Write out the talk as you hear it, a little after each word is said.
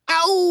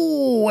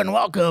and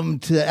welcome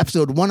to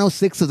episode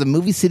 106 of the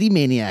Movie City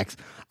Maniacs.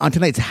 On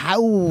tonight's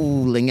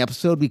howling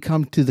episode, we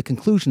come to the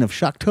conclusion of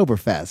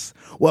Shocktoberfest.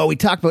 Well, we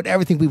talk about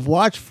everything we've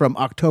watched from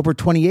October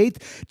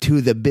 28th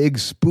to the big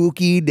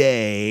spooky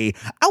day.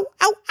 Ow,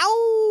 ow, ow!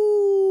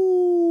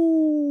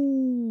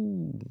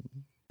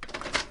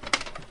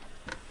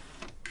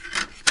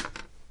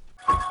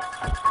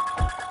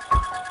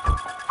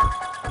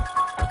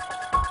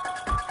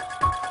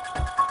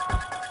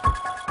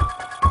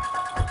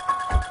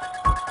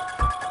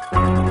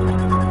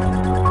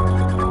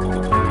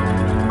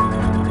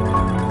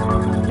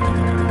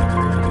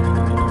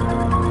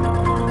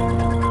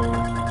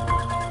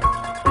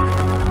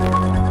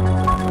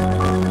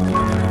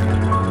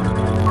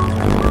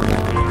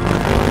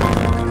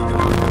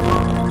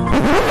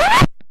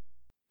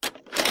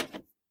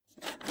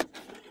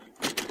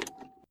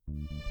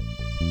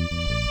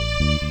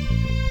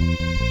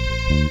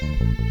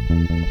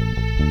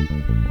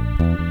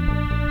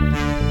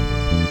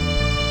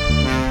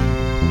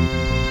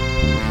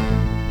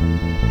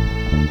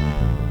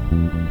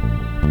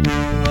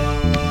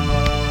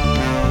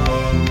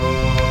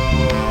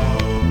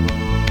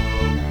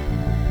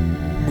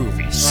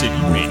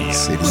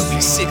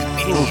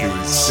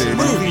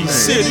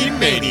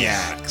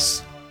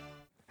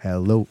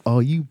 Hello,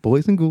 all you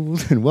boys and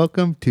ghouls, and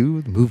welcome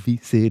to the Movie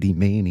City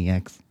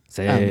Maniacs.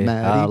 Say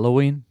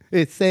Halloween.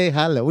 It's Say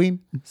Halloween.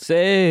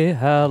 Say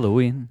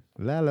Halloween.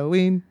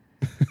 Halloween.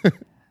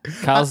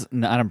 Kyle's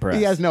not impressed.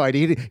 He has no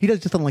idea. He does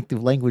just don't like the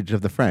language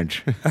of the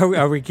French.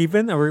 Are we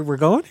keeping? We're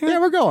going here? Yeah,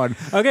 we're going.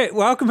 Okay,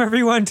 welcome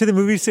everyone to the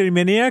Movie City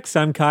Maniacs.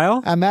 I'm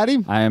Kyle. I'm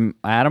Maddie. I'm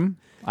Adam.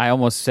 I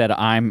almost said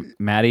I'm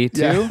Maddie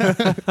too.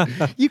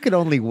 Yeah. You can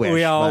only wish.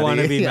 We all buddy.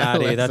 want to be Yeah,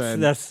 Maddie. listen.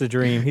 That's the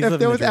dream. He's If living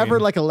there the was dream. ever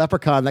like a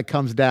leprechaun that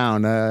comes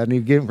down and he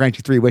grants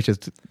you 3 wishes,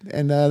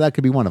 and that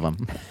could be one of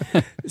them.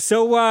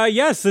 So,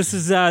 yes, this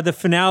is the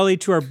finale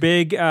to our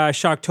big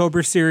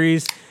Shocktober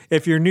series.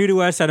 If you're new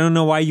to us, I don't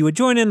know why you would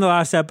join in the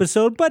last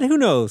episode, but who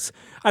knows?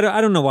 I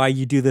don't know why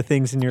you do the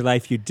things in your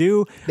life you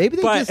do. Maybe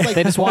they just like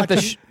They just want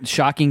the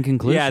shocking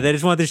conclusion. Yeah, they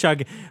just want the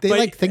shocking. they But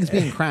like things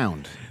being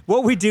crowned.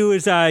 what we do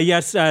is,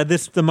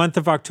 the month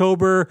of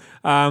October,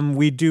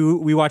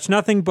 we watch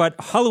nothing but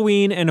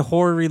Halloween and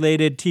horror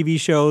related TV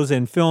shows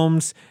and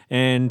films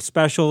and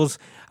specials.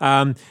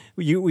 And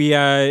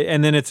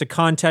then it's a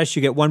contest.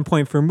 You get 1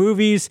 point for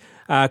movies,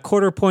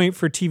 quarter point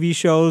for TV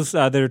shows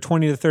that are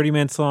 20 to 30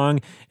 minutes long,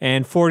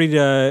 and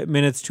 40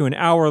 minutes to an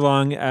hour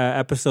long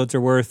episodes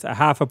are worth a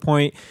half a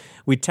point.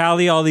 We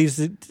tally all these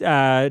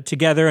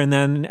together, and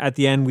then at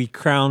the end we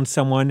crown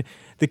someone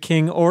the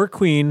king or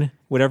queen,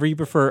 whatever you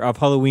prefer, of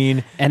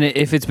Halloween. And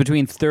if it's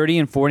between 30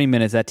 and 40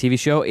 minutes, that TV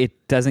show,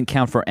 it doesn't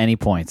count for any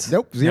points.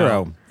 Nope, 0.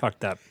 No,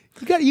 fucked up.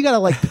 You gotta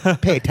like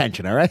pay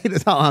attention, all right?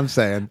 That's all I'm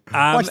saying.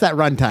 Watch that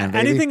runtime,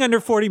 baby. Anything under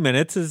 40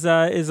 minutes is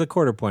a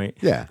quarter point.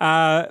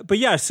 Yeah. But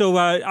yeah, so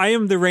I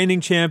am the reigning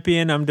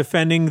champion. I'm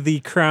defending the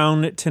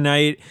crown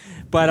tonight,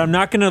 but I'm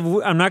not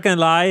gonna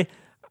lie.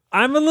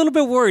 I'm a little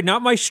bit worried.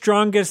 Not my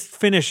strongest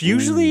finish.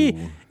 Usually,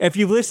 if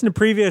you've listened to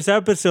previous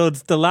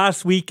episodes, the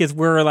last week is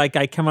where like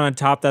I come on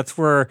top. That's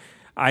where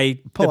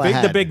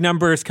the big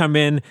numbers come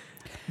in.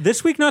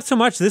 This week, not so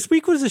much. This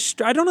week was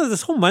I don't know.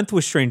 This whole month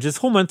was strange. This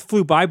whole month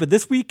flew by, but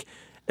this week,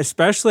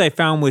 especially, I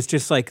found was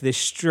just like this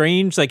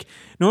strange. Like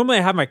normally,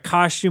 I have my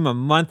costume a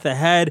month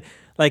ahead.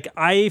 Like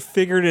I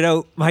figured it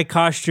out. My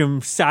costume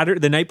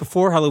the night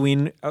before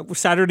Halloween,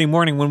 Saturday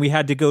morning when we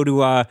had to go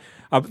to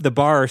the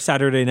bar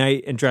Saturday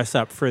night and dress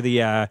up for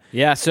the.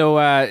 Yeah. So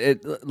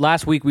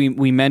last week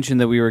we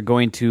mentioned that we were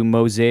going to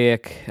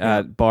Mosaic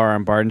Bar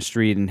on Barton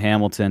Street in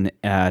Hamilton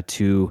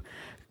to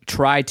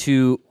try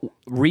to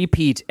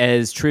repeat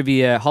as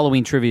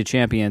Halloween trivia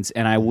champions,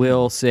 and I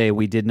will say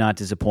we did not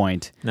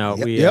disappoint. No,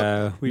 we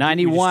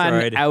 91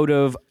 destroyed. out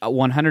of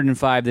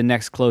 105. The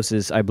next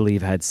closest, I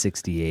believe, had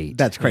 68.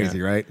 That's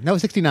crazy, right? No,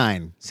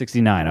 69.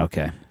 69.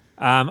 Okay.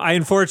 I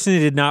unfortunately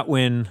did not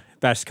win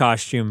best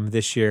costume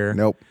this year.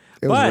 Nope.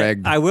 It was But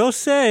rigged. I will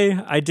say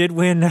I did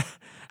win.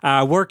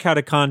 Work had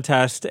a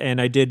contest,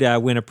 and I did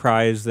win a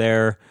prize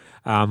there,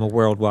 a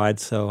worldwide.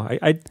 So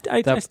I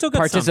still got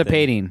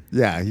participating.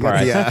 Yeah.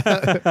 Right.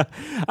 Yeah.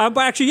 But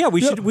actually, yeah, we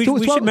should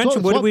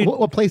mention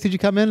what place did you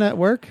come in at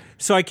work?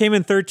 So I came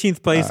in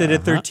 13th place. I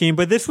did 13,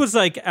 but this was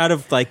like out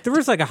of like there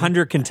was like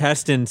 100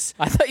 contestants.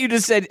 I thought you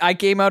just said I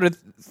came out of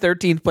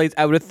 13th place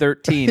out of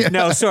 13.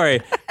 No,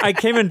 sorry. I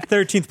came in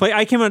 13th place.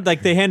 I came out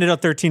like they handed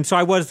out 13, so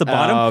I was the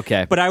bottom. Oh,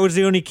 okay. But I was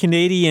the only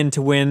Canadian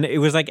to win. It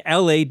was like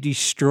LA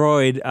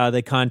destroyed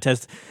the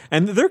contest,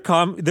 and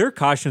their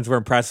costumes were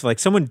impressive. Like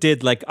someone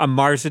did like the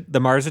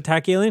Mars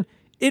Attack alien.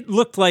 It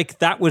looked like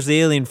that was the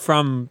alien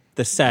from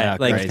the set. Yeah,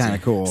 like crazy. Kind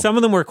of cool. Some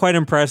of them were quite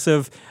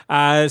impressive.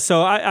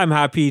 So I'm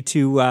happy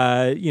to,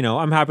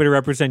 I'm happy to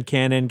represent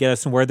Canada and get us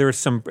somewhere. There was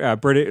some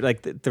British,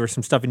 like there was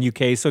some stuff in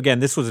UK. So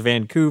again, this was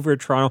Vancouver,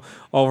 Toronto,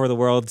 all over the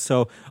world.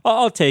 So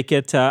I'll take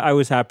it. I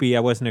was happy. I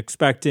wasn't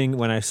expecting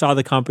when I saw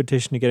the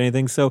competition to get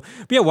anything. So,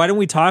 but yeah, why don't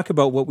we talk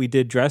about what we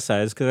did dress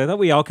as? Because I thought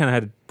we all kind of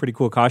had pretty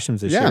cool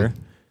costumes this year.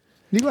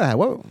 You go ahead.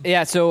 Whoa.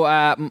 Yeah,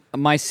 so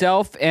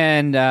myself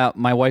and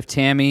my wife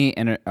Tammy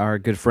and our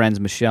good friends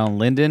Michelle and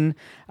Lyndon,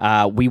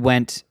 we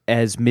went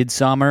as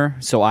Midsummer.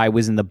 So I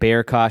was in the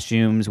bear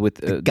costumes with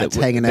the guts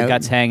hanging out. The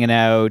guts hanging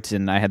out,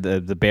 and I had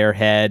the bear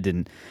head,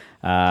 and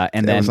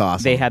then was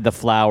awesome. they had the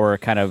flower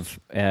kind of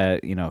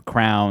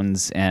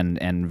crowns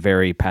and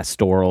very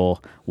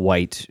pastoral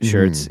white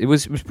shirts. It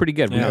was pretty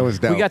good. That was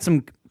dope. We got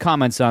some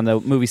comments on the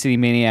Movie City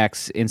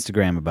Maniacs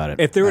Instagram about it.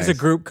 If there was a Nice.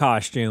 group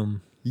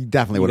costume, You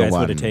definitely you would have guys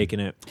won. would have taken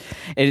it.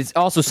 And it's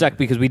also sucked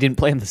because we didn't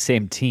play on the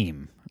same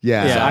team.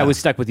 Yeah. So Yeah. I was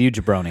stuck with you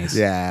jabronis.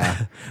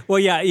 Yeah. Well,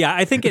 yeah.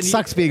 I think It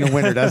sucks being a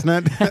winner, doesn't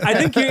it? I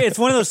think it's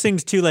one of those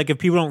things too. Like if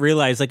people don't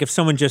realize, like if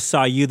someone just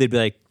saw you, they'd be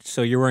like,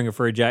 "So you're wearing a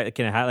fur jacket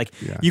and a hat?" Like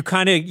you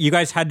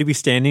guys had to be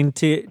standing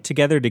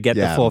together to get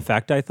the Yeah. full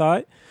effect. I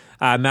thought.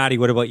 Maddie,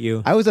 what about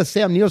you? I was a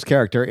Sam Neill's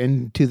character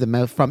into the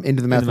mouth of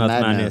Madness.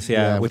 Madness,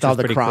 yeah, which with all was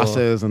the pretty cool.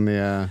 crosses and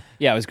the.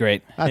 Yeah, it was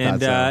great. I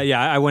And thought so.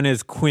 I went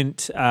as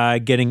Quint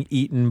getting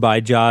eaten by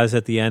Jaws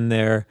at the end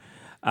there.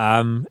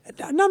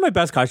 Not my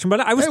best costume, but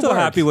I was It still worked.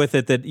 happy with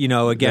it. That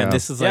again, Yeah.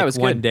 this is Yeah, it like was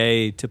one good.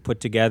 day to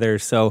put together.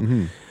 So,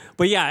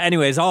 but yeah.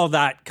 Anyways, all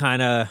that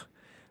kind of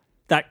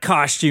that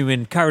costume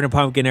and covered in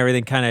pumpkin,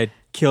 everything kind of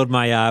killed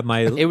my my.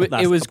 It was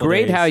last couple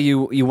great days. how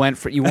you went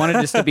for you wanted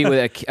us to be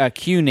with a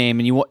Q name,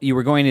 and you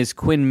were going as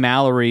Quinn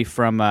Mallory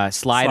from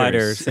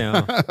Sliders, Sliders.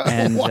 Yeah.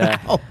 and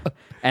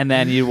and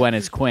then you went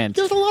as Quint.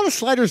 There's a lot of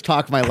Sliders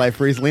talk in my life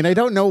recently, and I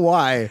don't know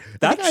why.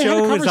 That I had a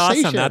show is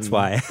awesome, conversation. that's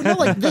why.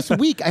 Like this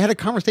week, I had a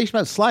conversation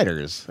about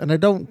Sliders, and I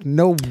don't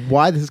know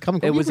why this is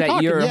coming from. It We was were at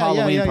talking. your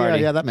Halloween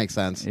party. Yeah, that makes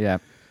sense. Yeah,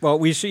 Well,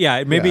 we should.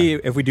 Yeah, maybe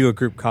if we do a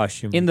group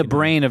costume in we the can-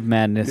 brain of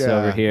madness Yeah,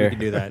 over we here. we can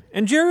do that.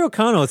 And Jerry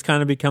O'Connell has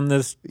kind of become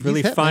this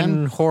really hit,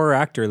 fun man. horror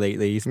actor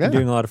lately. He's been Yeah.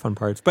 doing a lot of fun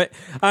parts. But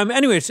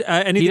anyways,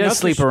 anything He does else?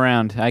 sleep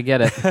around. I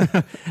get it.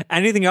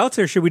 Anything else,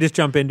 or should we just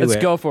jump into Let's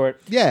it? go for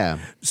it. Yeah.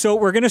 So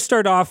we're going to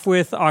start off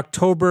with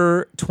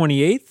October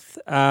 28th.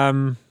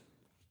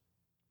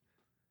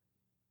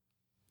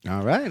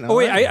 All right. Oh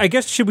wait, I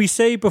guess should we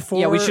say before?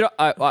 Yeah, we should.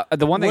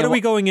 The one thing. What I are we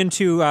going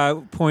into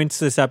points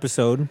this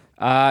episode?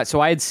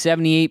 So I had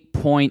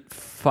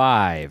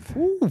 78.5.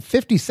 Ooh,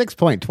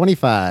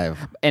 56.25.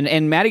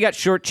 And Maddie got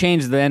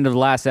shortchanged at the end of the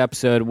last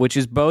episode, which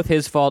is both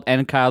his fault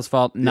and Kyle's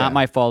fault. Not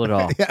my fault at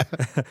all.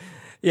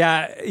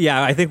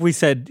 Yeah. I think we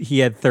said he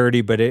had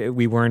 30, but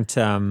we weren't.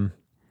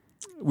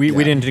 We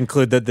didn't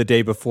include the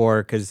day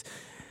before because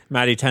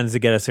Maddie tends to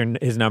get us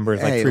his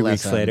numbers like Hey, 3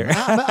 weeks listen. later.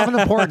 I'm an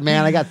important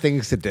man. I got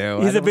things to do.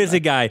 He's a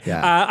busy guy.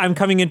 Yeah. I'm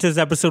coming into this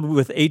episode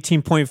with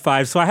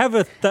 18.5, so I have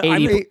a.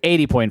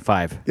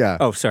 80.5. Yeah.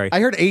 Oh, sorry.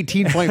 I heard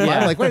 18.5.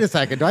 Yeah. Like, wait a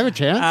second. Do I have a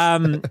chance?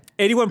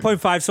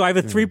 81.5, so I have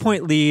a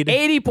 3-point lead.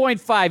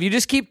 80.5. You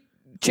just keep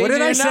changing What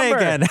did I your say number.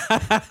 again?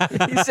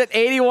 You said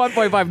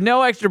 81.5.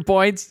 No extra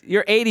points.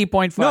 You're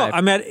 80.5. No,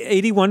 I'm at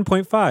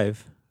 81.5.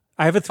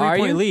 I have a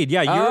 3-point you? lead.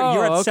 Yeah,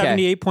 you're at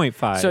okay.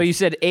 78.5. So you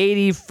said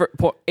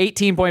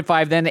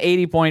 18.5, then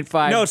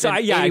 80.5. No, so then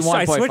I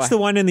 81.5. switched the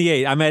 1 and the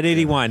 8. I'm at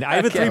 81. I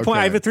have a Okay. 3-point.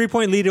 I have a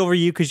 3-point lead over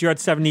you because you're at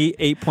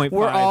 78.5.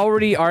 We're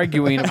already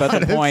arguing about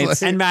the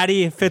points. and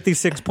Maddie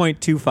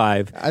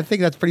 56.25. I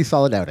think that's pretty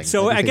solid outing.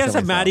 So I think guess so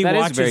if myself. Maddie That is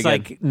watches very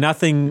like good.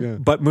 nothing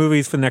but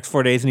movies for the next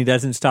 4 days and he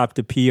doesn't stop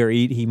to pee or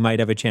eat, he might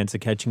have a chance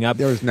of catching up.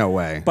 There was no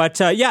way. But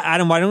yeah,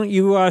 Adam, why don't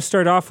you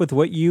start off with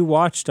what you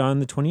watched on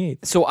the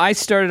 28th? So I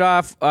started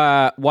off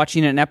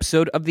watching an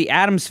episode of The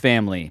Addams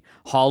Family,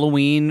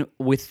 Halloween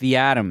with the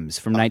Addams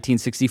from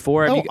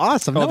 1964. Oh,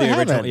 awesome. No, the I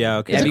haven't. original. Yeah,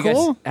 okay. Is Have it you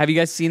cool? have you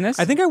guys seen this?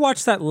 I think I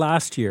watched that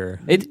last year.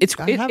 It's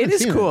I haven't it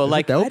is seen cool. Is it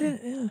Like dope?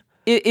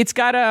 it's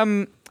got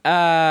Don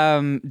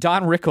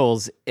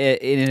Rickles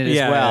in it as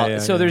Yeah, well. yeah,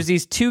 So yeah. there's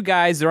these two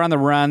guys. They're on the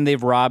run.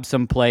 They've robbed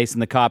some place,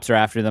 and the cops are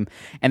after them.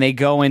 And they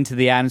go into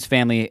the Addams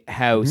Family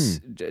house.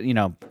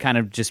 Kind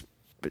of just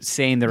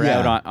saying they're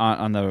Yeah. out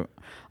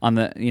on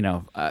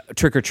the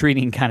trick or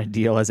treating kind of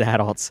deal as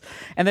adults.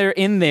 And they're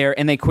in there,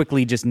 and they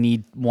quickly just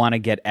want to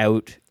get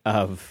out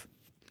of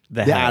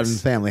the The house.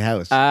 Addams Family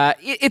house.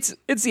 It's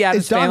the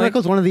Addams Is Don Family.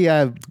 Rickles one of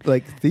the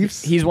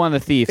thieves? He's one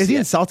of the thieves. Is he yeah.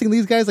 insulting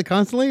these guys like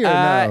constantly?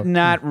 Or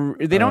no?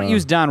 They don't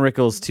use Don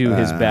Rickles to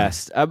his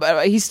best.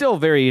 But he's still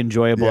very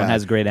enjoyable and Yeah.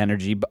 has great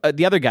energy. But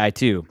the other guy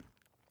too.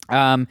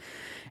 And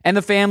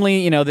the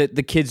family,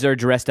 the kids are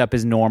dressed up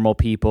as normal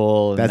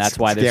people, and That's that's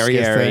why they're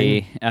scariest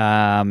scary.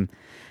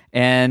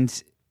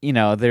 And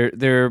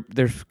they're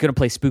gonna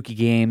play spooky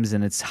games,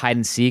 and it's hide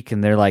and seek,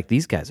 and they're like,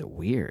 these guys are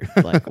weird.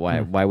 Like,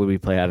 why would we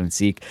play hide and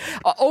seek?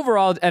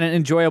 Overall, an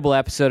enjoyable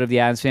episode of the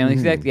Addams Family.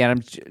 The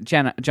Addams,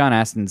 John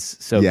Aston's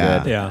so Yeah.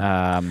 good.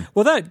 Yeah.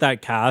 Well,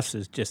 that cast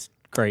is just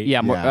great.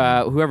 Yeah,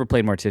 Yeah. whoever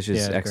played Morticia Yeah,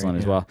 is it's excellent great,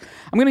 as yeah. well.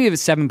 I'm going to give it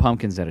 7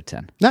 pumpkins out of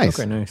 10. Nice.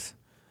 Okay, nice.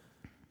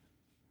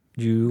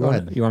 You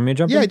ahead. want me to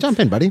jump in? Yeah, jump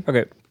in, buddy.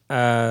 Okay.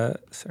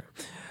 Sorry.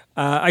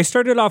 I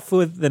started off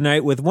with the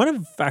night with one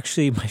of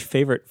actually my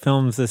favorite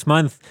films this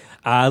month,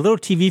 a little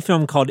TV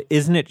film called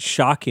Isn't It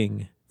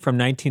Shocking from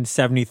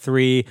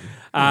 1973.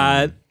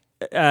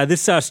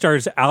 This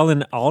stars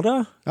Alan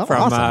Alda Oh,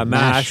 from awesome.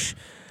 MASH,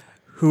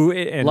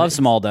 Love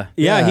Smalda.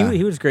 Yeah, Yeah.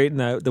 he was great in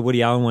the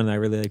Woody Allen one. I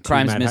really liked.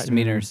 Crimes, Mad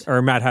Misdemeanors. Hatton,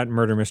 or Mad Hatton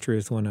Murder Mystery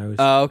is the one I was.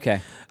 Oh,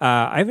 okay.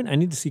 I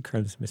need to see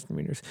Crimes,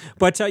 Misdemeanors.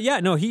 But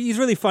he's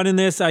really fun in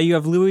this. You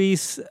have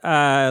Luis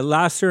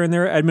Lasser in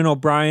there, Edmund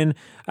O'Brien.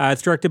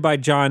 It's directed by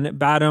John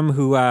Badham,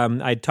 who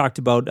I talked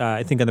about.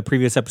 I think on the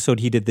previous episode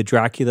he did the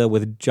Dracula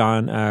with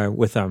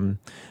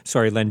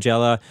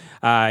Langella.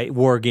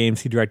 War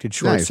Games. He directed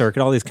Short Nice.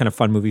 Circuit. All these kind of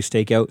fun movies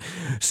stake out.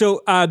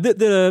 So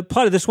the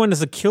plot of this one is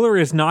the killer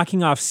is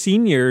knocking off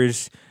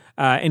seniors.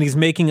 And he's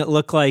making it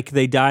look like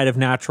they died of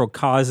natural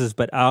causes,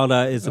 but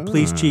Alda is a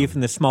police chief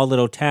in this small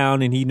little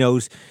town, and he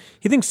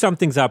thinks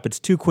something's up. It's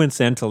too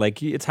coincidental.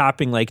 Like it's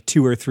happening like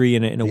 2 or 3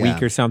 in a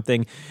week or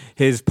something.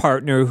 His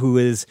partner, who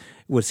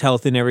was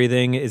health and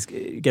everything,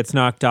 gets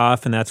knocked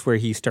off, and that's where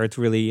he starts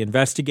really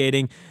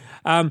investigating.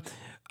 I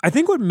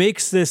think what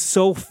makes this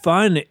so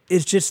fun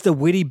is just the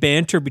witty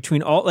banter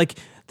between all. Like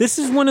this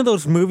is one of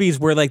those movies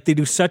where like they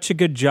do such a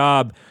good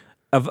job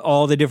of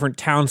all the different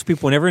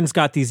townspeople, and everyone's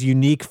got these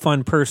unique,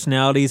 fun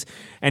personalities,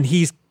 and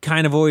he's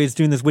kind of always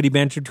doing this witty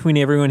banter between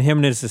everyone. Him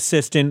and his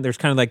assistant, there's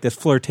kind of like this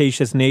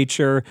flirtatious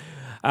nature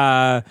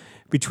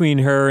between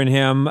her and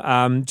him.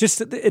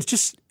 It's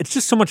just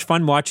so much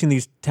fun watching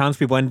these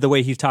townspeople and the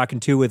way he's talking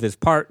to with his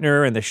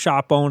partner and the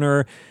shop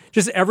owner.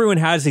 Just everyone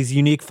has these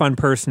unique, fun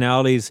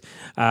personalities,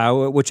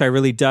 which I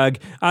really dug.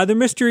 The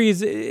mystery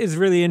is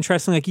really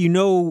interesting. Like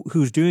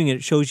who's doing it;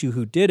 it shows you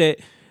who did it.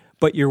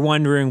 But you're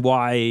wondering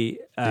why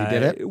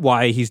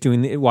why he's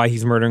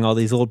murdering all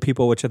these old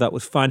people, which I thought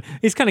was fun.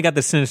 He's kind of got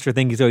the sinister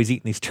thing. He's always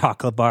eating these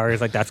chocolate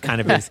bars. Like that's kind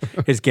of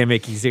his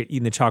gimmick. He's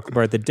eating the chocolate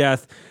bar at the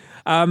death.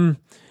 I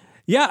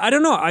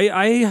don't know.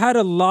 I had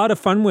a lot of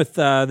fun with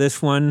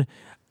this one.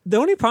 The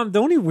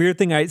only weird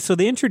thing so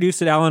they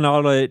introduced it, Alan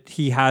Alda,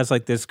 he has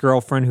like this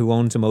girlfriend who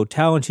owns a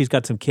motel and she's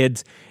got some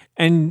kids.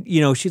 And,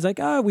 she's like,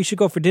 we should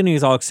go for dinner.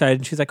 He's all excited.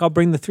 And she's like, I'll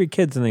bring the 3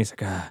 kids. And he's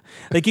like,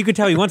 Like, you can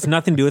tell he wants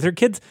nothing to do with her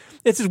kids.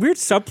 It's this weird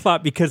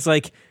subplot because,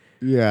 like,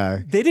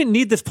 they didn't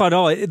need this plot at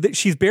all.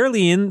 She's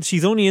barely in.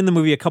 She's only in the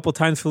movie a couple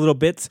times for little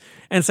bits.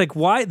 And it's like,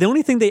 why? The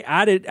only thing they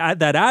added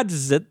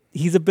is that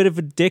he's a bit of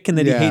a dick and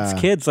that he hates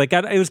kids. Like,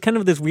 it was kind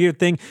of this weird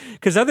thing.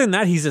 Because other than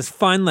that, he's this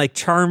fun, like,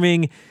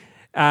 charming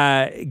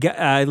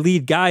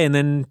lead guy. And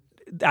then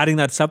adding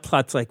that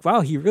subplot's like,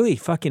 wow, he really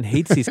fucking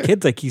hates these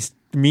kids. Like, he's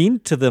mean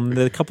to them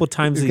the couple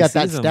times He's got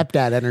that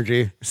stepdad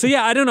energy. So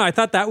I don't know. I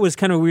thought that was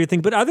kind of a weird thing.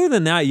 But other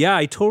than that,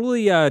 I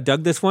totally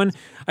dug this one.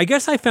 I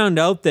guess I found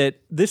out that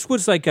this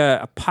was like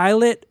a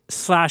pilot /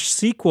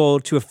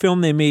 sequel to a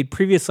film they made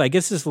previously. I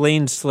guess this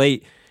Lane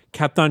Slate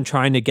kept on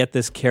trying to get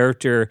this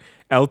character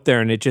out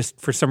there, and it just,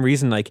 for some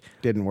reason, like...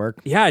 Didn't work.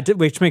 Yeah, it did,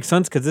 which makes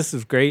sense, because this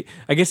is great.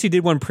 I guess he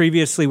did one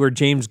previously where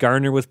James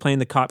Garner was playing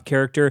the cop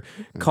character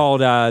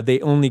called They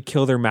Only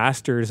Kill Their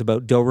Masters,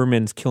 about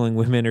Dobermans killing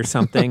women or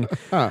something.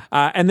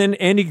 And then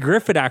Andy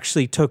Griffith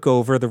actually took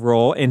over the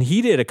role, and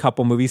he did a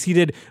couple movies. He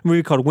did a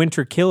movie called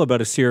Winter Kill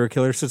about a serial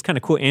killer, so it's kind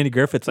of cool. Andy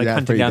Griffith's like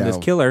hunting down this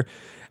killer.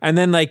 And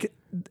then, like,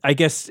 I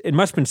guess it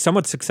must have been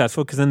somewhat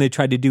successful, because then they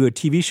tried to do a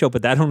TV show,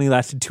 but that only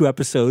lasted 2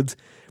 episodes.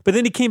 But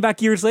then he came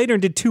back years later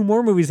and did 2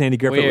 more movies, Andy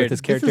Griffith, with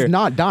his character. This is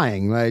not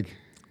dying. Like,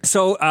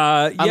 so,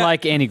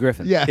 unlike Andy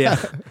Griffith. Yeah.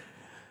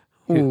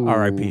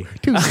 R.I.P.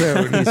 Too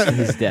soon.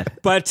 He's dead.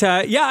 But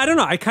I don't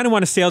know. I kind of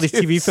want to see all these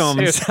TV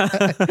films.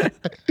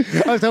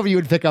 I was hoping you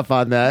would pick up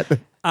on that.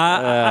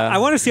 I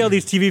want to see all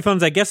these TV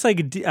films. I guess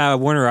like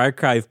Warner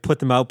Archive put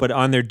them out, but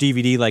on their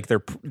DVD, like their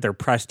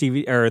press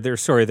DVD,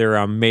 or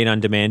they're made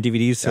on demand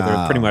DVDs. So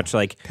they're pretty much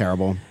like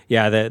terrible.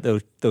 Yeah,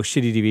 those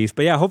shitty DVDs.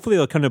 But yeah, hopefully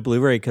they'll come to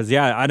Blu-ray, because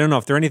I don't know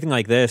if they're anything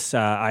like this.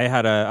 I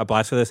had a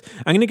blast with this.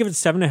 I'm going to give it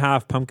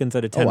 7.5 pumpkins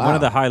out of 10. Oh, wow. One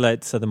of the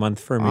highlights of the month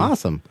for me.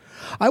 Awesome.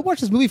 I watched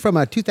this movie from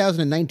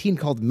 2019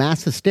 called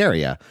Mass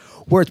Hysteria,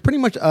 where it's pretty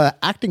much an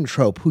acting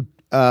trope who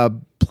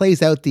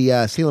plays out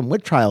the Salem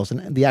witch trials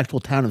in the actual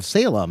town of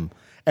Salem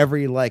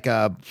every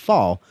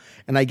fall.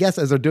 And I guess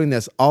as they're doing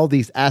this, all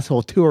these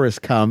asshole tourists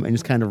come and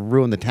just kind of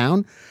ruin the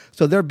town.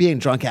 So they're being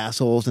drunk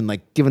assholes and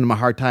like giving them a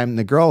hard time. And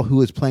the girl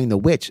who is playing the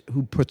witch,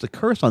 who puts the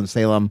curse on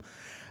Salem,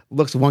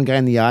 looks one guy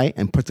in the eye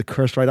and puts the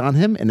curse right on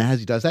him. And as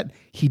he does that,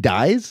 he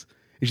dies.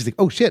 And she's like,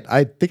 oh shit,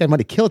 I think I might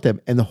have killed him.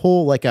 And the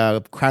whole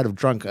crowd of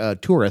drunk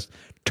tourists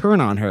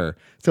turn on her.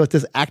 So it's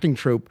this acting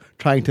troupe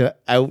trying to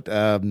out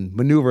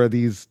maneuver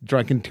these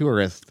drunken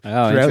tourists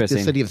throughout the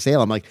city of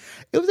Salem. Like,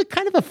 it was a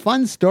kind of a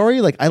fun story.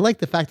 Like, I like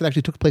the fact that it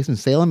actually took place in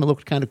Salem. It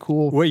looked kind of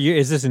cool. What year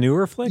is this, a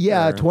newer flick?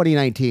 Yeah, or?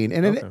 2019,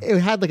 and it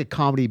had like a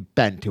comedy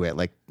bent to it.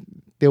 Like,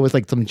 there was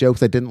like some jokes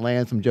that didn't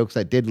land, some jokes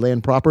that did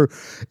land proper.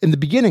 In the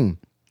beginning,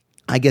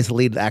 I guess the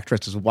lead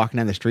actress is walking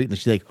down the street and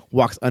she like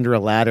walks under a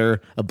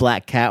ladder. A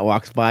black cat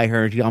walks by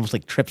her and she almost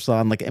like trips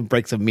on like and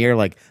breaks a mirror,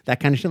 like that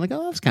kind of shit. Like,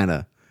 oh, that's kind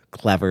of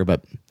clever,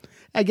 but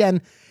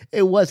again,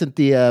 it wasn't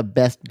the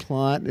best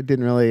plot. It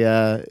didn't really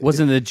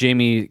wasn't the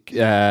Jamie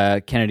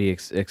Kennedy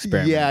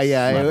experiment. Yeah,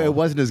 it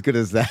wasn't as good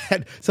as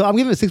that. So I'm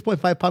giving it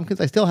 6.5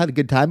 pumpkins. I still had a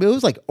good time. It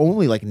was like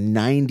only like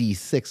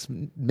 96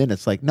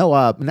 minutes, like no,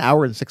 an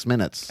hour and 6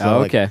 minutes.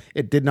 So, okay.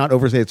 It did not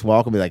overstay its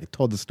welcome. Like, it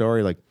told the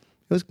story. Like,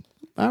 it was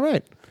all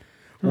right.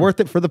 Worth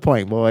it for the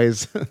point,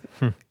 boys.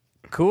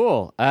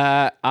 Cool.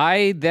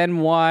 I then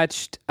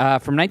watched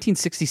from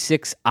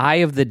 1966, "Eye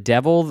of the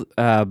Devil"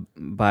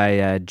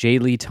 by J.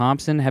 Lee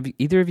Thompson. Have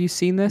either of you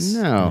seen this?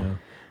 No.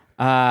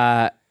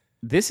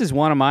 This is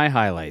one of my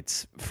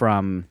highlights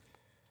from.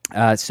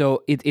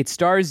 So it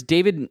stars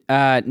David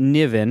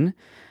Niven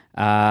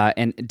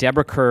and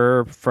Deborah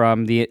Kerr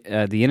from the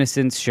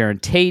Innocents. Sharon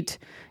Tate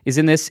is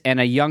in this,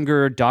 and a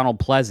younger Donald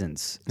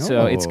Pleasance.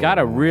 So it's got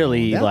a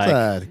really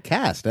That's a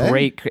cast, eh?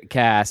 great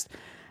cast.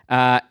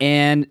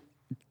 And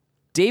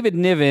David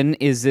Niven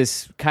is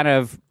this kind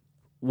of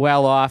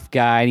well-off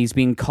guy, and he's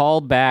being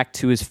called back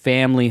to his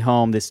family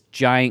home, this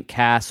giant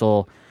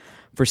castle,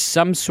 for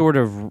some sort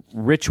of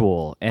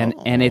ritual. And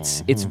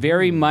it's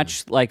very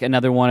much like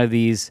another one of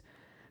these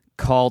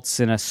cults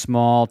in a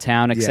small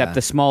town, except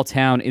the small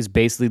town is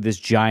basically this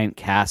giant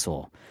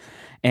castle.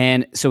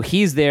 And so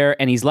he's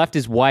there, and he's left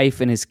his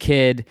wife and his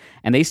kid,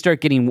 and they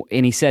start getting,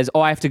 and he says,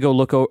 I have to go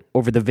look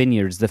over the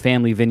vineyards, the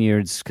family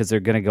vineyards, because they're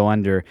going to go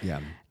under. Yeah.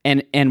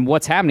 And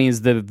what's happening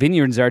is the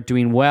vineyards aren't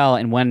doing well,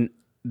 and when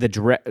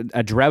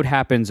a drought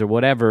happens or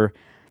whatever,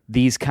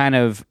 these kind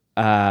of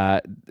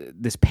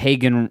this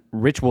pagan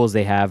rituals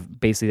they have,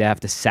 basically they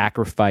have to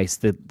sacrifice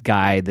the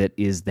guy that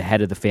is the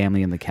head of the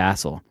family in the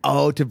castle.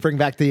 Oh, to bring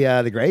back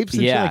the grapes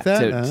and shit like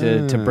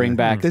that? To bring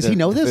back. Does he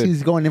know this? food.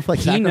 He's going in for like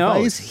He sacrifice?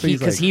 knows So he's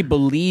because like, he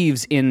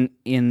believes in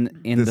the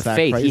faith.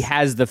 sacrifice? He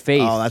has the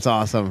faith. Oh, that's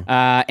awesome.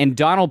 And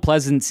Donald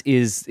Pleasance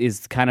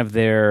is kind of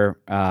their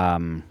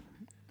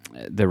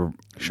the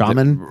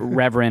Shaman? the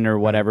reverend or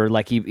whatever.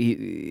 Like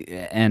he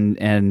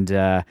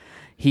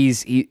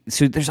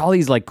so there's all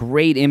these like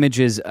great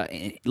images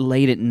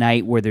late at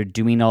night where they're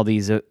doing all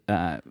these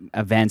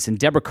events, and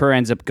Deborah Kerr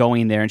ends up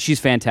going there, and she's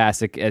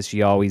fantastic as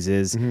she always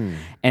is.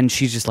 And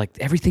she's just like,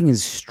 everything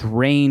is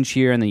strange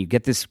here, and then you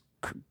get this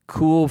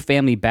cool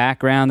family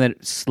background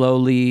that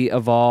slowly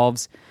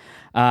evolves.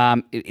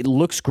 It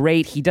looks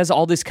great. He does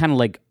all this kind of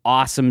like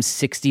awesome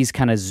 60s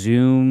kind of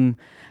zoom,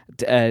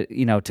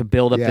 to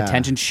build up the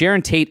tension.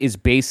 Sharon Tate is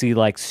basically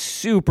like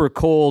super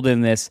cold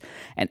in this,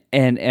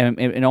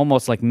 and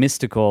almost like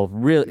mystical.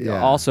 Really,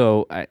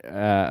 also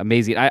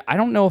amazing. I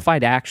don't know if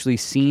I'd actually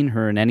seen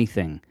her in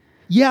anything.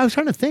 Yeah, I was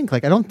trying to think.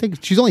 Like, I don't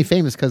think she's only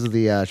famous because of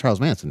the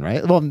Charles Manson,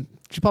 right? Well,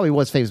 she probably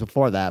was famous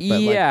before that.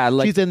 But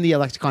like she's in the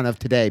lexicon of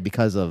today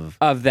because of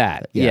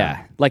that.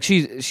 Yeah, like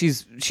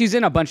she's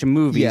in a bunch of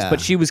movies, but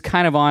she was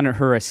kind of on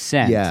her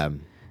ascent. Yeah.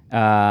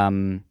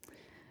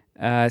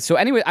 So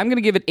anyway, I'm going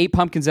to give it 8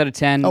 pumpkins out of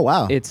 10. Oh,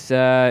 wow. It's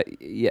there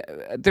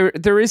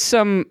is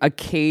some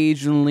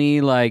occasionally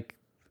like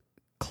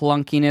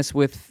clunkiness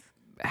with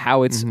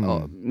how it's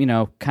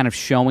kind of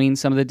showing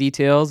some of the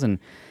details, and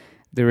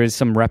there is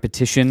some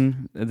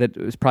repetition that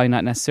is probably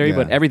not necessary,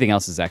 but everything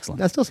else is excellent.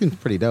 That still seems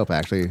pretty dope,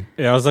 actually.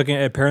 Yeah, I was looking.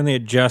 Apparently,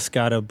 it just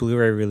got a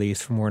Blu-ray release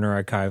from Warner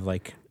Archive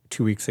like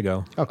 2 weeks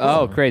ago. Oh, cool.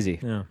 Oh, crazy.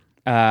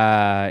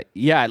 Yeah.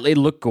 It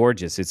looked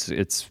gorgeous.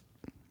 It's.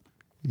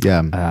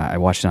 I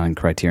watched it on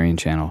Criterion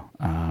Channel.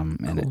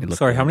 And it looked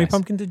Sorry, really how many nice.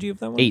 pumpkins did you have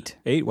that one? 8.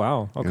 8,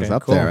 wow. Okay, was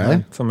up cool. there,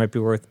 eh? So it might be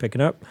worth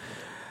picking up.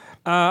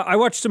 I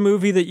watched a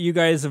movie that you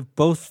guys have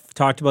both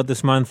talked about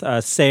this month,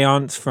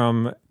 Seance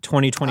from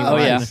 2021. Oh,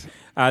 yeah.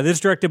 This is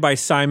directed by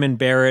Simon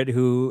Barrett,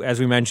 who, as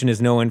we mentioned,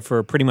 is known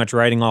for pretty much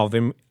writing all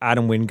of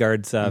Adam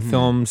Wingard's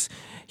films.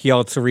 He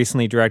also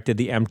recently directed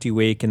The Empty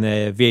Wake and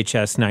the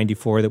VHS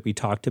 94 that we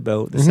talked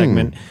about, the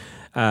segment.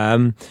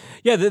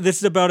 This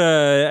is about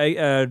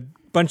a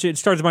bunch. It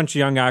stars a bunch of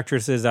young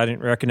actresses. I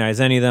didn't recognize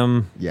any of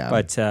them. Yeah.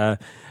 But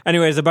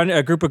anyways,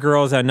 a group of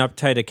girls at an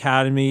uptight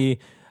academy.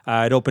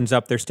 It opens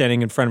up. They're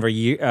standing in front of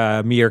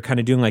a mirror, kind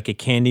of doing like a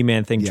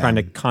Candyman thing, trying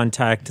to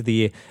contact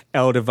the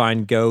El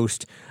Divine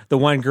Ghost. The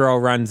one girl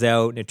runs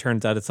out, and it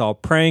turns out it's all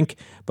prank.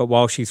 But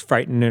while she's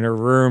frightened in her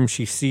room,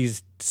 she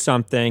sees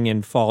something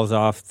and falls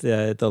off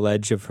the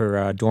ledge of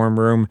her dorm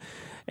room.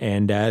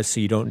 And so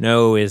you don't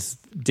know,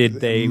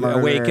 did they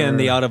awaken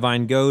the El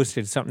Divine Ghost?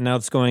 Is something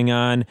else going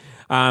on?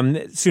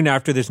 Soon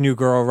after, this new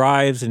girl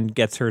arrives and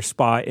gets her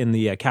spot in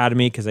the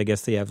academy, because I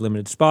guess they have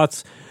limited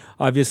spots,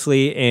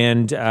 obviously.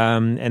 And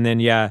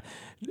then,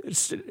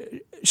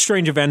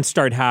 strange events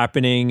start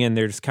happening, and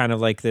there's kind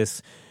of like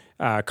this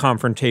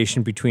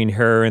confrontation between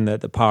her and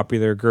the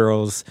popular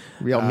girls.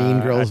 Real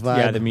mean girls vibe.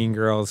 Yeah, the mean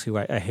girls, who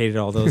I hated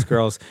all those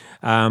girls.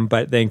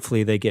 But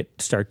thankfully, they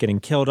start getting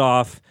killed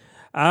off.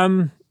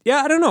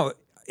 I don't know.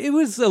 It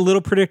was a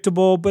little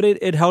predictable, but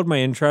it held my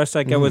interest.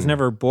 Like, I was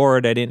never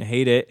bored. I didn't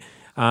hate it,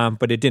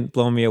 but it didn't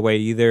blow me away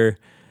either.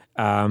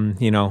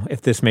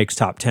 If this makes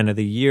top 10 of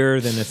the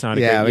year, then it's not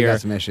a great year. Yeah, we got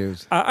some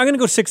issues. I'm going to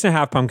go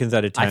 6.5 pumpkins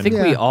out of 10. I think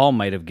we all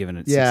might have given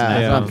it 6.5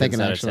 That's what I'm pumpkins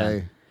thinking, out of 10.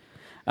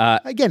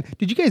 actually. Again,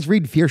 did you guys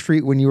read Fear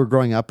Street when you were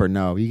growing up, or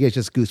no? You guys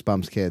just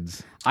Goosebumps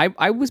kids?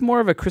 I was more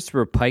of a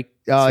Christopher Pike.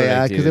 Oh, sort of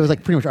yeah, because dude. it was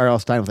like pretty much R.L.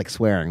 Stein was like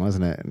swearing,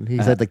 wasn't it? And he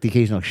said like the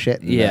occasional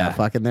shit and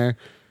fuck in there.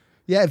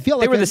 Yeah, it felt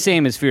They like were the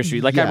same as Fear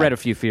Street. Like I yeah. read a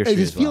few Fear I Street.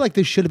 just as feel well. like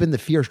this should have been the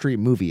Fear Street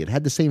movie. It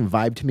had the same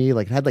vibe to me.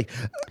 Like it had like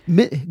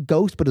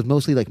ghost, but it was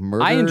mostly like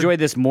murder. I enjoyed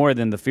this more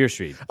than the Fear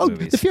Street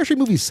movies. The Fear Street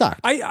movies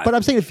sucked. But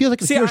I'm saying it feels like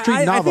the See, Fear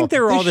Street novel. I think they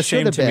were all This the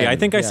same should to have me. I been.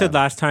 think I Yeah. said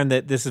last time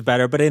that this is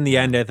better, but in the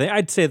end,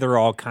 I'd say they're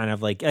all kind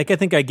of like I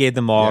think I gave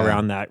them all Yeah.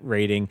 around that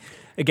rating.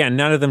 Again,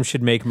 none of them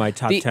should make my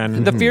top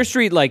 10. The Fear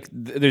Street, like,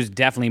 there's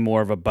definitely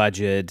more of a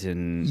budget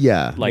and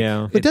Yeah. like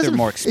Yeah. they're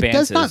more expansive. It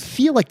does not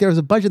feel like there was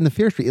a budget in the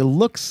Fear Street. It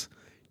looks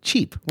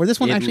cheap. Where this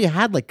one It- actually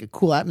had like a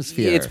cool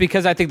atmosphere. It's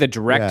because I think the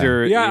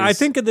director. Yeah, I is-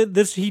 think that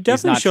this he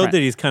definitely not showed trying- that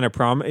he's kind of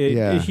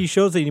Yeah. He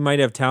shows that he might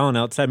have talent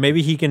outside.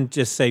 Maybe he can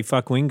just say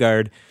 "fuck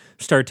Wingard,"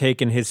 start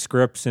taking his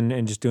scripts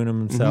and just doing them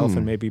himself,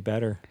 and maybe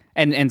better.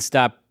 and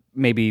stop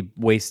maybe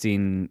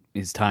wasting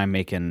his time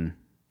making,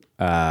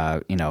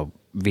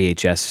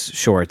 VHS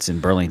shorts in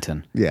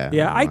Burlington. yeah.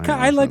 Yeah,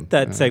 I liked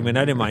that segment.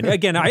 I didn't mind.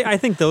 Again, I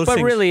think those. But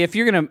things, really, if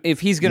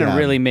he's gonna Yeah.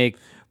 really make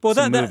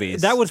some that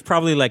movies, that was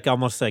probably like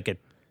almost like a.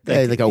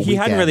 Like a he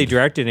hadn't really weekend.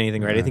 directed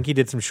anything, right? I think he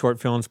did some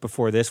short films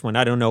before this one.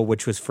 I don't know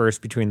which was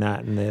first between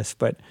that and this,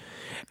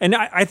 and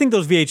I think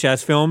those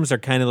VHS films are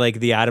kind of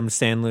like the Adam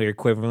Sandler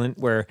equivalent,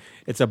 where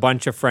it's a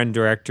bunch of friend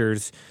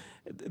directors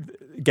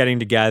getting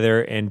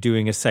together and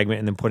doing a segment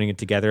and then putting it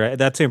together.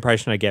 That's the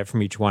impression I get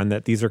from each one,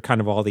 that these are kind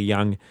of all the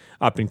young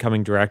up and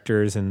coming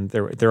directors, and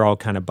they're all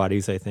kind of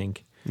buddies, I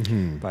think.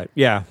 But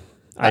yeah,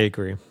 I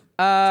agree.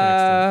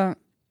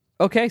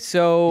 Okay,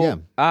 so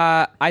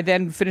I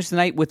then finished the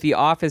night with The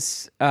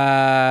Office.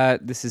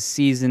 This is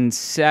season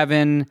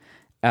 7,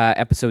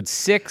 episode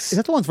 6. Is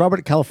that the one with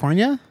Robert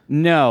California?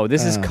 No,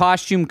 this is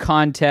costume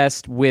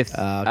contest with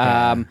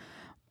The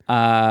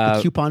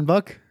coupon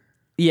book?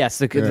 yes,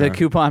 the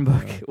coupon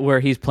book where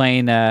he's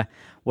playing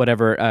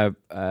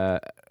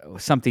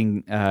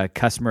something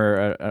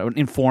customer, an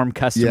informed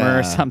customer Yeah.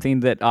 or something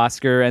that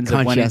Oscar ends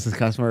up winning. Conscientious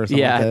customer or something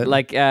Yeah,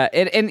 like that.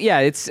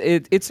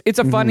 it's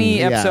a funny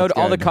yeah, episode. it's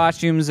All the good.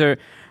 costumes are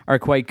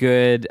quite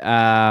good.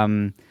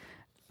 Like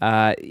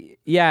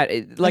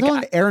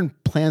Aaron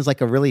plans like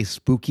a really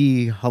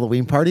spooky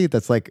Halloween party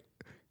that's like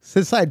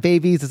sit aside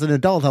babies. It's an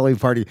adult Halloween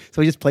party,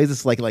 so he just plays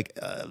this like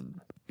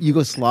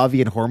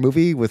Yugoslavian horror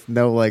movie with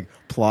no like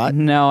plot.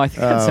 No, I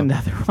think that's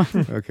another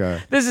one.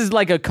 Okay. This is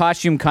like a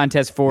costume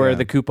contest for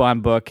the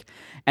coupon book,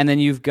 and then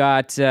you've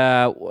got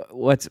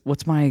what's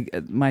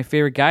my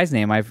favorite guy's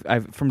name? I've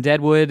from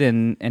Deadwood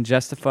and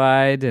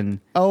Justified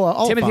and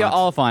Timothy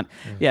Oliphant.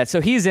 Yeah,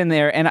 so he's in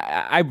there, and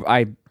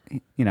I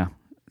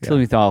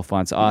Timothy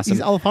Oliphant's awesome.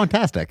 He's all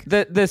fantastic.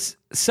 This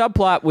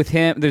subplot with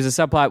him, there's a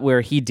subplot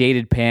where he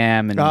dated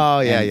Pam, and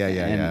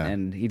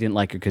and he didn't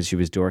like her because she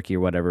was dorky or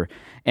whatever,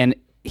 and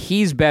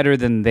he's better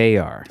than they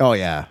are. Oh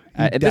yeah,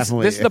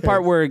 definitely. This is the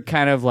part where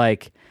kind of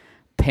like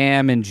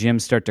Pam and Jim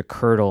start to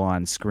curdle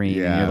on screen.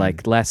 Yeah. And you're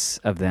like, less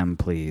of them,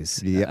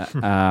 please. Yeah.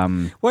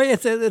 Well,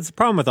 it's a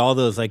problem with all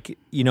those. Like,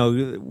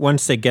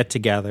 once they get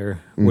together,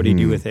 what do you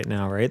do with it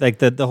now, right? Like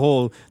their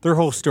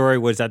whole story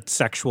was that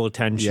sexual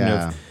tension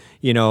of,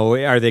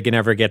 are they gonna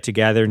ever get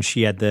together? And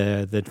she had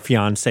the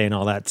fiance and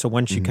all that. So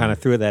once you kind of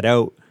threw that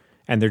out,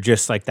 and they're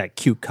just like that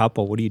cute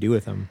couple, what do you do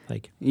with them?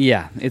 Like,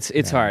 yeah,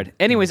 it's hard.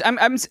 Anyways,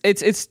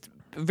 it's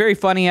a very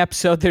funny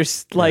episode.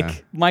 There's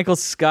like Michael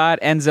Scott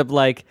ends up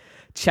like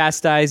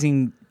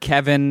chastising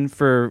Kevin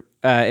for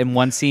in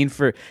one scene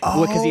for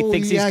because he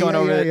thinks he's going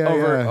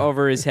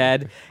over his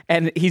head,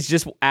 and he's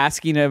just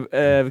asking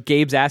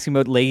Gabe's asking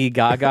about Lady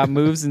Gaga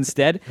moves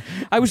instead.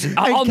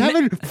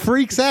 Kevin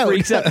freaks out.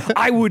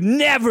 I would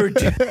never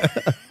do.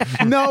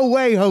 No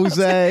way,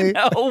 Jose.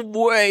 No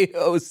way,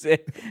 Jose.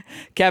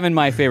 Kevin,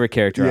 my favorite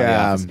character.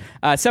 Yeah. On The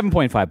Office.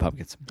 7.5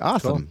 pumpkins.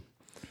 Awesome.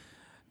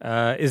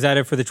 is that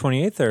it for the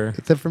 28th? Or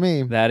That's it for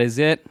me. That is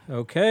it.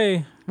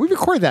 okay. We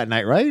recorded that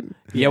night, right?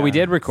 Yeah, we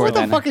did record What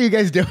the that. fuck are you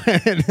guys doing?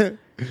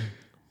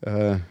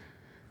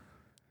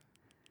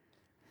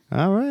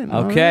 All right.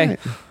 Okay.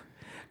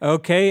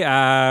 Okay,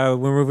 we're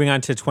moving on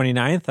to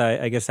 29th.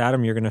 I guess,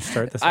 Adam, you're going to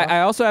start this off.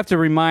 I also have to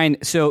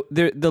remind, so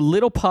the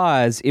little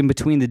pause in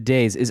between the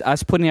days is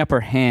us putting up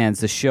our hands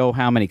to show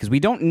how many, because we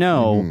don't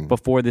know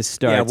before this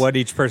starts. Yeah, what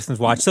each person's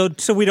watched.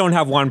 So we don't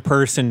have one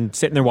person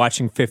sitting there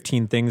watching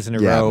 15 things in a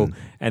row,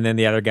 and then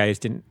the other guys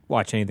didn't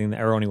watch anything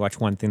or only watch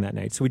one thing that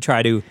night. So we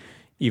try to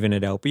even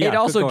it out. But yeah, it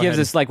also go gives ahead.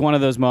 us like one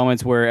of those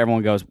moments where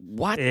everyone goes,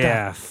 "What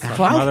Yeah, the fuck,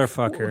 fuck?"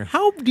 motherfucker.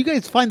 How do you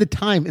guys find the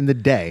time in the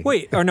day?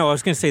 Wait, or no, I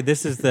was going to say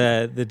this is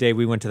the day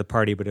we went to the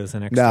party, but it was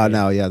the next No, day.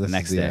 no, yeah, this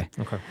Next is, day.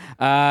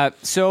 Okay.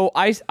 So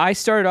I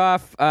started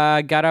off,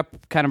 got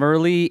up kind of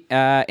early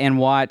and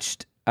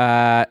watched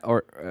from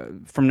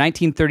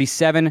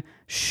 1937,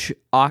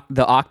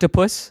 The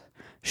Octopus.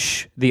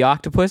 The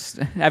Octopus.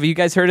 Have you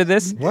guys heard of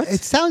this? What? It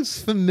sounds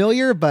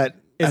familiar, but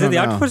Is I it don't the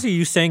know. octopus, or are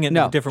you saying it in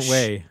No, a different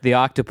way? The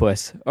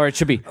Octopus, or it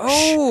should be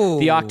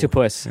The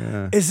Octopus.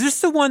 Is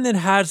this the one that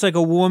has like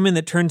a woman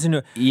that turns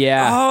into?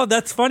 Yeah. Oh,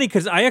 that's funny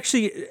because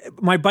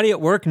my buddy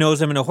at work knows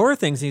I'm into horror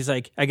things. He's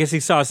like, I guess he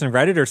saw us on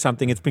Reddit or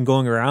something. It's been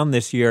going around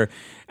this year,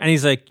 and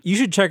he's like, you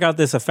should check out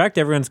this effect.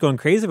 Everyone's going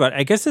crazy about it.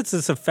 I guess it's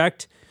this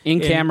effect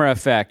In-camera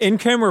effect.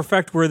 in-camera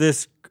effect where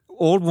this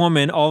old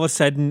woman all of a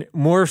sudden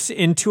morphs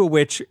into a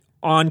witch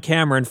on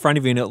camera in front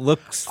of you, and it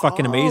looks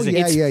fucking amazing.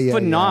 yeah, It's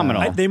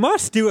phenomenal. They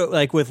must do it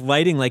like with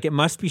lighting. Like it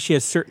must be she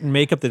has certain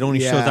makeup that only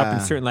shows up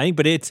in certain lighting.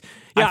 But it's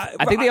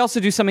I think they also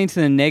do something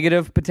to the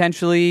negative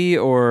potentially,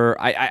 or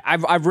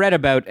I've read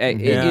about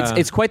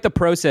it's quite the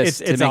process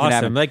to it's make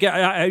awesome. it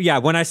happen.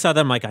 Like when I saw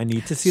them, like I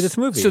need to see this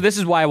movie. So this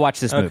is why I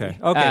watched this movie.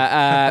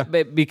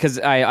 Okay. Because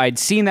I'd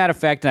seen that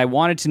effect and I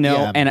wanted to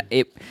know, and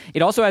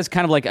it also has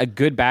kind of like a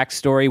good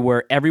backstory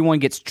where everyone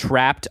gets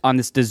trapped on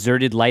this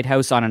deserted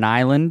lighthouse on an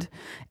island,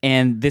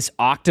 and this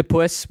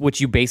octopus, which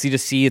you basically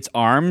just see its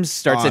arms,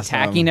 starts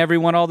attacking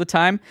everyone all the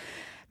time.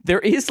 There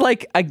is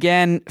like,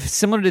 again,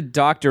 similar to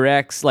Dr.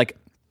 X, like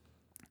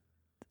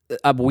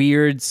a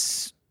weird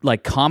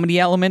like comedy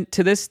element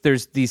to this.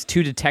 There's these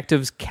two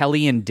detectives,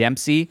 Kelly and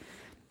Dempsey.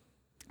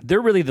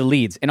 They're really the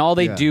leads, and all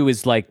they do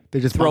is like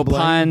just throw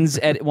mumbling. puns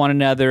at one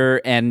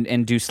another and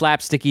do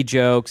slapsticky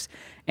jokes,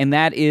 and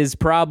that is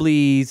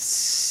probably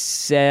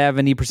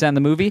 70% of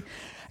the movie.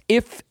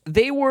 If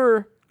they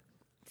were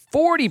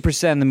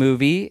 40% of the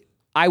movie,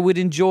 I would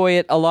enjoy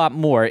it a lot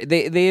more.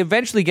 They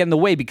eventually get in the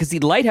way because the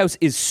lighthouse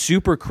is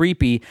super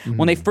creepy. Mm-hmm.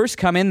 When they first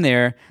come in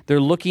there, they're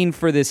looking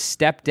for this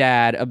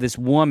stepdad of this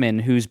woman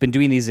who's been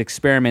doing these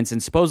experiments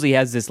and supposedly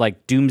has this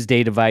like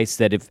doomsday device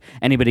that if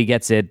anybody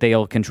gets it,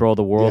 they'll control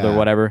the world or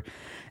whatever.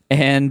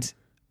 And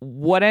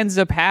what ends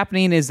up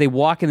happening is they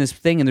walk in this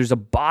thing and there's a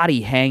body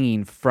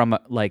hanging from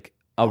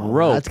a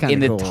rope that's kinda in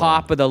the cool.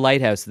 top of the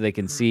lighthouse that they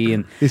can see,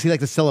 and You see like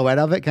the silhouette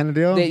of it kind of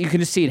deal? you can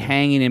just see it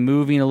hanging and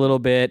moving a little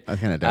bit. That's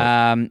kinda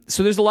dope.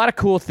 So there's a lot of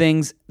cool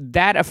things.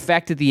 That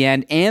effect at the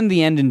end and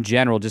the end in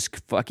general just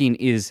fucking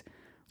is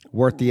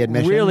Worth the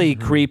admission. really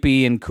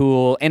creepy and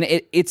cool. And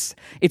it's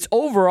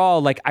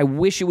overall like I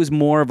wish it was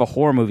more of a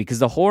horror movie because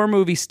the horror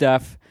movie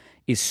stuff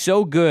is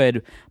so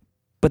good,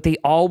 but they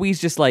always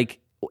just like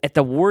at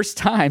the worst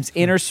times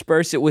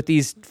intersperse it with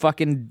these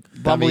fucking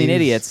bumbling Dummies.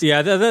 idiots.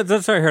 yeah,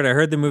 that's what I heard. I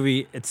heard the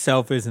movie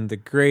itself isn't the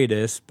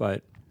greatest,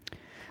 but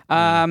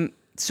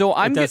So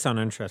it does sound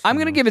interesting. I'm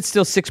going to give it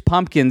still 6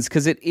 pumpkins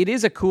because it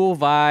is a cool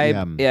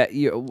vibe. Yeah.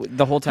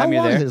 The whole How time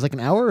you're long there. is it? It's like an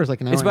hour or is it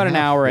like an hour? It's about and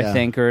an a half? hour, Yeah. I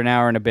think, or an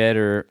hour and a bit,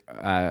 or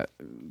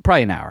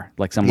probably an hour,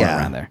 like somewhere Yeah.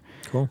 around there.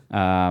 Cool.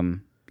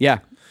 Yeah.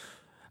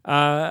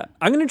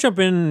 I'm going to jump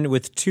in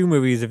with 2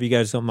 movies if you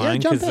guys don't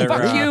mind. jump in. they're,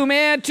 Fuck you,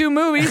 man. 2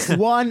 movies.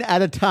 One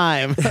at a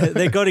time.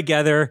 they go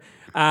together.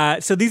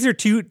 So these are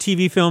 2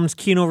 TV films.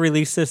 Kino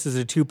released this as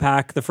a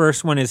 2-pack. The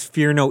first one is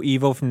Fear No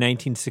Evil from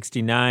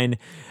 1969.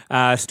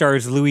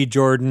 Stars Louis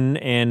Jordan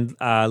and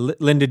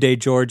Linda Day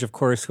George, of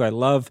course, who I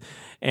love,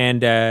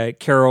 and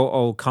Carol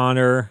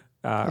O'Connor,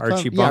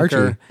 Archie Yeah,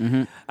 Bunker.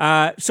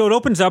 Archie. So it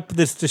opens up.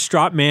 This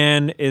distraught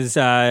man is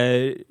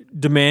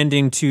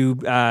demanding to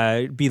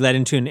be led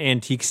into an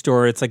antique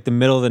store. It's like the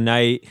middle of the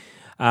night.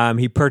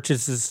 He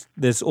purchases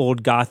this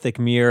old Gothic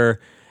mirror.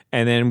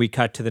 And then we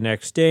cut to the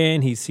next day,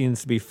 and he seems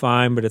to be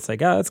fine, but it's like,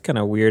 that's kind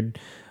of weird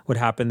what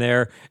happened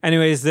there.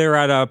 Anyways, they're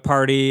at a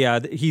party.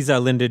 He's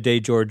Linda Day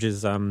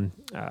George's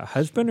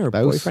husband or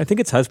Spouse? boyfriend. I think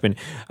it's husband.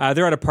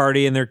 They're at a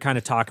party, and they're kind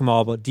of talking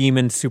all about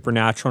demons,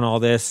 supernatural, and all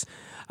this.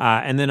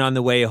 And then on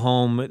the way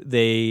home,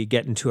 they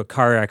get into a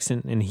car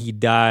accident, and he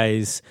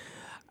dies.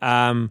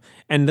 And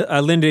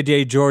Linda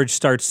Day George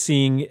starts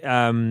seeing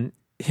him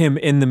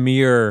in the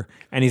mirror,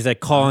 and he's like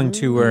calling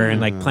to her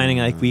and like planning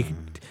like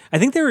I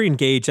think they were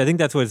engaged. I think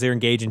that's what they're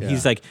engaged. And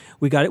he's like,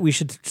 we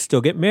should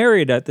still get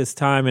married at this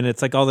time. And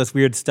it's like all this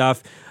weird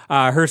stuff.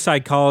 Her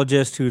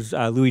psychologist, who's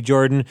Louis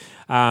Jordan,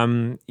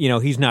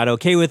 he's not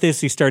okay with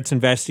this. He starts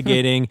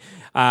investigating.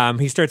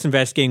 He starts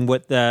investigating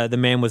what the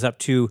man was up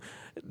to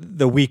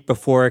the week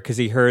before because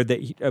he heard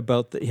that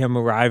about him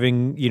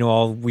arriving,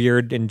 all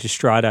weird and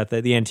distraught at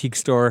the antique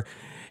store.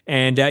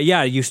 And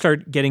you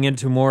start getting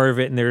into more of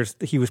it. And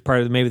he was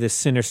part of maybe this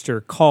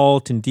sinister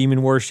cult and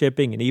demon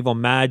worshipping and evil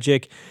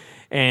magic.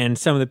 And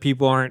some of the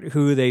people aren't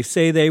who they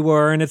say they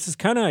were. And it's just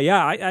kind of,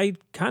 I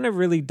kind of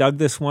really dug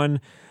this one.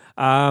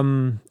 I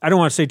don't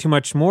want to say too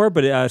much more,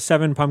 but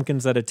 7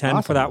 pumpkins out of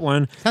 10 for that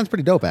one. Sounds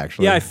pretty dope,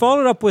 actually. Yeah, I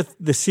followed up with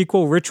the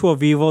sequel, Ritual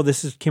of Evil.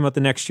 Came out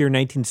the next year,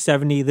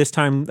 1970. This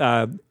time,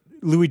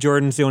 Louis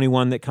Jordan's the only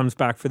one that comes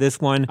back for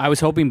this one. I was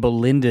hoping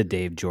Belinda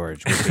Dave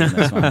George would be in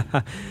this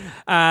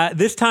one.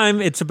 This time,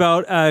 it's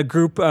about a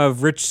group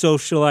of rich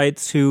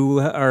socialites who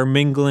are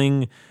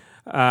mingling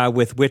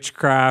with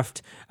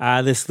witchcraft.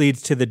 This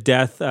leads to the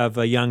death of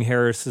young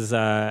Harris's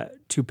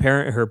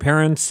her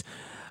parents.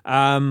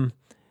 I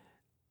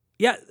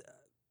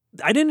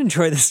didn't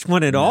enjoy this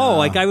one at all.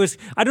 Like I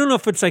don't know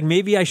if it's like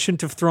maybe I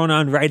shouldn't have thrown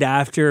on right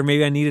after.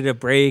 Maybe I needed a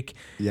break.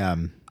 Yeah.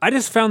 I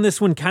just found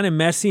this one kind of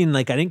messy and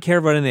like I didn't care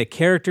about any of the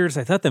characters.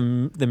 I thought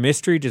the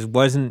mystery just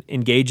wasn't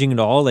engaging at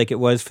all like it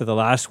was for the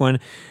last one.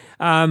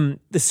 The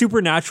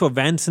supernatural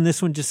events in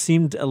this one just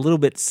seemed a little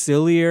bit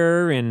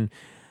sillier and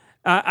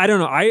I don't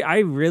know. I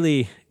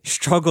really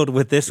struggled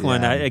with this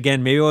one.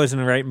 Again, maybe I was in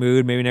the right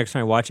mood. Maybe next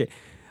time I watch it.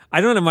 I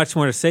don't have much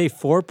more to say.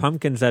 4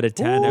 pumpkins out of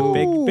 10.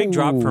 A big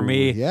drop for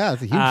me. Yeah,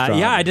 it's a huge drop.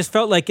 Yeah, I just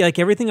felt like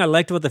everything I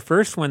liked about the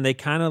first one, they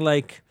kind of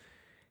like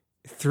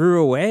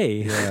threw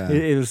away. Yeah.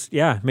 It was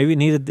maybe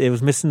it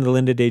was missing the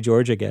Linda Day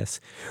George, I guess,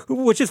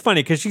 which is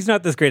funny because she's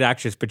not this great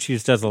actress, but she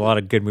just does a lot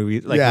of good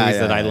movies movies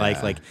that I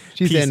like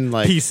she's in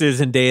like Pieces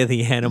and Day of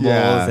the Animals,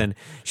 Yeah. and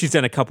she's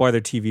done a couple other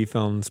TV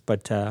films.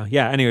 But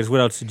anyways, what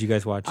else did you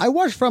guys watch? I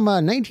watched from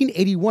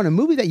 1981 a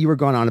movie that you were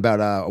going on about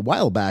a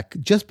while back,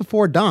 Just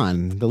Before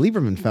Dawn, the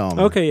Lieberman film.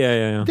 Okay,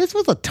 yeah. This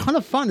was a ton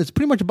of fun. It's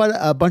pretty much about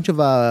a bunch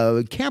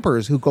of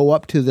campers who go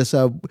up to this.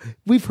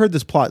 We've heard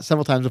this plot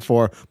several times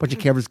before. A bunch of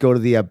campers go to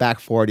the back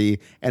 40,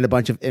 and a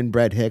bunch of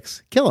inbred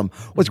hicks kill them.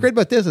 What's great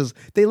about this is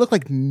they look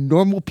like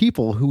normal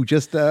people who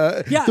just.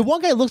 The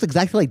one guy looks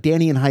exactly like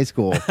Danny in high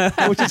school,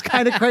 which is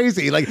kind of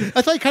crazy. Like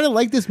that's why I kind of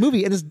like this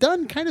movie, and it's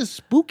done kind of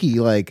spooky.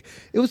 Like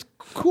it was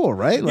cool,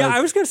 right? Yeah, Like,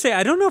 I was going to say,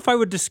 I don't know if I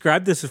would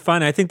describe this as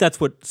fun. I think that's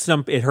what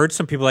it hurts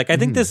some people. Like, I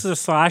think this is a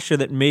slasher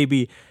that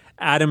maybe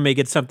Adam may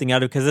get something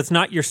out of because it's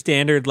not your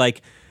standard,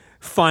 like,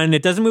 fun.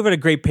 It doesn't move at a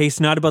great pace,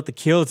 not about the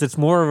kills. It's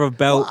more of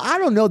about... I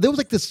don't know. There was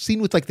like this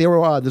scene with like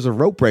there's a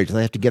rope bridge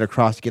they have to get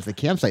across to get to the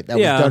campsite. That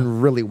was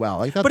done really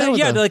well. I thought that was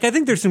like, I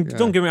think there's some...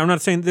 Don't get me... I'm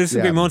not saying there's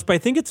some great moments, but I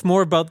think it's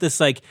more about this,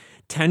 like,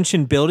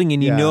 tension building,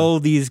 and you know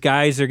these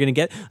guys are going to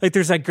get... Like,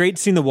 there's that great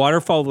scene, the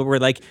waterfall, where,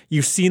 like,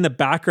 you see in the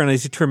background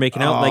as you two are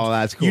making out. Like,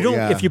 that's cool. You don't...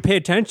 Yeah. If you pay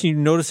attention, you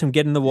notice him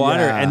get in the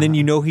water, Yeah. and then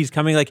you know he's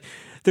coming. Like,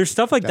 there's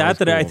stuff like that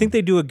was I cool. think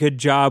they do a good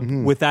job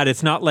with that.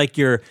 It's not like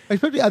your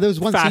Especially, there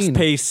was one scene.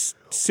 fast-paced,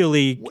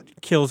 silly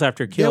kills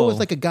after kill. There was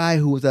like a guy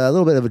who was a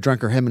little bit of a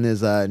drunker, him and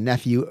his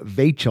nephew,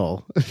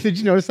 Vachel. Did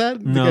you notice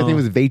that? No. The guy's name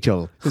was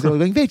Vachel. They were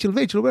going,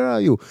 Vachel, where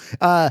are you?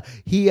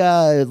 He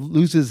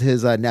loses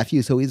his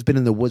nephew, so he's been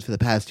in the woods for the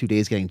past 2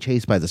 days getting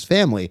chased by this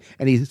family,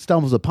 and he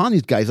stumbles upon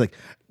these guys like,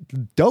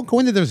 don't go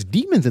in there, there's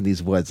demons in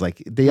these woods.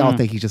 Like, they all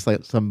think he's just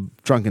like some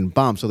drunken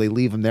bum, so they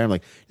leave him there. I'm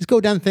like, just go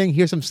down the thing,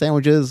 here's some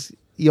sandwiches,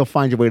 you'll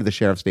find your way to the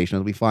sheriff's station.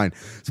 It'll be fine.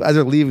 So as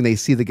they're leaving, they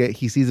see the guy.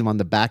 He sees him on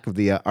the back of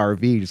the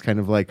RV, just kind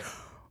of like,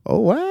 oh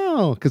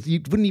wow, because you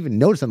wouldn't even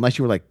notice unless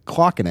you were like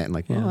clocking it and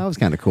like, oh, that was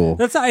kind of cool.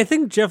 I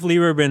think Jeff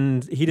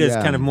Lieberman, he does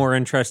Yeah. kind of more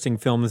interesting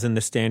films than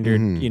the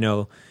standard,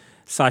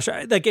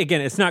 slasher. Like,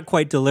 again, it's not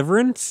quite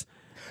Deliverance,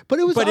 But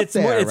it was, but up it's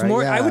there, more. It's right?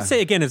 more. Yeah. I would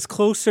say again, it's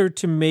closer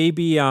to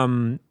maybe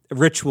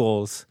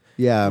Rituals.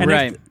 Yeah, And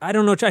Right. I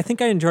don't know. I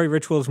think I enjoy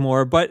Rituals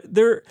more, but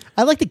they're.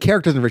 I like the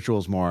characters and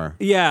rituals more.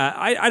 Yeah,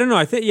 I don't know.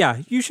 I think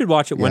you should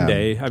watch it one Yeah.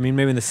 day. I mean,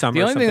 maybe in the summer.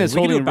 The only or thing that's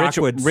something. We can holding do a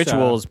backwoods,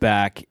 rituals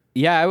back.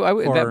 Yeah, I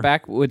would, horror. that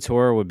backwoods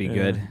horror would be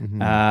good.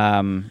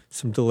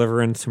 some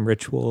Deliverance, some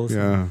Rituals.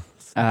 Yeah.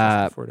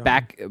 Before Dawn.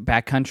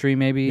 Backcountry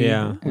maybe.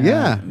 Yeah.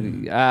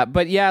 Yeah.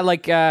 But yeah,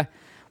 like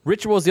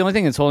rituals. The only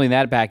thing that's holding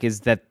that back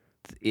is that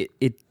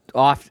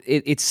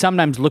it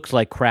sometimes looks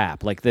like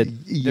crap. Like there's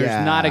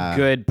not a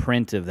good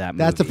print of that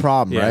movie. That's a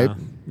problem, Yeah.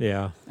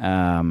 right?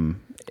 Yeah.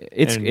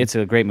 It's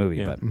a great movie,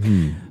 Yeah.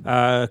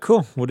 but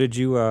Cool. What did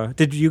you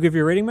give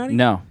your rating, Matty?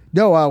 no.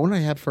 No, what did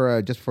I have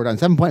for Just Before Dawn?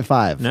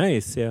 7.5.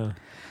 Nice. Yeah.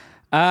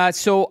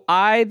 So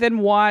I then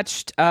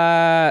watched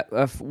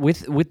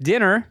with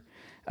dinner.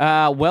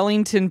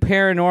 Wellington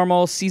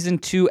Paranormal Season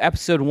 2,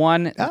 Episode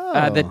 1,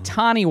 the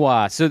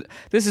Taniwa. So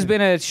this has been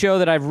a show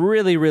that I've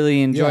really,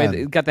 really enjoyed. Yeah.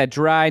 It's got that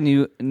dry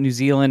New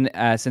Zealand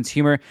sense of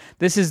humor.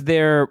 This is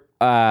their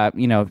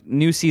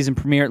new season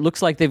premiere. It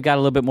looks like they've got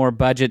a little bit more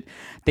budget.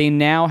 They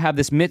now have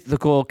this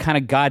mythical kind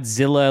of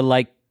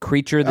Godzilla-like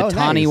creature, the Oh, nice.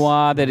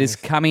 Taniwa, that is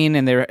coming,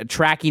 and they're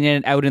tracking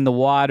it out in the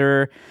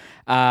water.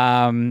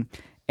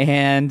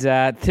 And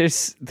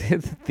there's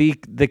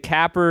the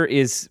capper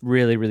is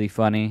really, really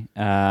funny,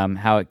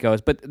 how it goes.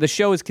 But the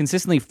show is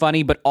consistently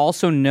funny, but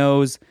also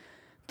knows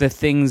the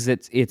things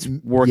that it's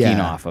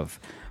working off of.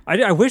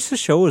 I wish the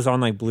show was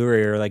on like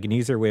Blu-ray or like an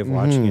easier way of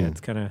watching it.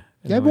 It's kind of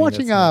Yeah, I've been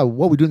watching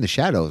What We Do in the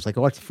Shadows. Like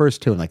I watched the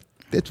first two and like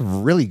it's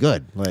really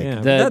good. Like Yeah,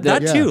 The-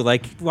 that yeah. too.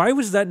 Like, why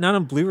was that not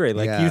on Blu-ray?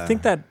 Like, you Yeah.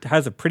 think that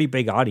has a pretty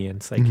big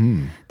audience? Like,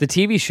 The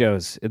TV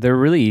shows, they're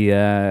really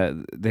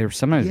they're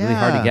sometimes really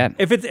hard to Yeah. get.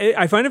 if it's,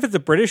 I find if it's a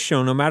British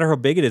show, no matter how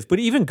big it is, but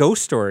even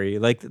Ghost Story,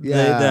 like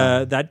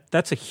Yeah.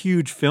 that's a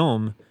huge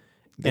film,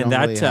 They and don't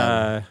that really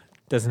have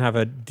doesn't have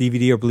a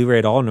DVD or Blu-ray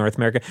at all in North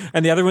America.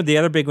 And the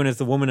other big one is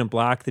The Woman in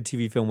Black, the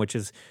TV film, which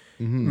is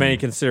many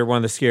consider one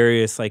of the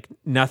scariest. Like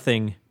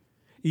nothing.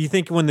 You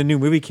think when the new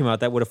movie came out,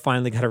 that would have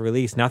finally got a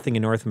release. Nothing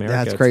in North America.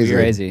 That's It's crazy.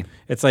 weird. Crazy.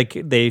 It's like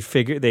they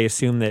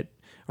assume that,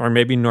 or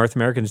maybe North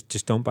Americans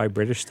just don't buy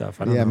British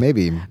stuff. I don't know.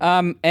 maybe.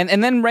 And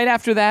then right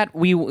after that,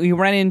 we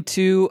ran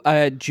into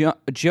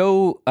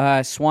Joe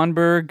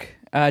Swanberg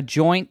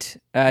joint.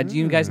 Do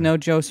you guys know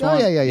Joe Oh Swan?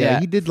 yeah.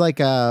 He did like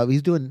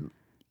he's doing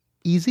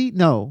Easy.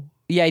 No,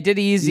 Yeah, he did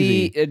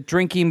Easy.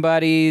 Drinking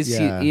Buddies.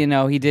 Yeah.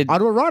 He did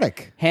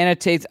autoerotic. Hannah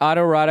takes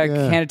autoerotic.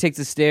 Yeah. Hannah takes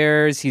the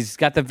stairs. He's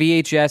got the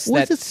VHS.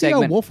 Was that this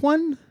segment. the wolf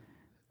one?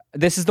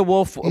 This is the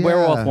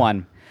werewolf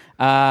one.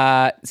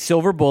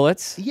 Silver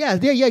Bullets. Yeah.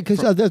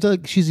 Because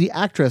she's the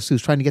actress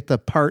who's trying to get the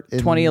part in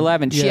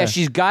 2011. Yeah.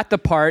 She's got the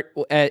part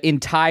in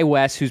Ty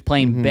West, who's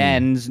playing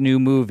Ben's new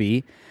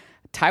movie.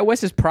 Ty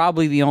West is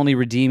probably the only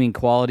redeeming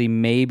quality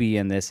maybe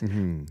in this.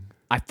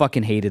 I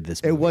fucking hated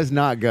this movie. It was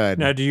not good.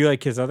 Now, do you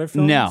like his other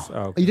films? No. Oh,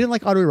 okay. You didn't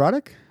like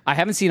autoerotic? I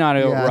haven't seen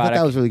autoerotic. Yeah, I thought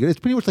that was really good. It's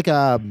pretty much like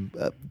a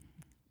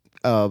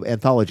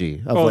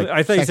anthology. Of like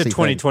I thought you said sexy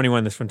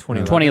 2021. This from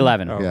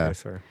 2011. 2011. Oh, Yeah. okay,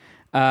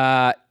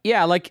 sorry.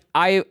 Yeah, like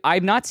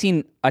I've not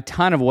seen a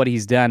ton of what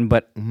he's done,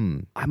 but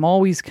I'm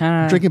always kind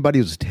things. of Drinking Buddy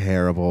was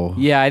terrible.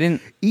 Yeah, I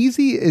didn't.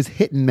 Easy is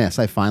hit and miss.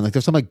 I find like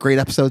there's some like great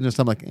episodes and there's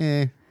some like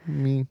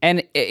me.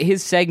 And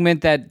his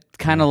segment that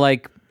kind of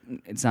like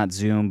it's not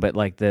Zoom, but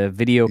like the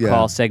video Yeah.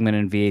 call segment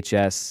in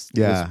VHS.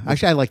 Yeah,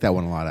 actually, I like that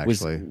one a lot.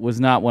 was Actually, was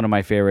not one of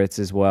my favorites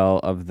as well.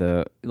 Of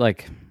the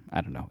like,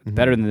 I don't know,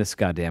 better than this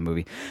goddamn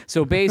movie.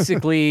 So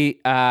basically,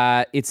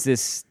 it's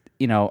this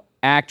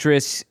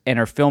actress and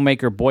her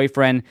filmmaker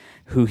boyfriend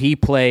who he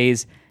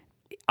plays.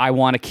 I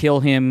want to kill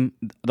him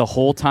the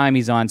whole time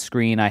he's on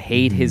screen. I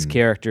hate his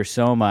character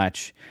so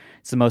much.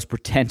 It's the most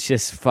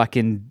pretentious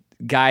fucking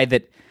guy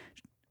that,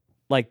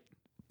 like,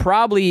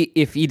 probably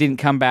if he didn't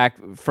come back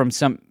from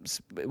some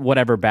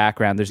whatever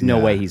background, there's no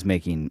way he's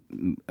making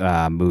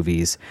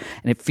movies.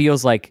 And it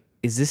feels like,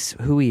 is this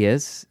who he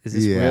is? Is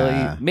this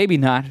really? Maybe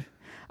not.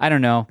 I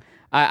don't know.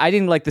 I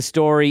didn't like the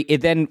story.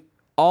 It then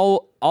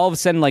all of a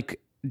sudden like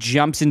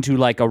jumps into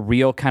like a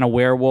real kind of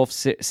werewolf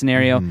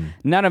scenario.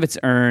 None of it's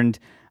earned.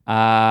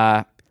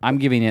 I'm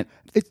giving it.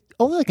 it's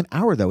only like an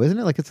hour though, isn't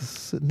it? Like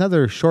it's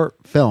another short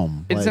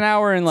film. It's an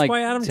hour and like.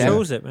 That's why Adam 10.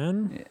 chose it,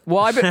 man. Well,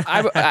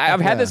 I've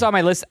had this on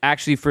my list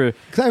actually for.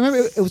 Because I remember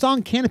it was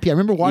on Canopy. I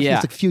remember watching Yeah.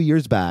 this like a few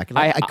years back. And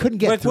I couldn't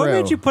get Like, through. what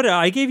made you put it?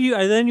 I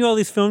lent you all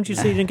these films. You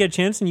say you didn't get a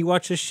chance, and you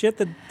watch this shit.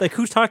 That like,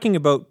 who's talking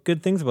about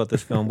good things about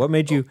this film? What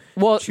made you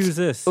choose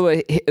this?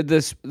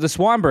 The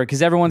Swanberg,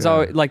 because everyone's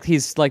always like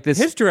he's like this.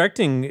 His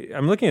directing,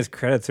 I'm looking at his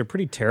credits. They're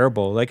pretty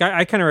terrible. Like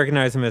I kind of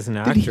recognize him as an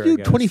actor. Did he do I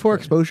guess. 24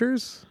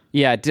 exposures?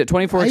 Yeah,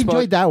 24 I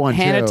enjoyed that one,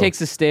 Hannah too. Takes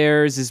the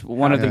Stairs is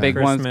one of the big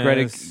ones.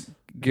 Greta Christmas.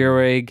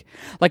 Gerwig.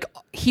 Like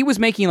he was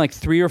making like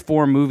 3 or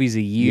 4 movies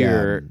a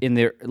year in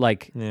the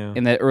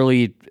in the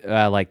early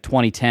like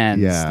 2010s,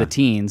 Yeah. the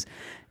teens.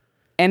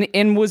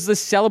 And was the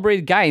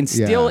celebrated guy and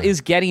still is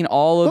getting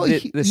all of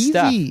the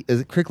stuff. Easy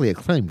is critically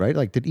acclaimed, right?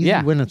 Like did Easy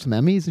win some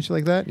Emmys and shit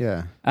like that?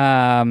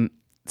 Yeah.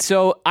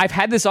 So I've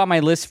had this on my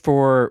list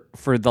for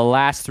the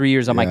last 3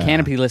 years on my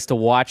Canopy list to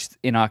watch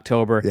in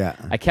October. Yeah.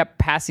 I kept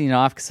passing it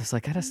off because I was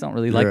like, I just don't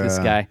really like this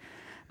guy.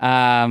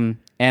 And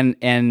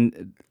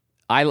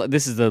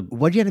this is the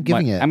What'd you end up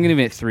giving it? I'm going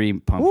to give it 3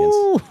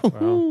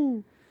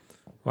 pumpkins.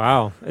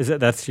 Wow,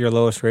 that's your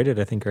lowest rated?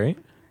 I think, right,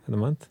 for the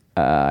month.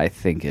 I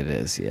think it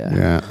is.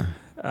 Yeah.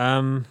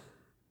 Yeah.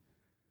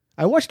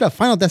 I watched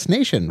Final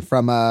Destination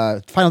from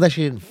Final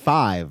Destination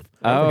 5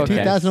 Oh, from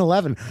okay.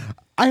 2011.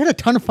 I had a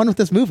ton of fun with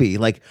this movie.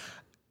 Like,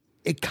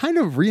 it kind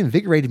of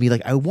reinvigorated me.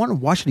 Like, I want to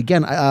watch it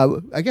again.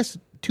 I guess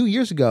 2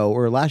 years ago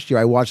or last year,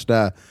 I watched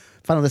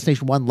Final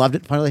Destination 1, loved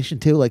it. Final Destination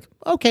 2, like,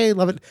 okay,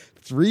 love it.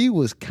 3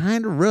 was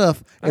kind of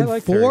rough. And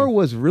like 4 3.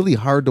 was really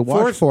hard to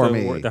watch for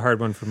me. The hard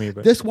one for me.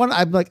 But This one,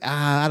 I'm like,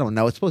 I don't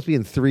know. It's supposed to be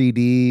in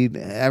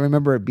 3D. I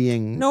remember it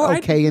being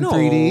okay in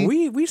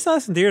 3D. We saw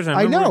this in theaters. And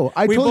I know.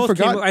 I we totally both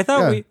forgot. I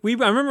thought Yeah.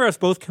 I remember us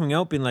both coming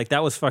out being like,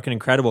 that was fucking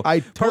incredible. I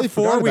totally Part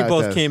 4, forgot we about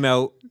both this. came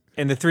out,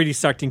 and the 3D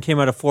sucked and came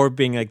out of 4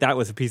 being like, that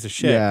was a piece of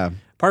shit. Yeah.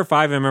 Part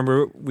 5, I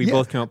remember we Yeah.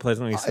 both came out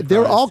pleasantly surprised. They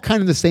were all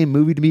kind of the same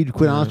movie to me, to be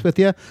quite honest with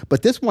you.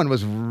 But this one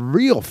was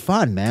real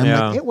fun, man.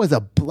 Yeah. Like, it was a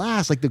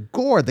blast. Like the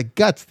gore, the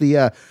guts,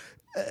 the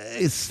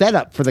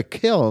setup for the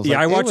kills. Yeah,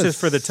 Like, I it watched was this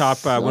for the top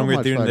so when we were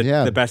much doing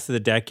fun, the best of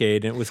the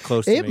decade, and it was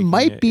close to It making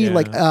might be yeah.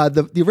 like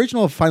the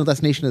original Final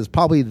Destination is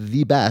probably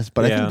the best,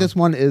 but I Yeah. think this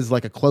one is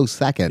like a close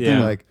second. Yeah.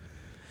 Like,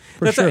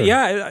 for sure.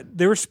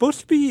 There was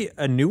supposed to be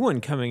a new one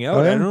coming out.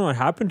 Oh, yeah? I don't know what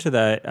happened to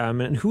that.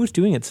 And who was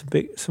doing it?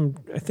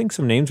 I think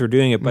some names were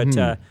doing it, but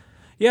Mm-hmm.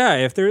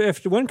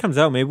 if the one comes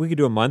out, maybe we could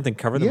do a month and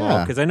cover them all.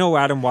 Yeah. Because I know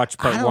Adam watched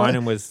I part don't 1 know.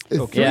 and was 3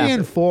 okay.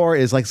 and 4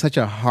 is like such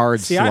a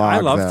hard See, slog.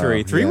 I love though.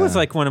 3. 3 was Yeah.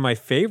 like one of my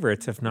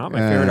favorites, if not my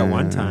favorite at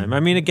one time.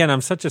 I mean, again,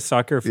 I'm such a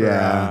sucker for.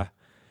 Yeah.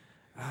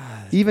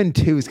 Even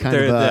 2 is kind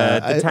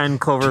The- of the 10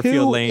 Cloverfield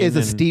 2 Lane is a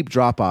and- steep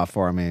drop off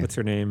for me. what's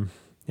her name?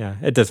 Yeah,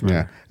 it doesn't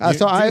matter.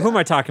 Yeah. Who am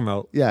I talking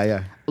about?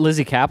 Yeah.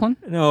 Lizzie Kaplan?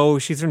 No,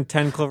 she's from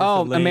 10 Cloverfield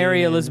Oh, Lane.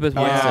 Mary Elizabeth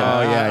Winstead.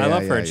 Oh, yeah, I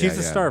love her. yeah, And she's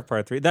the yeah. star of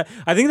part 3.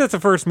 I think that's the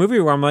first movie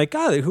where I'm like,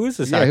 God, who is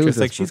this Yeah, who actress? is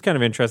this Like, she's kind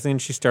of interesting.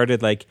 And she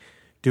started like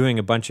doing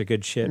a bunch of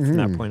good shit from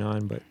that point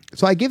on. But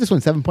So I gave this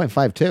one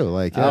 7.5 too.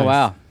 Like, Oh,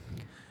 wow.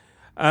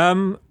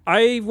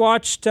 I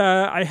watched.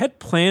 I had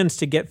plans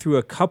to get through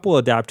a couple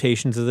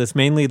adaptations of this,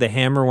 mainly the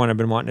Hammer one I've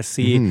been wanting to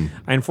see.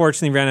 I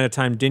unfortunately ran out of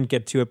time, didn't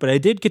get to it, but I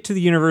did get to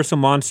the Universal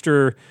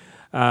Monsters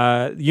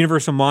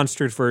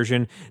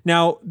version.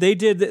 Now they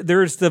did.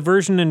 There's the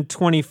version in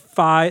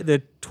 25,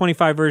 the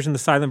 25 version, the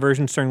silent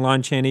version starring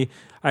Lon Chaney.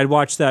 I'd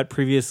watched that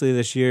previously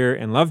this year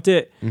and loved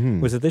it.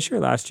 Was it this year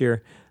or last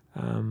year?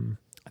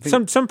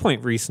 Some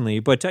point recently,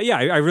 but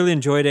I really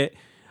enjoyed it.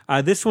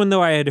 This one,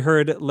 though, I had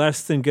heard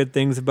less than good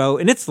things about.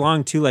 And it's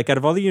long, too. Like, out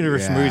of all the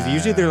Universal movies,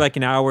 usually they're like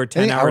an hour,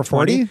 10, hour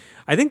 20.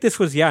 I think this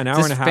was, an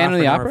hour and a half, Phantom of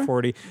the an hour Opera?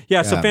 40.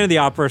 Yeah, so Phantom of the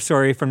Opera,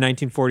 sorry, from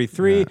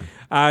 1943.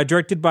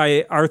 Directed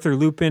by Arthur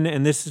Lupin.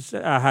 And this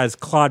has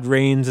Claude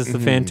Rains as the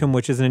Phantom,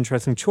 which is an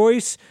interesting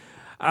choice.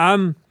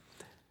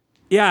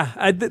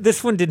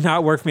 This one did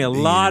not work for me. A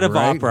lot of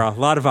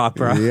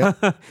opera.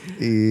 Yep.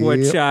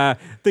 Which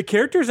the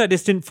characters I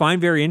just didn't find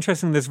very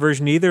interesting in this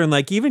version either. And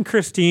like even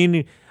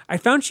Christine, I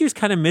found she was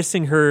kind of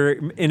missing her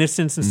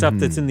innocence and stuff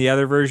that's in the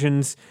other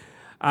versions.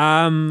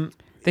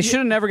 They should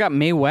have never got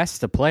Mae West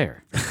to play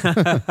her.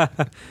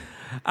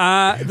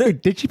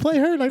 Wait, did she play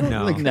her? I don't,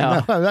 No.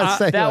 No, I'm not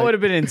saying, that like- would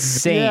have been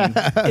insane.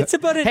 It's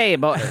about it. Hey,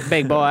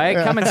 big boy,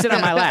 come and sit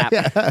on my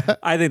lap.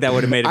 I think that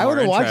would have made it I more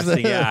would've watched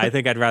interesting. that. Yeah, I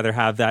think I'd rather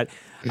have that.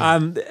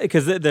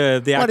 Because the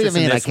What do you actress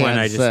in mean I this one can't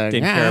I just sing?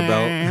 didn't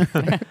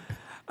care about.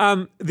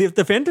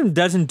 The Phantom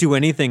doesn't do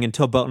anything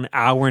until about an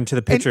hour into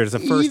the picture. It's the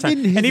first time.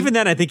 even And his- even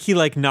then, I think he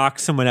like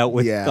knocks someone out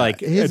with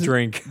like a his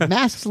drink.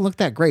 mask doesn't look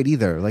that great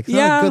either. Like, it's not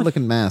Yeah. a good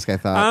looking mask, I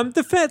thought.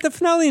 The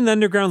finale in the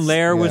Underground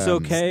Lair was Yeah.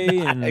 okay.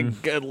 A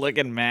And good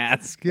looking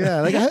mask.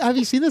 Yeah, like, have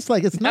you seen this?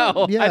 Like, it's No,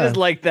 not. Yeah. I just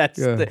like that.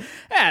 Yeah.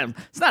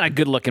 It's not a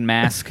good looking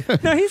mask.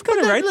 no, he's kind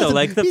of right though. Listen,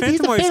 Like the he's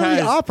Phantom a always family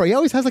has opera. He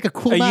always has like a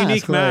cool a mask.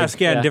 unique like-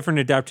 mask, and different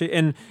adaptation.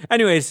 And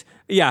anyways,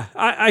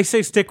 I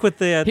say stick with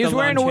the. He was the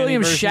wearing a Lon Chaney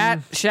William version.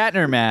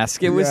 Shatner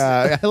mask. It was.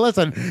 Yeah,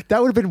 listen, that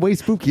would have been way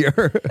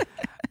spookier.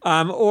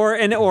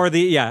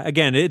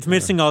 Again, it's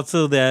missing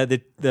also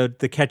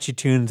the catchy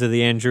tunes of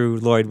the Andrew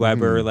Lloyd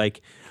Webber.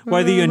 Like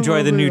whether you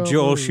enjoy the new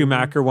Joel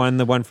Schumacher one,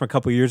 the one from a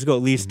couple of years ago,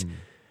 at least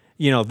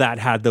that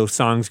had those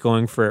songs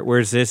going for it.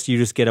 Whereas this, you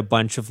just get a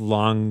bunch of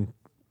long,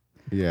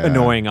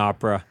 annoying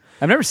opera.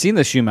 I've never seen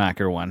the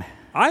Schumacher one.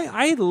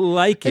 I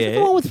like Is it it.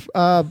 the one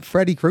with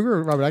Freddie Krueger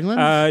or Robert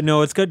Englund?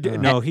 No, it's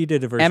good. No, he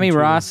did a version. Emmy too.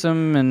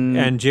 Rossum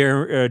and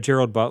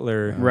Gerald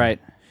Butler. right.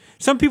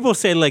 Some people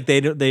say like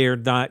they are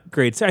not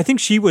great. I think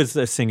she was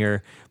a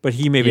singer, but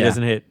he maybe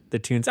doesn't hit the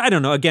tunes. I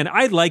don't know. Again,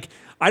 I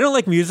don't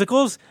like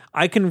musicals.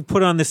 I can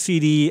put on the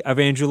CD of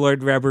Andrew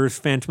Lloyd Webber's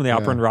Phantom of the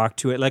Opera and rock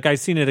to it. Like I've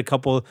seen it a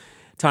couple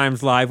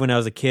times live when I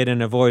was a kid,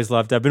 and I've always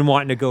loved it. I've been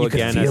wanting to go You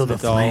again can feel as the an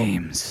adult.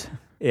 flames.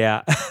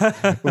 Yeah.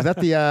 Was that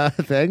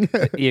the thing?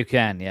 You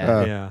can,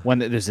 yeah. Yeah. When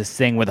there's this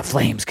thing where the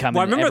flames come. Well,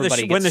 I and remember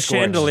everybody when the gets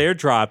scorched. chandelier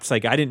drops.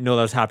 Like I didn't know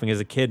that was happening as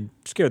a kid.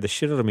 It scared the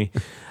shit out of me.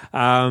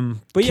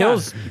 But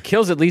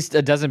kills at least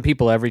a dozen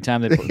people every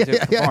time they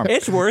perform.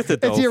 it's worth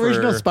it though. It's the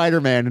original for-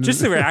 Spider-Man.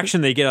 Just the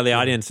reaction they get out of the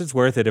audience, it's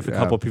worth it if a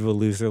couple people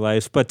lose their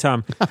lives. But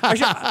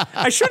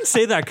I shouldn't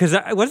say that because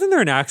wasn't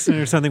there an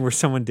accident or something where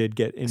someone did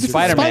get injured?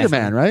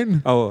 Spider-Man, right?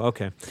 Oh,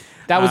 okay.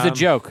 That was the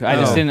joke. I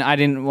just oh.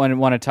 didn't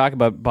want to talk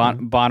about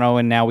Bono,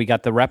 and now we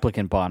got the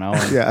replicant Bono.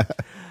 And Yeah.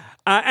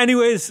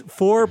 Anyways,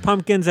 4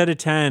 pumpkins out of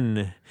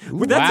 10.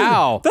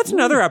 Wow. That's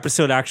another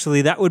episode,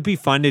 actually. That would be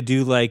fun to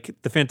do, like,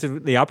 the Phantom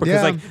of the Opera.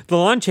 Because, Yeah. like, the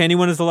Lon Chaney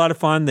one is a lot of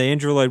fun. The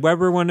Andrew Lloyd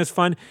Webber one is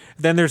fun.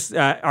 Then there's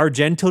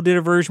Argento did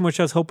a version, which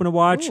I was hoping to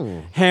watch.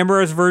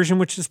 Hammer's version,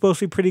 which is supposed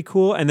to be pretty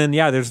cool. And then,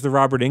 there's the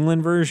Robert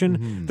Englund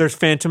version. There's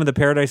Phantom of the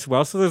Paradise as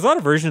well. So there's a lot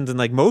of versions, and,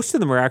 like, most of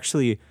them are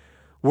actually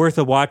worth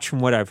a watch from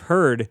what I've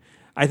heard.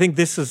 I think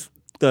this is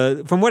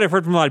from what I've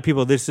heard from a lot of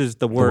people, this is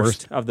the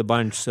worst of the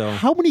bunch. So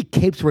How many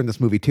capes were in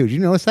this movie too? Did you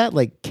notice that?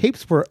 Like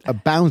capes were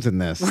abounds in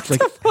this. Like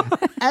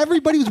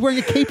everybody was wearing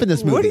a cape in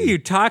this movie. what are you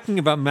talking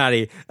about,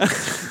 Maddie?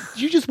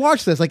 You just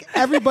watched this. Like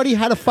everybody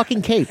had a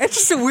fucking cape. It's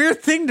just a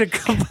weird thing to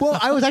come. Well,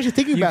 I was actually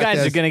thinking you about guys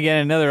this. are going to get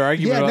another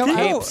argument Yeah, about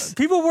no, capes.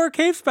 People wore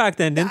capes back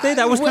then, didn't they?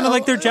 That was kind of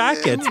like their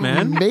jackets,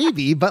 man.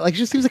 Maybe, but like, it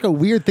just seems like a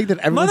weird thing that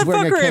everyone's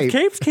wearing a Motherfucker, cape. if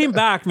capes came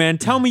back, man,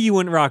 tell me you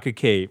wouldn't rock a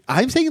cape.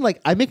 I'm saying, like,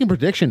 I'm making a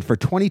prediction for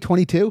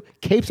 2022.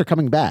 Capes are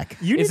coming back.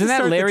 You need Isn't to that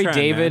start the Larry trend,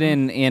 David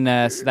man. in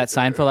that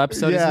Seinfeld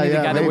episode? Yeah, Isn't he the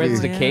yeah, guy that maybe.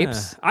 wears the Yeah.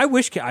 capes? I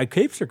wish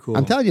capes are cool.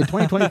 I'm telling you,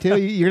 2022,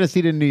 you're going to see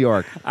it in New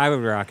York. I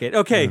would rock it.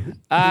 Okay.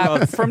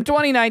 From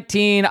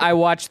 2019, I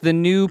watched the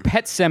new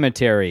Pet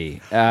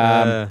Cemetery.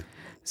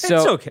 It's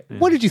okay.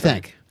 What did you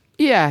think?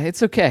 Yeah,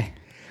 it's okay.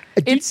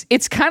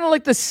 It's kind of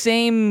like the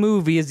same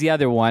movie as the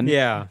other one.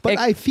 Yeah. But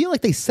I feel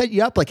like they set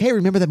you up like, hey,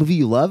 remember that movie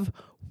you love?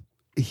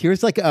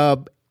 Here's like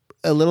a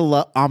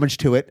little homage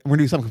to it. We're going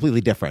to do something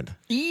completely different.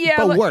 Yeah,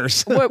 But like-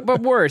 worse.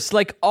 but worse.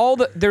 Like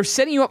they're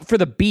setting you up for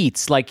the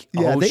beats. Like,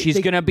 Yeah, she's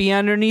gonna be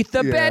underneath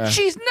the Yeah. bed.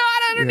 She's not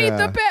underneath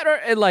Yeah. the bed.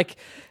 And like,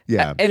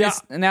 Yeah. and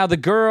it's now the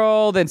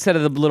girl instead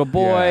of the little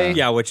boy.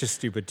 Yeah, which is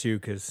stupid too,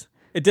 because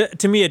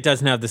to me it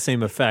doesn't have the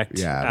same effect.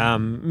 Yeah.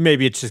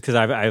 Maybe it's just because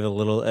I have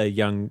a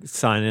young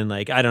son, and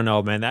like I don't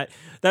know, man.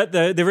 That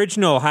the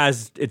original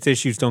has its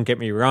issues. Don't get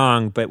me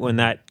wrong, but when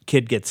that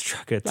kid gets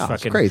struck, it's it's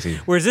fucking crazy.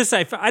 Whereas this,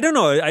 I don't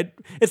know.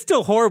 It's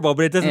still horrible,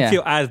 but it doesn't Yeah.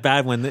 feel as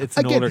bad when it's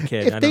an Again, older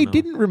kid. if I they don't know.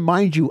 didn't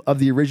remind you of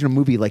the original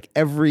movie like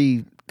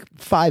every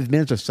 5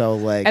 minutes or so,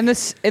 like And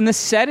the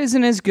set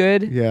isn't as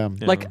good. Yeah.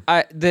 Like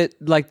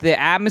the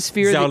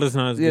atmosphere. Zelda's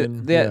not as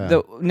good.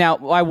 Now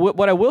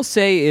what I will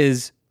say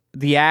is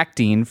the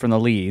acting from the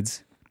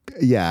leads.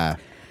 yeah,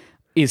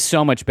 is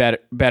so much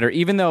better.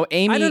 Even though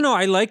Amy, I don't know.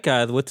 I like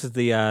what's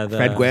the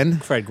Fred Gwynn?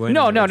 Fred Gwynn.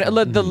 No,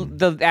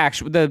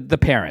 the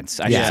parents.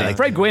 I should Yeah, say. like-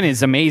 Fred Gwynn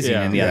is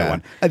amazing in the other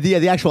one.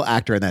 The actual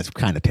actor in that's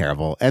kind of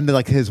terrible, and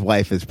like his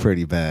wife is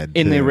pretty bad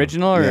In the too.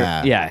 original, or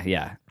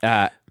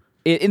yeah.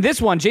 In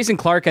this one, Jason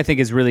Clarke I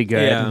think is really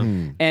good, Yeah.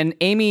 and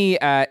Amy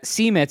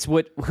Seimetz,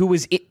 who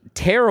was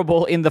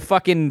terrible in the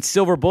fucking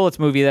Silver Bullets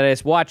movie that I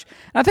just watched.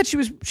 And I thought she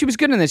was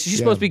good in this. She's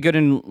supposed to be good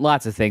in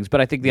lots of things,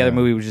 but I think the other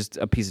movie was just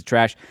a piece of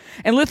trash.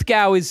 And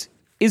Lithgow is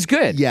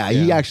good. Yeah,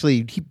 he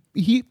actually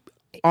he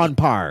on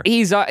par.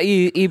 He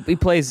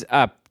plays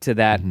up to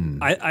that.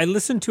 I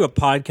listened to a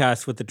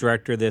podcast with the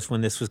director of this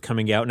when this was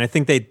coming out, and I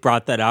think they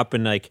brought that up,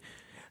 and like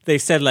they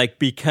said, like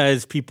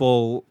because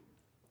people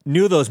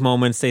knew those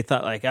moments, they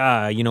thought like,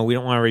 we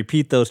don't want to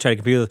repeat those, try to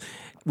compete with those.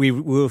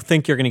 We'll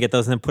think you're going to get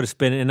those and then put a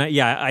spin. And I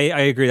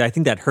agree. I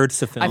think that hurts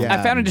the film.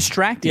 I found it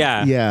distracting.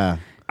 Yeah.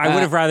 I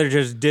would have rather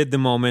just did the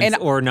moments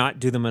or not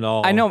do them at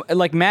all. I know,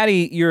 like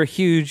Maddie, you're a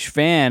huge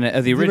fan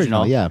of the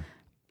original. Yeah.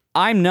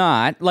 I'm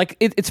not. Like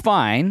it's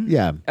fine.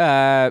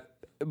 Yeah.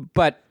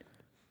 But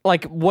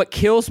like what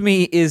kills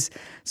me is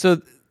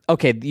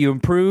you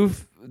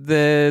improve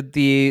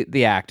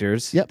the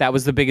actors. Yep. That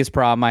was the biggest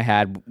problem I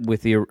had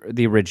with the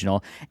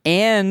original,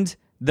 and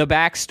the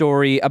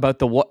backstory about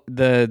the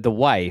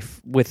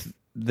wife with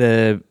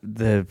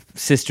the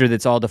sister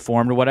that's all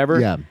deformed or whatever.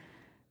 Yeah.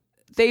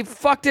 They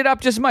fucked it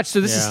up just as much.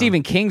 So this is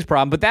Stephen King's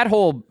problem, but that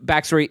whole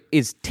backstory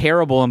is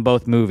terrible in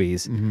both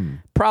movies.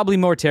 Probably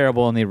more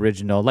terrible in the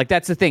original. Like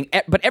that's the thing.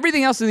 But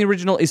everything else in the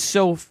original is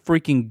so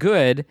freaking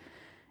good.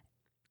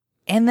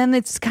 And then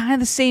it's kind of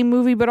the same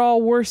movie, but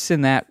all worse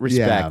in that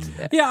respect.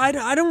 Yeah,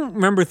 I don't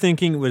remember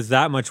thinking it was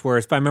that much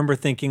worse, but I remember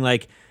thinking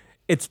like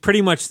it's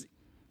pretty much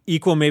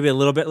equal, maybe a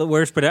little bit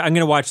worse, but I'm going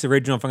to watch the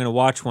original if I'm going to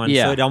watch one.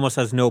 Yeah. So it almost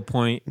has no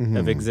point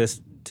of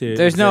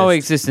There's no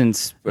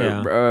existence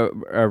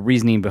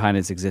reasoning behind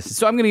its existence.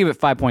 So I'm going to give it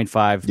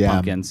 5.5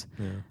 pumpkins.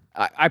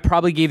 Yeah. I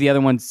probably gave the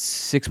other one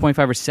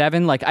 6.5 or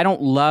 7. Like I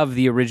don't love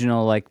the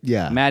original. Like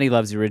Maddie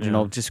loves the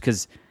original just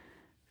because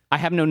I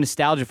have no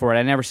nostalgia for it.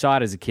 I never saw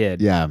it as a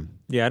kid. Yeah.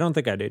 Yeah, I don't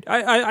think I did.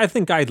 I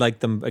think I'd like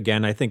them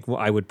again. I think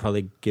I would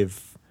probably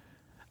give.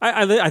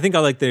 I think I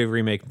like the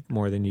remake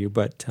more than you,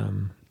 but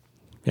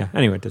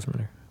anyway, it doesn't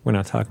matter. We're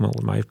not talking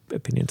about my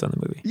opinions on the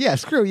movie. Yeah,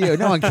 screw you.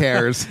 No one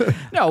cares.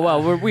 No,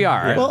 well, we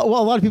are. Well, a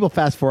lot of people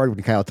fast forward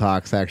when Kyle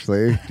talks,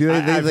 actually.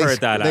 I've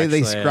heard that, They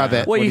actually, scrub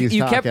it Well, when he's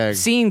you talking. kept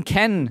seeing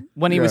Ken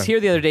when he was here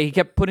the other day. He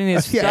kept putting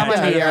his thumb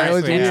in the air it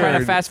was and trying to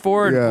weird. fast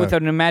forward with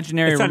an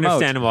imaginary It's remote.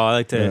 understandable. I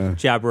like to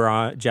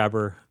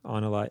jabber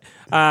on a lot.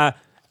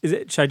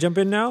 Should I jump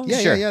in now? Yeah,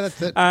 Sure. yeah,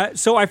 that's it.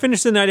 So I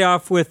finished the night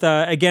off with,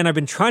 again, I've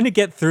been trying to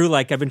get through,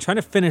 I've been trying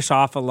to finish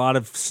off a lot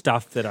of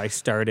stuff that I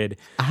started.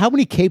 How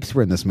many capes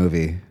were in this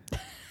movie?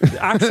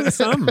 Actually,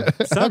 some.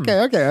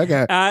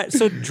 Okay.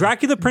 So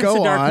Dracula, Prince Go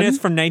of Darkness on.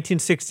 from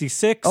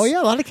 1966. Oh,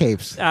 yeah, a lot of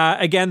capes.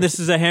 Again, this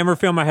is a Hammer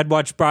film. I had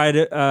watched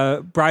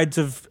Brides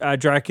of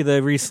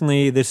Dracula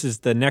recently. This is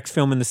the next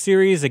film in the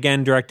series,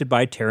 again, directed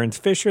by Terrence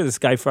Fisher. This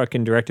guy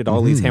fucking directed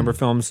all these Hammer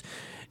films,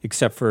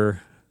 except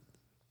for,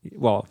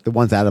 well... The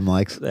ones Adam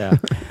likes. Yeah.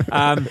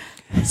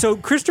 So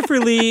Christopher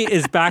Lee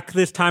is back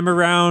this time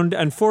around.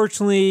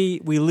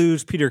 Unfortunately, we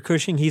lose Peter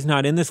Cushing. He's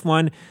not in this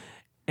one.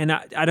 And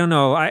I don't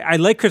know. I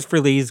like Christopher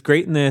Lee. He's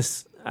great in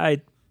this.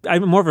 I'm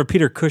more of a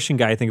Peter Cushing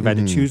guy, I think, if I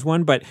had to choose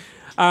one. But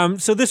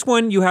so this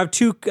one, you have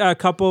two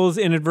couples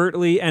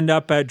inadvertently end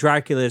up at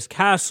Dracula's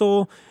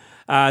castle.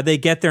 They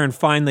get there and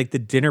find the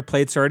dinner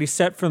plates are already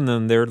set for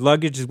them. Their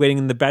luggage is waiting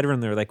in the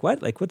bedroom. They're like,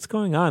 what? What's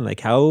going on?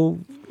 How?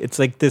 It's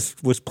like this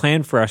was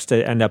planned for us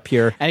to end up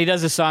here. And he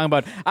does a song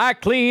about, I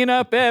clean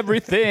up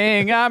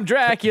everything, I'm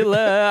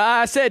Dracula,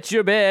 I set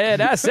your bed,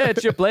 I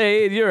set your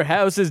plate, your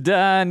house is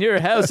done, your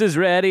house is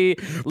ready,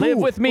 live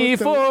with me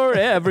for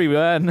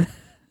everyone.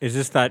 Is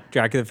this that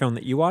Dracula film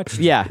that you watched?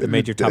 Yeah. That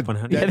made your top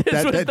 100? Yeah,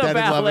 this was the Dad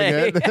is loving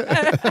ballet.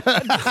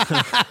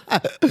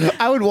 it.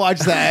 I would watch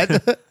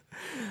that.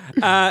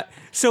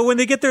 So when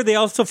they get there, they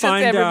also Just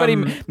find...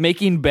 everybody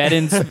making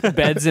beds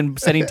and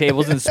setting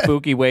tables in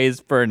spooky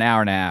ways for an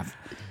hour and a half.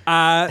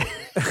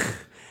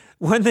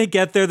 When they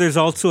get there, there's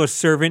also a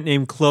servant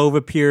named Clove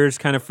appears,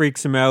 kind of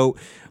freaks him out.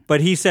 But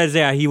he says,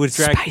 he was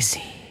Spicy.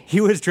 He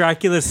was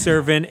Dracula's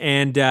servant,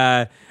 and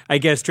I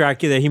guess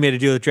Dracula, he made a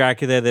deal with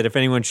Dracula that if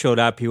anyone showed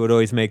up, he would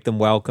always make them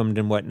welcomed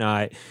and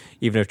whatnot,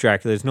 even if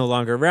Dracula is no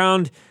longer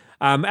around.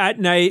 At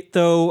night,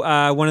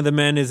 though, one of the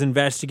men is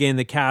investigating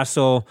the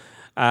castle,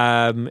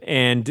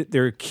 and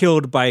they're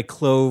killed by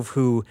Clove,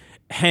 who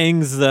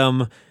hangs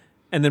them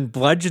and then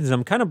bludgeons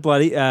them, kind of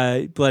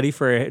bloody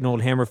for an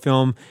old Hammer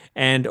film,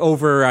 and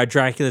over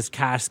Dracula's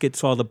casket,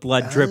 so all the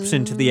blood drips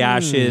into the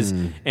ashes,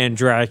 and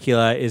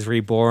Dracula is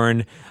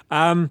reborn.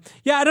 I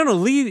don't know.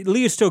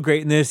 Lee is still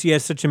great in this. He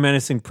has such a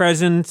menacing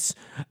presence.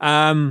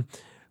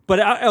 But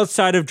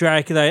outside of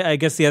Dracula, I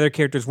guess the other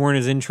characters weren't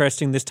as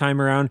interesting this time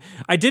around.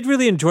 I did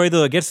really enjoy,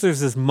 though, I guess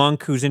there's this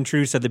monk who's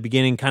introduced at the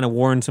beginning, kind of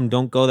warns him,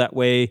 don't go that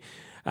way.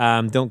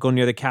 Don't go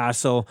near the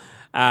castle.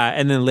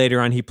 And then later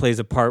on, he plays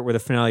a part where the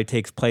finale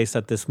takes place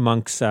at this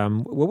monk's,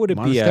 what would it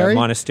Monastery? be?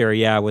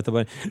 Monastery, yeah.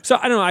 So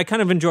I don't know. I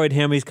kind of enjoyed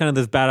him. He's kind of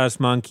this badass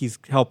monk. He's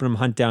helping him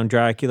hunt down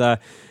Dracula.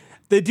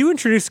 They do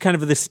introduce kind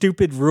of this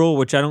stupid rule,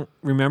 which I don't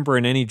remember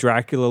in any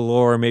Dracula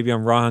lore. Maybe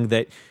I'm wrong,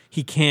 that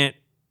he can't,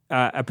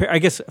 I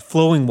guess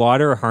flowing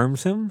water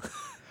harms him.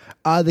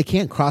 They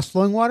can't cross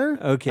flowing water.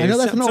 Okay. I know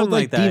that's an something old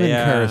like like that, demon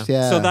yeah. curse.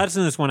 Yeah. So that's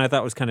in this one I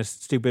thought was kind of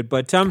stupid.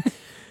 But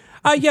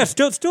yeah,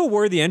 still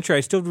worthy entry.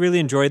 I still really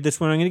enjoyed this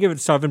one. I'm going to give it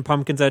 7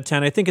 pumpkins out of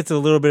 10. I think it's a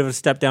little bit of a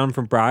step down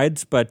from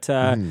Brides, but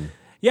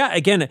yeah,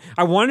 again,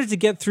 I wanted to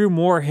get through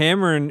more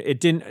Hammer, and it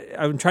didn't.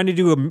 I'm trying to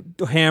do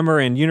a Hammer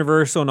and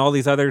Universal and all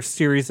these other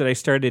series that I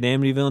started in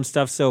Amityville and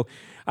stuff, so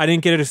I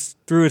didn't get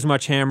through as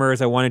much Hammer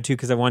as I wanted to,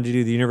 because I wanted to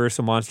do the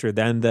Universal Monster,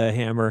 then the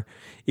Hammer,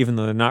 even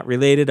though they're not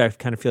related. I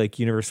kind of feel like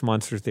Universal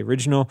Monster is the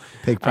original.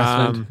 Take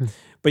precedent.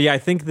 But yeah, I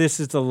think this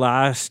is the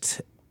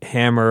last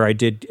Hammer I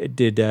did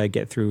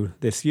get through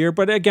this year.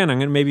 But again, I'm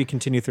going to maybe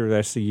continue through the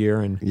rest of the year.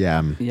 And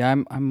yeah. Yeah,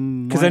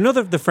 I'm because I know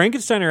that the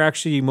Frankenstein are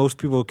actually most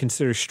people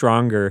consider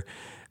stronger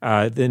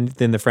than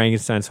the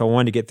Frankenstein. So I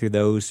wanted to get through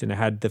those, and I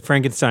had the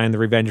Frankenstein, the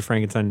Revenge of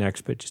Frankenstein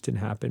next, but it just didn't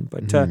happen.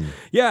 But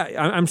yeah,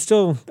 I'm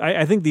still.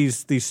 I think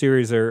these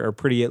series are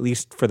pretty, at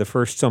least for the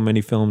first so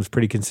many films,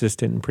 pretty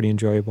consistent and pretty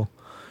enjoyable.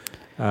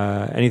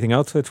 Anything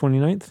else for the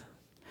 29th?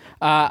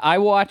 I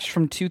watched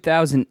from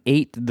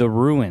 2008, The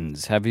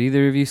Ruins. Have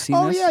either of you seen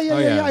Oh this?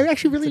 yeah. I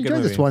actually really It's a good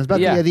enjoyed this movie. one. It's about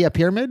Yeah. the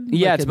pyramid.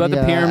 Yeah, like it's in about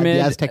the pyramid.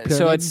 The Aztec pyramid.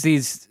 So it's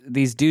these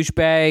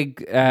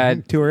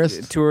douchebag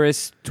Tourists.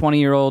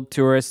 20-year-old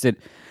tourists that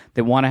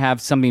want to have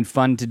something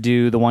fun to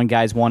do. The one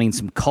guy's wanting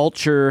some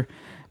culture,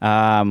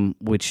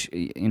 which,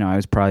 I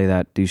was probably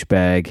that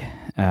douchebag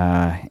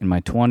in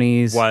my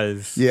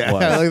 20s. Yeah,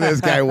 look at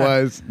this guy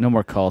was. No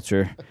more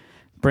culture.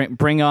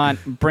 Bring on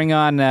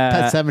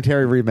Pet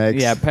Cemetery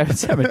remakes. Yeah, Pet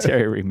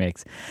Cemetery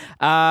remakes.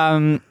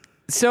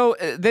 So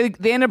they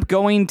end up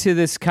going to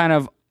this kind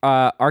of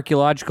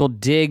archaeological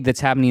dig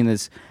that's happening in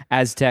this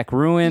Aztec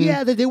ruin.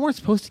 Yeah, they weren't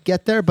supposed to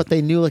get there, but they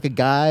knew like a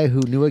guy who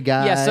knew a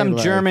guy. Yeah, some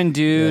like, German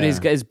dude.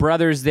 yeah. His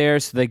brother's there,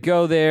 so they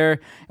go there.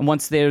 And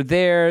once they're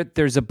there,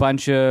 there's a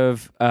bunch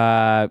of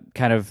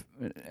kind of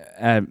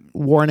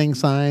warning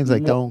signs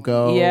like don't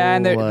go. Yeah,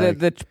 and like,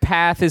 the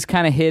path is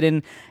kind of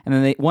hidden. And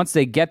then once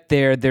they get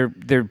there,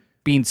 they're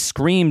being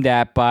screamed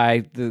at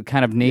by the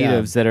kind of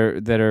natives that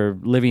are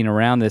living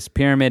around this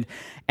pyramid.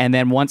 And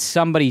then once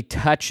somebody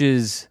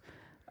touches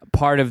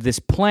part of this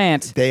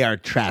plant, they are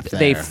trapped there.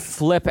 They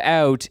flip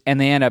out and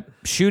they end up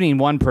shooting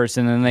one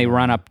person, and they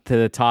run up to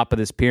the top of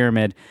this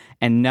pyramid,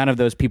 and none of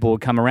those people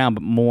would come around,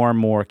 but more and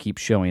more keep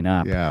showing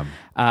up. Yeah.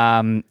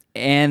 And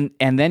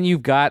then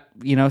you've got,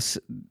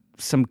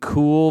 some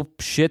cool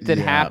shit that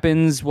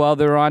happens while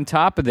they're on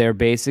top of there.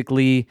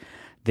 Basically,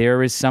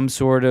 there is some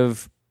sort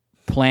of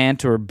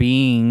plant or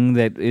being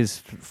that is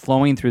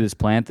flowing through this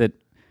plant, that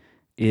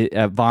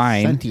a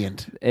vine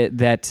sentient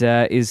that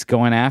is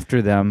going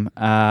after them.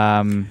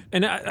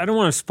 And I don't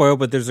want to spoil,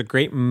 but there's a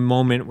great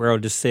moment where I'll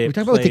just say we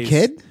talking about the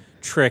kid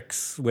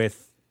tricks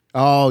with.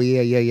 Oh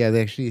yeah.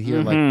 They actually hear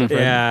like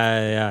different.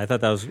 Yeah. I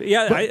thought that was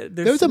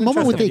There was a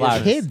moment with the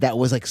interesting kid that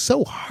was like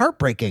so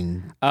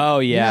heartbreaking. Oh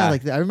yeah,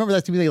 like I remember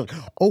that to be like,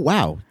 oh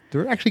wow,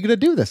 they're actually gonna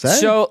do this. Eh?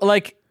 So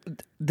like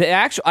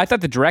I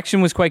thought the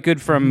direction was quite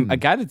good from a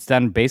guy that's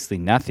done basically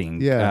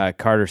nothing. Yeah.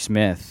 Carter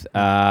Smith.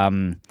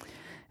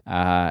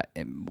 I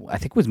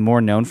think was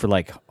more known for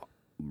like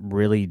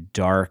really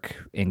dark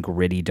and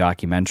gritty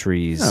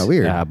documentaries. Oh,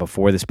 weird.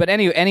 Before this, but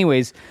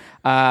anyways,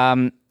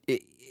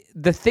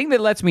 the thing that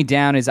lets me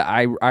down is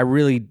I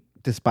really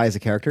despise the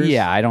characters.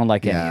 I don't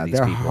like any of these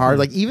they're people. hard.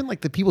 Like even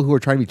like the people who are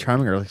trying to be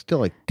charming are like, still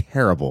like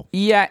terrible.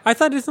 Yeah, I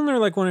thought, isn't there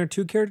like one or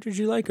two characters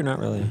you like, or not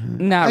really?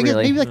 not I guess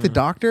really. maybe like the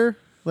doctor.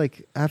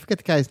 Like I forget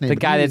the guy's name. The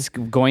but guy he- that's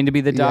going to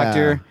be the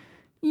doctor.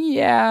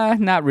 Yeah,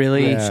 not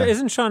really. Yeah.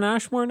 Isn't Sean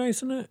Ashmore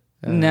nice in it?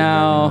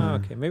 No. Oh,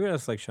 okay, maybe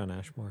that's like Sean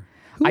Ashmore.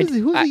 who's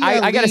the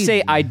I gotta lead-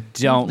 say, I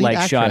don't lead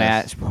like Sean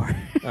actress? Ashmore.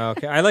 Oh,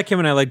 okay, I like him,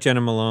 and I like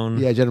Jenna Malone.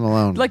 Yeah, Jenna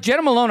Malone. Like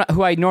Jenna Malone,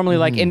 who I normally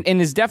like, and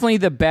is definitely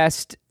the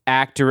best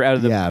actor out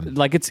of the. Yeah.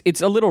 Like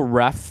it's a little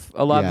rough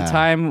a lot of Yeah. the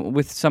time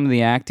with some of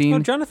the acting. Oh,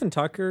 Jonathan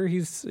Tucker,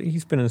 he's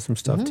been in some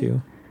stuff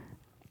too.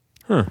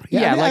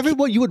 yeah, like-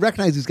 everyone, you would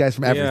recognize these guys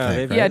from everything.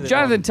 they've- Yeah, Right.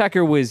 Jonathan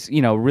Tucker was,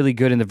 really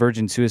good in the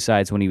Virgin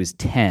Suicides when he was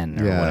 10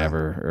 or Yeah.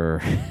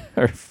 whatever,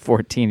 or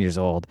 14 years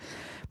old.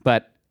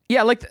 But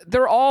yeah, like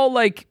they're all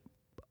like,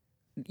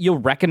 you'll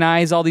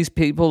recognize all these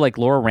people. Like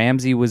Laura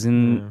Ramsey was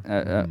in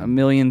a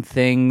million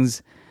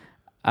things.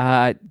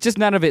 Just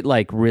none of it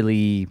like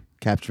really.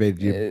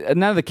 Captivated you.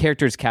 None of the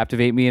characters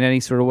captivate me in any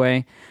sort of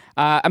way.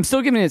 I'm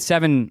still giving it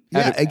 7. Yeah,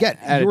 out of, again,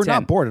 out you of were 10.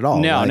 not bored at all.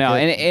 No, Like, no,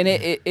 it- and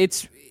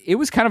it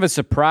was kind of a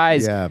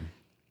surprise. Yeah.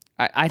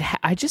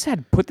 I just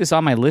had put this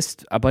on my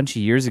list a bunch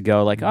of years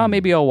ago. Like, oh,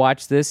 maybe I'll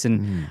watch this,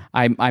 and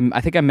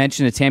I think I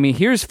mentioned to Tammy,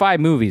 here's 5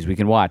 movies we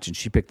can watch, and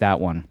she picked that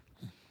one,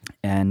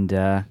 and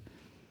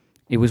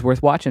it was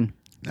worth watching.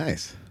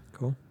 Nice.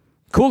 Cool.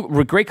 Cool,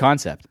 great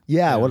concept.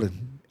 Yeah.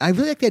 I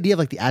really like the idea of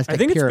like the Aztec I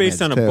think it's based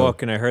pyramids, on a too.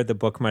 book, and I heard the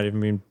book might have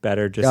been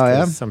better just Oh,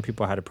 because yeah? some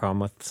people had a problem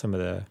with some of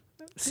the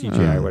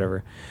CGI or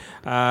whatever.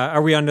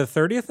 Are we on to the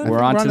 30th then?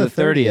 We're on to the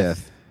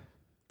 30th.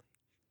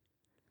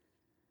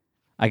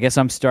 I guess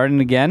I'm starting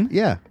again.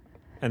 Yeah.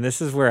 And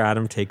this is where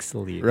Adam takes the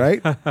lead.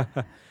 Right?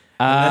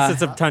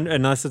 Unless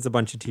it's a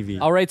bunch of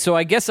TV. All right, so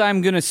I guess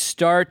I'm gonna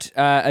start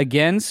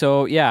again.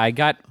 So yeah, I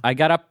got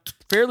up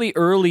fairly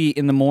early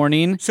in the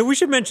morning. So we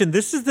should mention,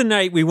 this is the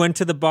night we went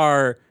to the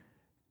bar.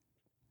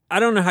 I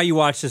don't know how you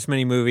watch this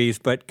many movies,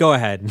 but go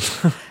ahead.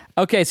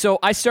 Okay, so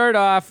I started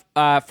off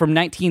from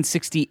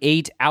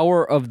 1968,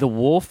 Hour of the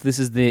Wolf. This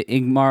is the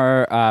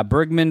Ingmar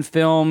Bergman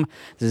film.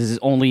 This is his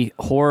only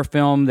horror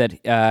film that he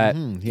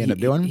ended up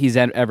doing? he's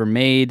ever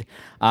made.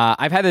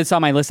 I've had this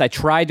on my list. I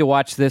tried to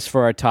watch this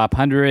for our top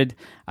 100.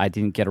 I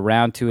didn't get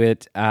around to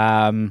it.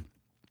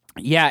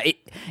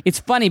 It's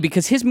funny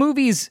because his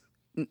movies,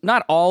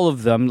 not all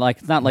of them, like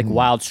it's not like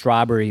Wild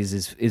Strawberries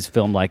is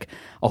filmed like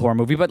a horror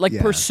movie, but like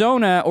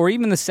Persona or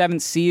even The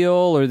Seventh Seal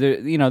or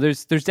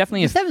there's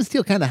definitely The Seventh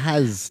Seal kind of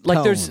has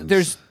like tones.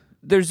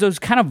 there's those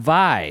kind of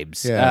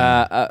vibes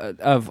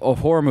of a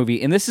horror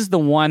movie, and this is the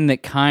one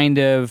that kind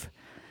of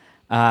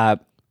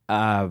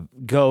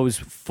goes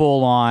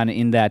full on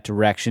in that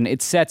direction.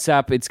 It sets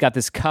up. It's got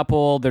this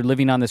couple. They're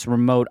living on this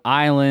remote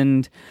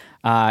island.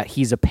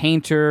 He's a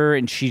painter,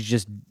 and she's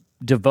just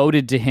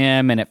devoted to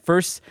him. And at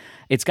first,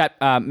 it's got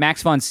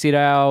Max von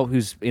Sydow,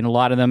 who's in a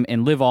lot of them,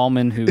 and Liv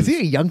Ullmann, who's Is he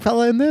a young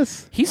fella in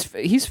this? He's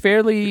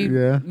fairly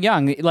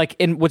young, like,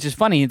 and which is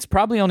funny. It's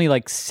probably only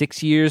like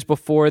 6 years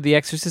before The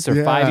Exorcist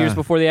or 5 years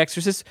before The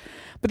Exorcist.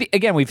 But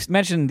again, we've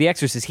mentioned The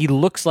Exorcist. He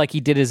looks like he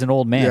did as an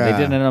old man. Yeah. They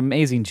did an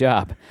amazing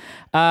job.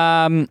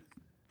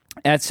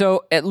 And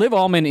so Liv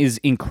Ullmann is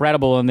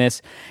incredible in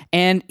this,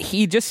 and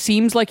he just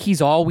seems like he's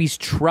always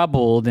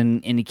troubled,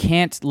 and he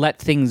can't let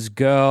things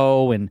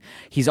go, and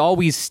he's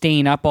always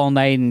staying up all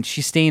night, and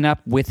she's staying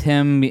up with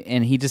him,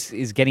 and he just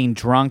is getting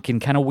drunk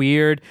and kind of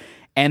weird.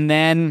 And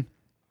then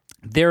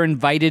they're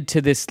invited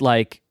to this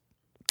like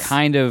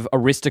kind of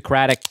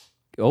aristocratic,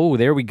 oh,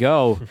 there we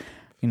go.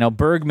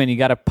 Bergman, you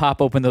got to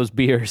pop open those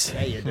beers.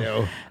 Yeah, you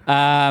do.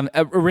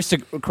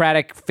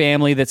 Aristocratic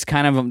family that's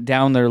kind of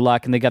down their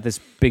luck, and they got this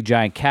big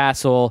giant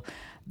castle.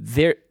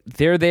 They're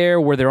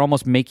there where they're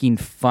almost making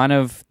fun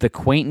of the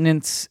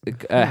quaintness,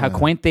 how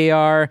quaint they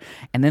are,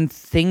 and then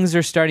things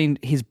are starting.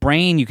 His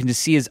brain, you can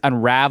just see, is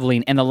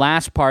unraveling, and the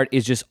last part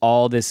is just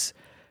all this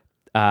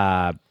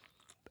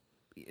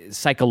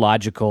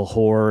psychological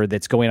horror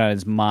that's going on in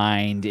his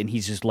mind, and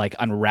he's just like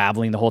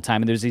unraveling the whole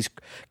time. And there's these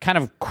kind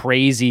of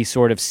crazy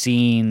sort of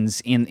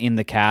scenes in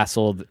the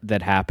castle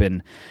that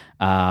happen,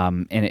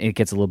 and it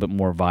gets a little bit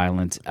more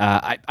violent.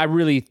 I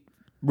really,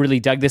 really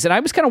dug this, and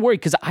I was kind of worried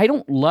because I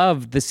don't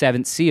love The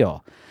Seventh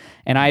Seal,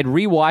 and I had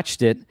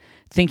rewatched it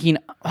thinking,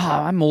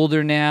 I'm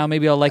older now,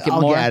 maybe I'll like it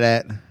more. I'll get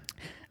it.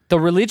 The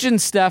religion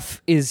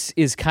stuff is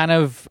kind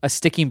of a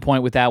sticking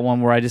point with that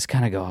one, where I just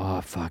kind of go,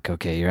 oh, fuck,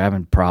 okay, you're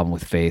having a problem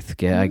with faith.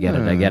 Yeah, I get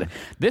it.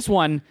 This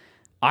one,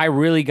 I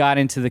really got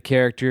into the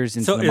characters,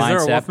 into the mindset. So is there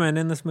a Wolfman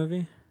in this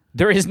movie?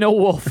 There is no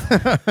wolf.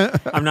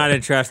 I'm not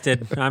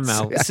interested. I'm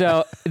out.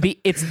 So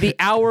the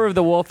hour of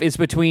the wolf is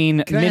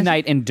between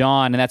midnight and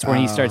dawn, and that's where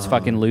he starts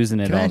fucking losing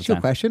it Can all I the ask you a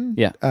time. question?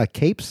 Yeah.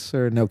 Capes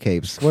or no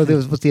capes?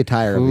 What's the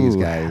attire of these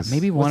guys?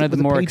 Maybe one of the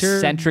more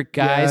eccentric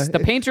guys. Yeah.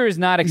 The painter is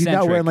not He's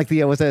eccentric. not wearing like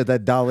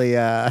the Dolly.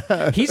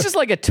 He's just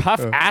like a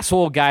tough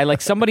asshole guy, like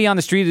somebody on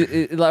the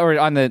street or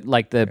on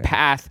the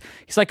path.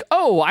 He's like,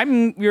 "Oh,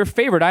 I'm your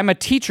favorite. I'm a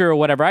teacher or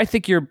whatever. I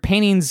think your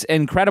painting's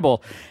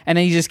incredible." And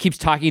then he just keeps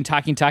talking,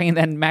 and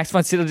then Max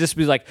von Sydow just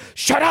be like,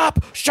 "Shut up!"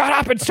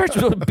 and starts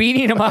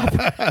beating him up,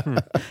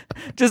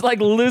 just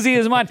like losing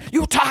his mind.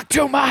 You talk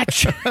too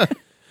much.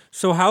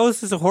 So how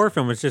is this a horror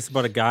film? It's just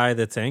about a guy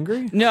that's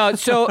angry? No,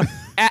 so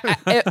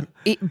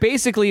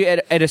basically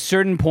at a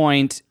certain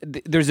point,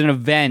 there's an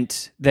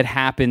event that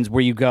happens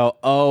where you go,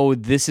 oh,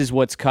 this is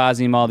what's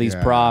causing him all these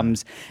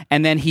problems.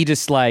 And then he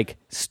just like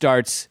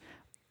starts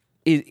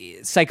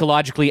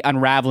psychologically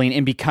unraveling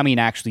and becoming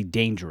actually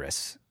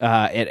dangerous,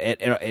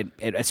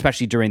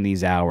 especially during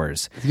these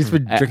hours. He's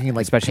been drinking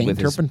like especially paint with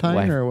his turpentine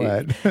wife. or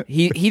what?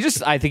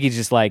 I think he's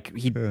just like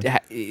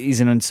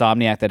he's an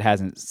insomniac that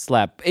hasn't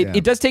slept.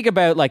 It does take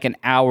about like an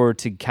hour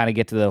to kind of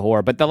get to the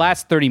horror, but the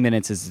last 30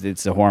 minutes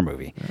it's a horror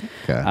movie.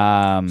 Okay.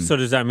 So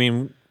does that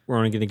mean we're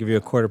only going to give you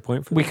a quarter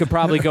point for We that? could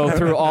probably go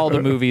through all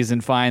the movies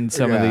and find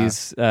some of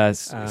these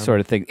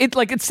sort of things.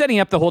 It's setting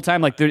up the whole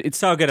time. Like it's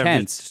So good. I'm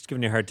tense. just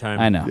giving you a hard time.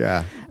 I know.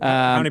 Yeah.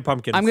 How many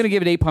pumpkins? I'm going to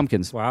give it 8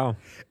 pumpkins. Wow.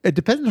 It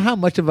depends on how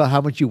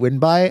much you win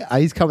by.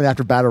 He's coming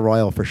after Battle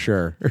Royal for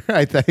sure.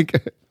 I think.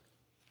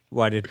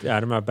 Why did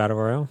Adam have Battle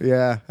Royale?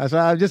 Yeah, that's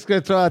why I'm just gonna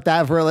throw out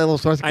that for a little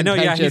source of I know,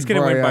 yeah, he's going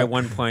to win by you.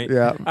 1 point.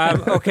 Yeah.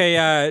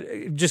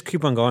 Okay, just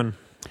keep on going.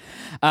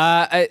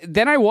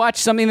 Then I watched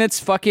something that's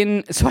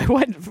fucking... So I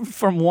went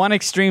from one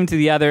extreme to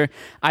the other.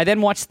 I then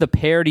watched the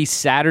parody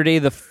Saturday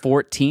the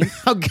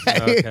 14th.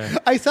 Okay.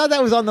 I saw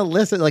that was on the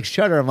list at like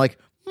Shudder. I'm like,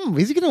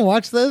 is he going to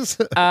watch this?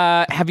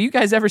 Have you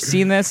guys ever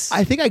seen this?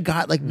 I think I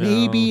got like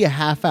maybe a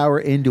half hour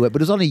into it,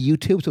 but it was on a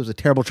YouTube, so it was a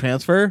terrible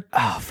transfer.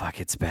 Oh, fuck,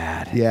 it's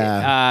bad.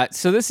 Yeah.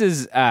 So this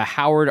is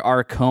Howard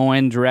R.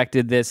 Cohen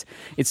directed this.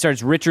 It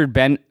stars Richard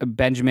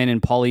Benjamin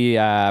and Polly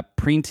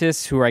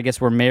Prentice, who I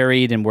guess were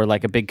married and were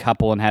like a big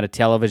couple and had a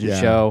television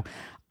show.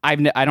 I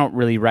don't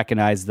really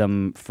recognize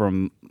them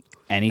from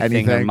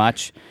anything or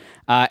much.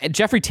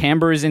 Jeffrey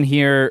Tambor is in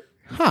here.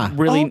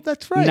 Really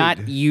that's right.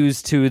 Not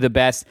used to the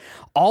best.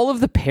 All of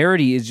the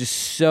parody is just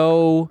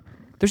so...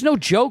 There's no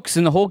jokes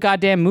in the whole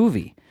goddamn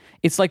movie.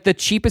 It's like the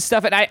cheapest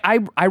stuff. And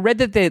I read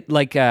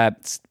that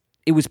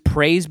it was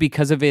praised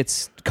because of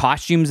its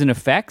costumes and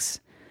effects.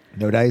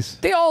 No dice.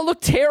 They all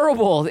look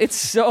terrible. It's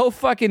so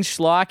fucking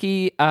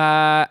schlocky.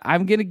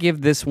 I'm going to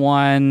give this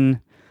one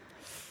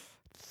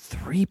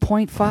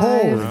 3.5.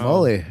 Holy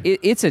moly.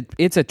 It's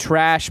a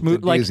trash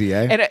movie. Like, doozy,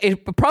 eh? and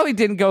it probably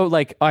didn't go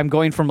like I'm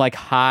going from like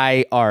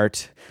high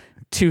art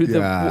to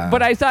the.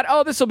 But I thought,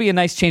 this will be a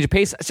nice change of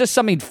pace. It's just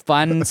something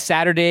fun.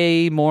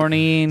 Saturday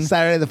morning,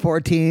 Saturday the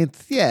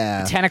 14th.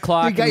 Yeah. 10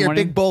 o'clock. You got your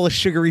big bowl of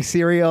sugary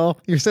cereal.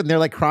 You're sitting there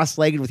like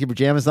cross-legged with your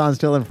pajamas on,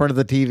 still in front of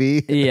the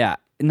TV. Yeah,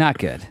 not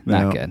good.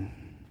 Not good.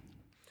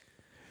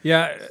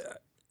 Yeah,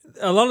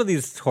 a lot of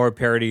these horror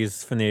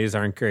parodies, finales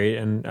aren't great,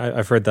 and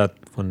I've heard that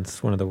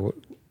one's one of the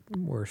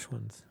worst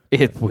ones.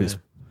 It was.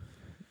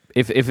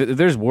 If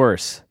there's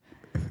worse,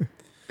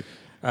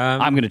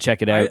 I'm going to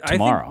check it out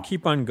tomorrow. I think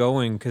keep on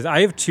going because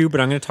I have two, but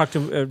I'm going to talk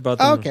to about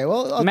them. Okay,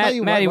 well, I'll Matt, tell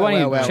you Matty, why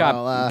don't you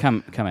well,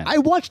 come in? I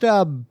watched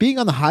Being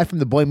on the High from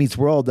the Boy Meets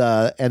World,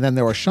 and then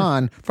there was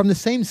Sean from the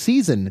same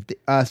season,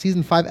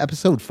 season 5,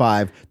 episode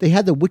 5. They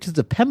had The Witches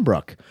of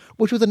Pembroke,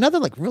 which was another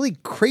like really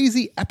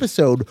crazy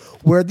episode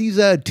where these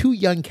two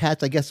young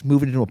cats, I guess,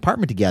 move into an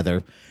apartment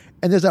together.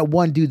 And there's that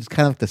one dude's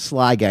kind of like the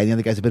sly guy, and the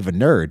other guy's a bit of a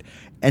nerd.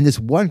 And this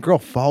one girl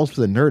falls for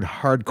the nerd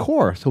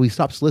hardcore, so he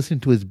stops listening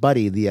to his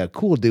buddy, the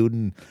cool dude,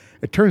 and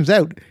it turns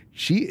out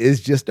she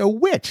is just a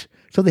witch.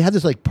 So they had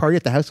this like party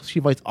at the house, so she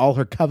invites all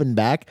her coven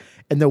back,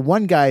 and the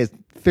one guy has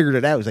figured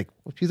it out. He's like,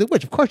 well, she's a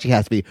witch. Of course she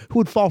has to be. Who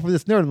would fall for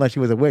this nerd unless she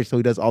was a witch? So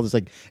he does all this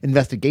like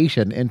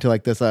investigation into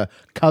like this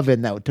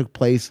coven that took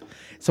place.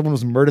 Someone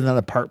was murdered in that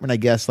apartment, I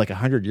guess, like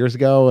 100 years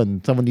ago,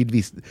 and someone they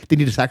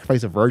need to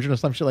sacrifice a virgin or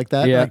some shit like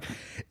that. Yeah. Like,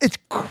 it's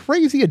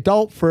crazy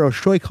adult for a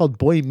show called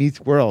Boy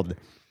Meets World.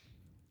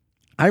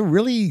 I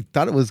really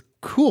thought it was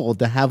cool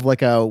to have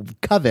like a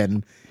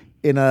coven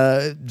in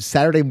a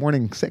Saturday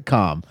morning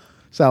sitcom.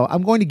 So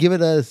I'm going to give it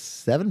a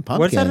 7 pumpkins.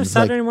 What's that, a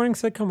Saturday morning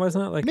sitcom?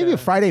 Wasn't it like maybe a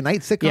Friday night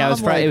sitcom? Yeah, it was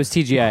Friday. It was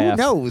TGIF. Who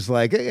knows?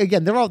 Like,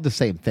 again, they're all the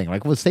same thing.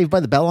 Like, was Saved by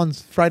the Bell on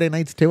Friday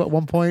nights too at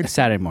one point?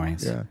 Saturday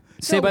mornings. Yeah.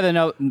 Saved by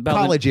the Bell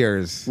College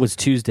years. was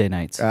Tuesday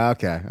nights.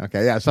 Okay.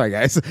 Yeah, sorry,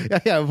 guys.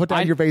 Yeah, put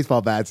down your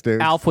baseball bats, dude.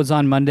 Alf was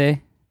on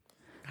Monday.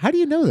 How do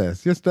you know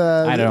this? Just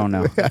I don't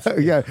know.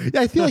 yeah,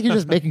 I feel like you're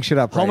just making shit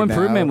up Home right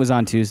Improvement now. was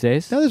on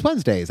Tuesdays. No, there's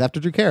Wednesdays after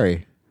Drew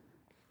Carey.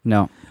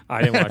 No.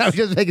 I didn't watch. I'm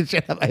just making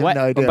shit up. I have What?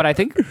 no idea. But I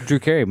think Drew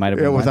Carey might have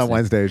been it was on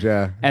Wednesday. Wednesdays,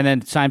 yeah. And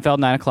then Seinfeld,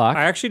 9 o'clock.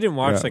 I actually didn't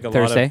watch like a lot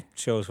Thursday? of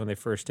shows when they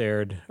first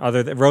aired.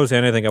 Other than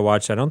Roseanne, I think I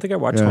watched. I don't think I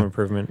watched Home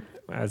Improvement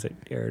as it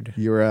aired.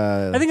 You're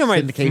I think I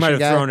might syndication have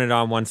guy? thrown it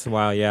on once in a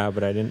while, yeah,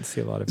 but I didn't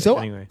see a lot of it So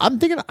anyway. I'm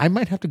thinking I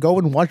might have to go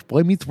and watch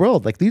Boy Meets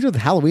World. Like these are the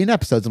Halloween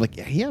episodes. I'm like,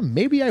 yeah,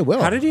 maybe I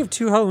will. How did you have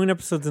 2 Halloween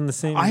episodes in the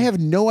same? I have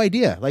no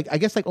idea. Like I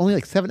guess like only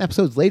like 7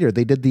 episodes later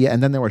they did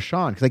and then there was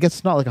Sean because I guess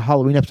it's not like a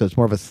Halloween episode. It's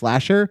more of a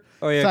slasher.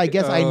 Oh, yeah. So I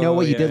guess I know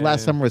what you Oh, did yeah,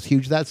 last yeah. summer was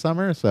huge that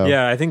summer. So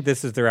Yeah, I think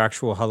this is their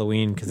actual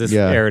Halloween because this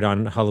Yeah. aired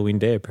on Halloween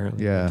Day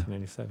apparently. Yeah.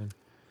 1997.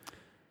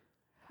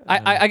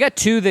 I got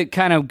 2 that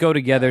kind of go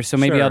together, so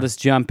maybe Sure. I'll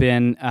just jump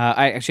in.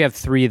 I actually have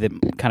 3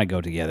 that kind of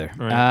go together.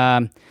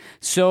 Right.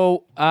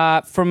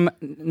 From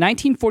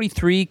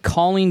 1943,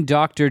 Calling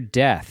Dr.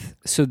 Death.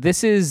 So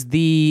this is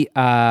the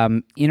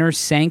Inner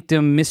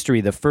Sanctum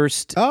Mystery, the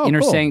first Inner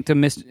cool. Sanctum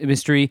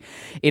Mystery.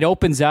 It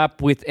opens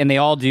up with, and they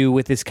all do,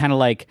 with this kind of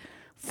like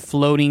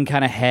floating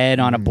kind of head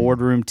on a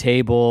boardroom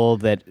table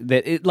that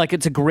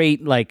it's a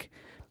great like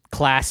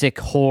classic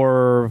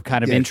horror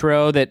kind of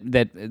intro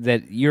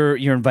that you're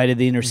invited to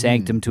the inner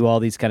sanctum to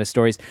all these kind of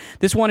stories.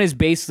 This one is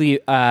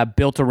basically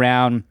built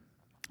around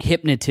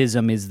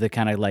hypnotism is the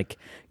kind of like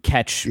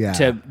catch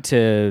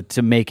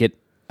to make it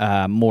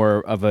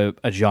more of a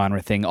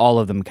genre thing. All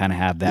of them kind of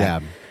have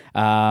that.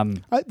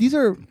 these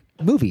are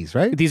movies,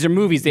 right? These are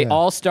movies. They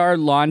all star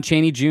Lon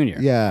Chaney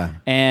Jr. Yeah.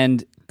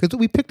 And Because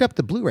we picked up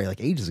the Blu-ray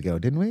like ages ago,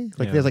 didn't we?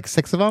 Like Yeah. there's like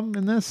 6 of them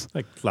in this.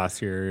 Like last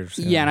year.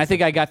 yeah, and I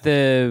think I got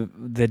the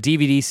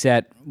DVD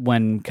set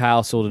when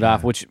Kyle sold it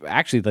off, which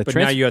actually the But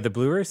now you have the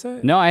Blu-ray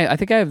set? No, I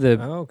think I have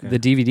the okay. the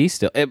DVD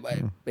still.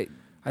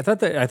 I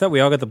thought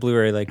we all got the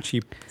Blu-ray like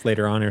cheap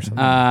later on or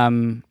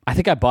something. I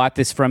think I bought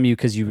this from you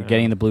because you were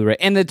getting the Bluray,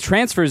 and the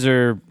transfers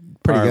are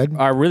Pretty good.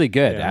 Are really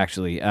good Yeah.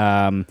 actually.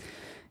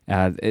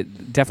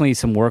 Definitely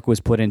some work was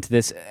put into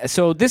this.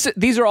 So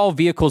these are all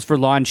vehicles for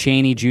Lon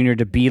Chaney Jr.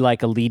 to be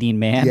like a leading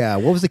man. Yeah.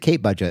 What was the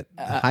Kate budget?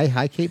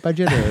 High Kate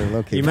budget or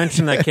low Kate? You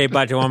mentioned that cape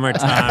budget one more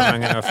time.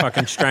 I'm gonna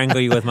fucking strangle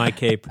you with my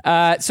cape.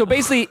 So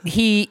basically,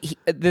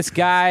 this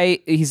guy,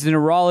 he's a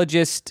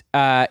neurologist.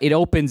 It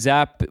opens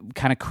up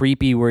kind of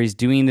creepy where he's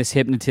doing this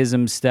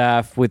hypnotism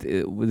stuff with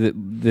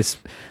this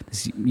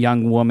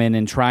young woman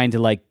and trying to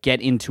like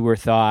get into her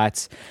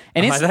thoughts.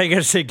 And I thought you were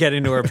gonna say get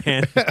into her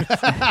pants.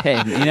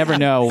 Hey, you never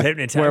know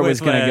where it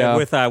was going to go.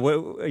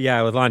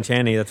 With Lon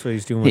Chaney, that's what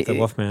he's doing with the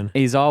Wolfman.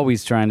 He's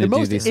always trying to the do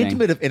most these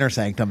intimate things. of inner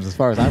sanctums, as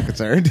far as I'm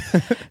concerned.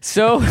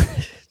 So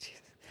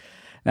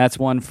that's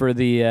one for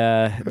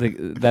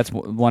that's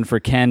one for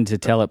Ken to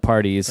tell at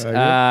parties.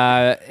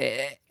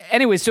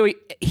 Anyway, so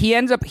he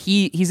ends up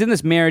he's in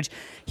this marriage.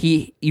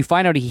 You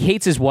find out he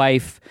hates his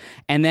wife,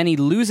 and then he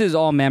loses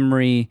all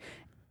memory,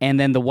 and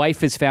then the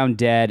wife is found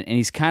dead, and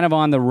he's kind of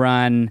on the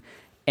run.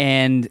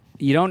 And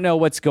you don't know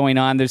what's going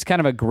on. There's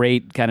kind of a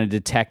great kind of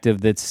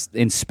detective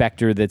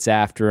inspector that's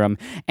after him.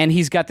 And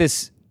he's got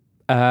this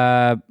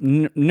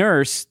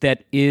nurse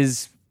that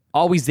is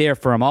always there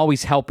for him,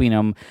 always helping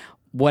him,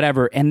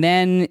 whatever. And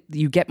then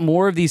you get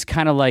more of these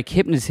kind of like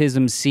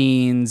hypnotism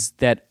scenes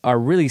that are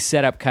really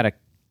set up kind of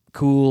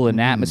cool and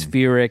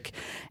atmospheric,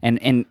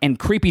 and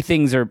creepy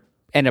things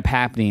end up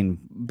happening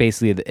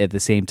basically at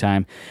the same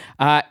time.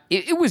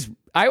 It was...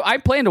 I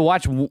plan to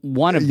watch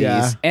one of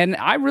these, and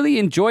I really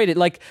enjoyed it.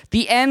 Like,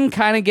 the end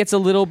kind of gets a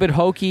little bit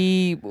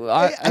hokey.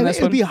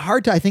 It would be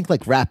hard to, I think,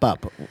 like wrap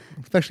up,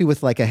 especially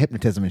with like a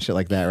hypnotism and shit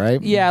like that,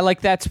 right? Yeah,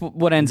 like that's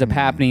what ends up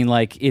happening.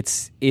 Like,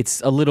 it's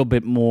a little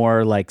bit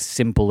more like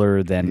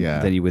simpler than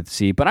you would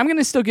see. But I'm going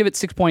to still give it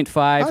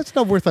 6.5. Oh, it's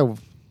not worth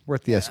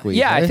the squeeze.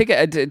 Yeah, right? I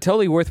think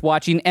totally worth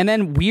watching. And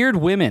then Weird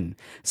Women.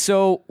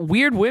 So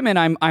Weird Women,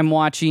 I'm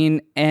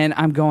watching, and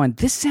I'm going,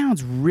 this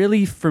sounds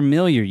really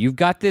familiar. You've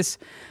got this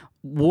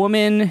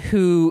woman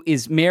who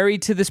is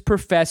married to this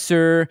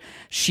professor.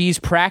 She's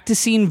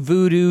practicing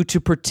voodoo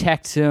to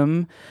protect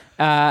him,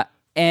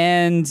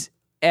 and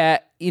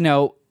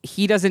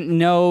he doesn't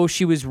know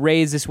she was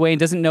raised this way and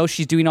doesn't know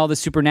she's doing all this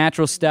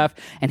supernatural stuff,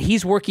 and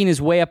he's working his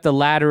way up the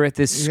ladder at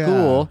this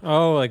school.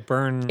 Oh, like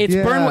Burn. It's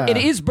Burn. It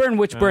is Burn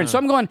Witch Burn. So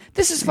I'm going,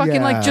 this is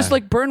fucking like just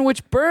like Burn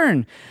Witch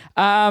Burn,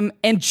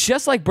 and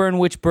just like Burn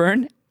Witch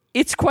Burn,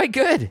 it's quite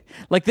good.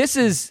 Like this.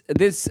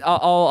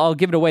 I'll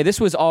give it away.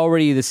 This was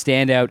already the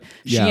standout.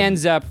 She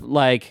ends up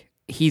like,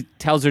 he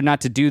tells her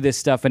not to do this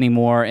stuff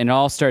anymore, and it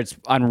all starts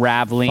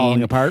unraveling,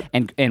 falling apart,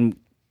 and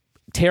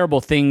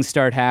terrible things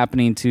start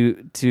happening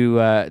to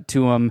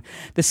him.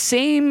 The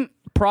same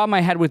problem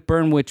I had with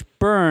Burn Witch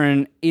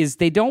Burn is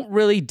they don't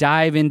really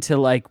dive into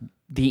like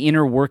the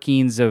inner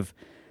workings of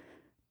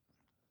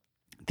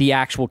the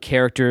actual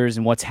characters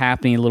and what's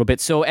happening a little bit.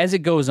 So as it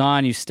goes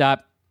on, you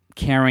stop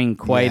caring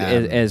quite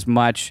as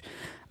much.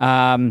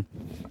 Evelyn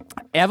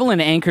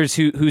Ankers,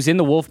 who's in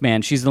The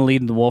Wolfman, she's the lead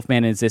in The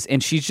Wolfman, is this,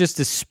 and she's just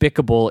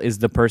despicable as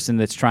the person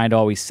that's trying to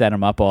always set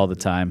him up all the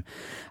time.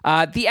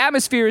 The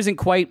atmosphere isn't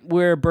quite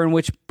where Burn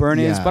Witch Burn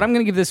is, but I'm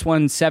going to give this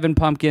one 7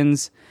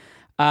 pumpkins.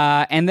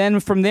 And then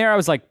from there, I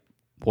was like,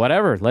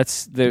 whatever.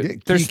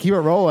 Keep it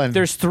rolling.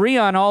 There's 3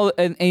 on all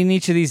in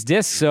each of these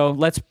discs, so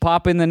let's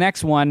pop in the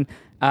next one.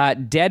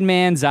 Dead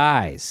Man's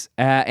Eyes,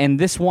 and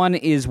this one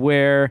is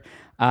where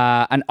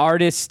an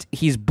artist,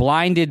 he's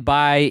blinded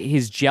by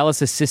his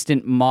jealous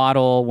assistant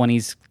model when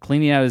he's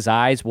cleaning out his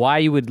eyes. Why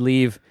you would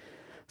leave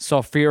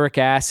sulfuric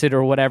acid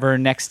or whatever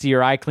next to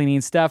your eye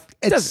cleaning stuff?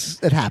 It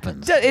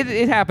happens.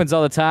 It happens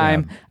all the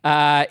time.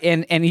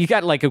 And you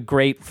got like a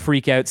great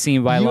freak out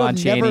scene by Lon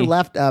Chaney. You never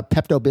left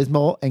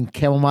Pepto-Bismol and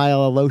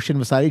chamomile lotion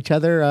beside each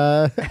other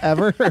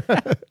ever?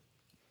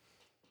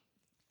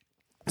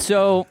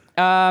 So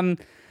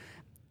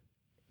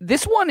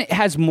this one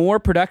has more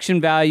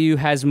production value,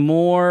 has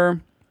more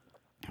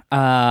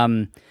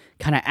kind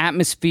of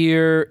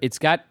atmosphere. It's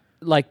got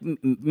like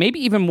maybe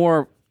even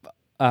more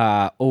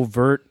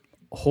overt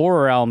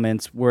horror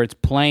elements where it's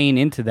playing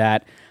into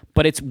that,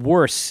 but it's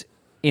worse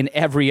in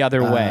every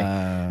other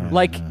way.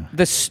 Like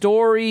the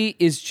story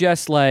is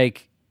just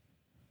like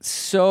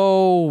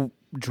so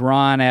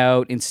drawn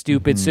out and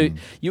stupid. So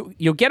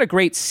you'll get a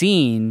great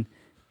scene,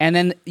 and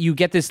then you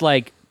get this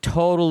like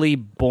totally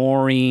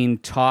boring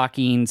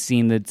talking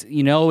scene that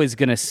is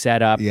going to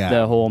set up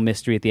the whole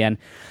mystery at the end.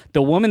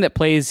 The woman that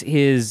plays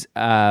his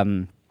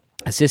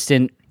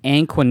assistant,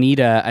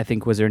 Anquanita, I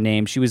think was her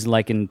name. She was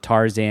like in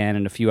Tarzan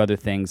and a few other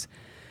things.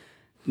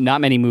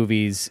 Not many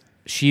movies.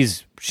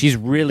 She's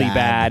really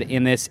bad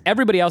in this.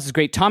 Everybody else is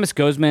great. Thomas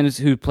Gozman,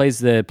 who plays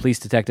the police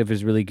detective,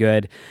 is really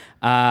good.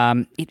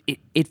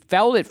 It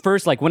felt at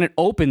first like when it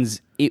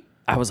opens,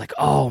 I was like,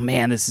 oh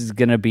man, this is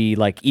gonna be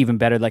like even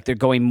better. Like they're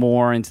going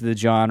more into the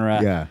genre.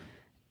 Yeah.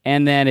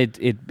 And then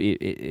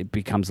it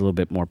becomes a little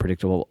bit more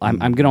predictable. I'm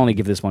going to only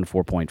give this one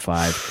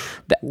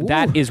 4.5.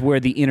 That is where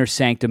the inner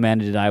sanctum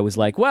ended. And I was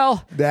like,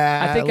 well,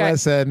 I think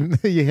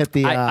you hit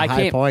the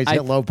high points,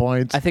 hit low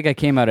points. I think I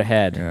came out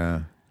ahead.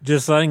 Yeah.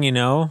 Just letting you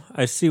know,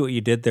 I see what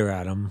you did there,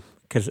 Adam.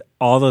 because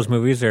all those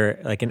movies are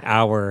like an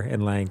hour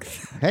in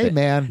length. Hey,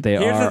 man. They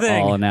Here's the are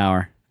thing. all an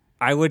hour.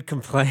 I would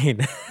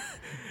complain,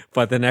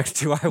 but the next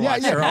two I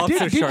watched are also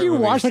Did short you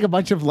movies. watch like a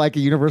bunch of like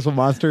Universal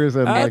monsters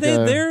and like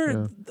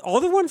They're all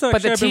the ones But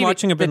actually the I've been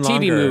watching have been the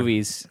TV longer.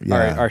 movies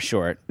Yeah. are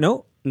short.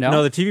 No,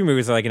 the TV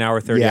movies are like an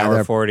hour 30, Yeah, hour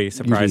they're 40,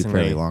 usually surprisingly.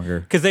 fairly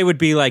longer. Because they would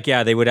be like,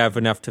 they would have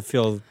enough to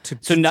fill to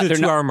So the they're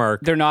 2 hour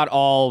mark. They're not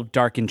all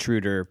Dark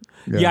Intruder.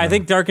 Yeah, I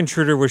think Dark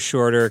Intruder was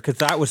shorter because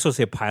that was supposed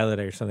to be a pilot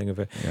or something of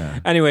it. Yeah.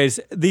 Anyways,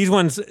 these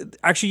ones,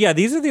 actually,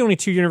 these are the only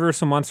 2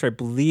 Universal monsters I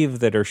believe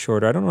that are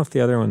shorter. I don't know if the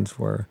other ones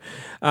were.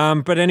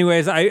 But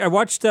I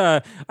watched,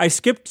 I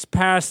skipped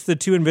past the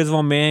 2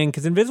 Invisible Man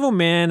because Invisible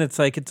Man, it's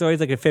always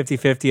like a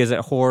 50-50 as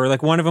a horror.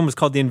 Like one of them was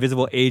called The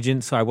Invisible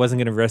Agent, so I wasn't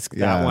going to risk that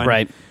Yeah. one.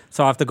 Right.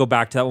 So I'll have to go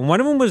back to that one.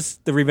 One of them was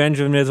The Revenge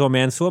of the Invisible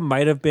Man, so it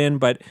might have been,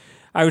 but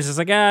I was just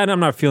like, I'm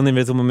not feeling The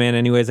Invisible Man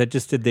anyways. I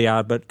just did the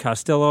Abbott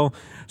Costello.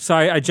 So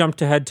I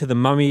jumped ahead to The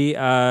Mummy,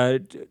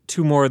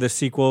 2 more of the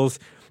sequels.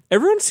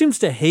 Everyone seems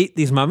to hate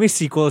these Mummy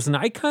sequels, and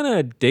I kind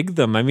of dig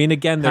them. I mean,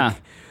 again,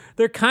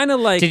 they're kind of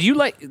like... You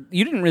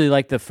didn't really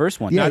like the first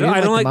one. Yeah, I you don't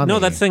didn't like, The no,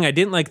 Mummy. that's the thing. I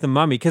didn't like The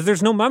Mummy because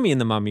there's no mummy in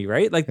The Mummy,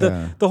 right? Like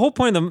the whole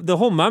point of the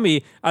whole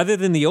Mummy, other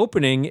than the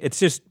opening, it's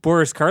just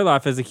Boris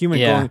Karloff as a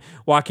human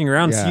walking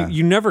around. Yeah. So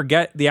you never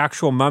get the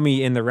actual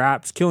mummy in the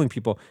wraps killing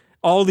people.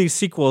 All these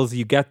sequels,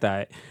 you get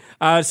that.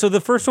 So the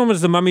first one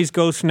was The Mummy's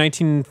Ghost from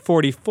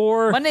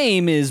 1944. My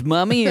name is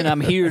Mummy, and I'm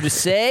here to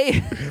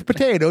say...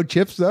 potato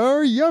chips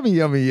are yummy,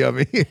 yummy,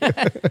 yummy.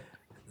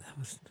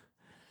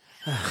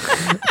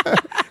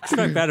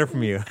 Expect better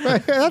from you. I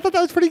thought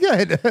that was pretty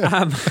good.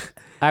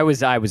 I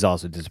was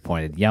also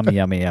disappointed. Yummy,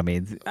 yummy,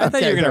 yummy. I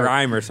thought you were going to sorry.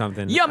 rhyme or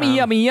something. Yummy,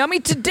 yummy, yummy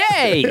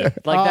today.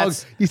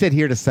 That's... You said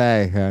here to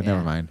say.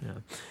 Never mind.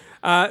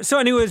 So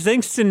anyways,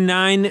 thanks to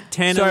 9,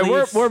 10, Sorry,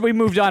 Elise. we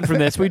moved on from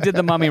this. We did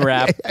the Mummy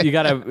rap. You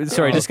gotta...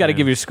 Sorry, just gotta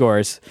give your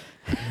scores.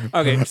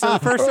 Okay, so the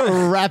first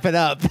one... Wrap it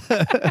up.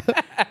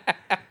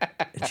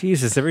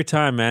 Jesus, every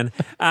time, man.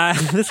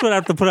 This is what I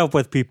have to put up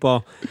with,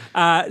 people.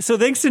 So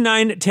thanks to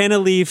 9 Tana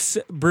leaves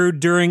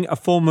brewed during a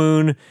full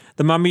moon,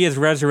 the mummy is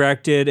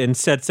resurrected and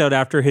sets out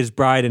after his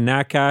bride,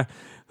 Anaka,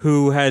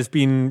 who has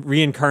been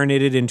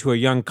reincarnated into a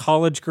young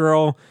college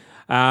girl.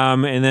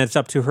 And then it's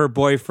up to her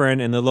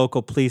boyfriend and the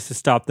local police to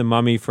stop the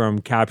mummy from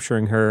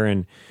capturing her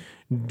and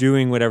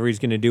doing whatever he's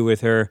going to do with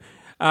her.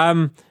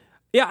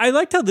 Yeah, I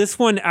liked how this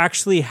one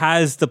actually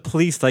has the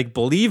police like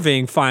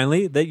believing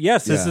finally that,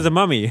 yes, this is a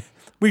mummy.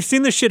 We've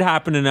seen this shit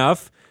happen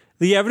enough.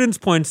 The evidence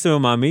points to a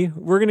mummy.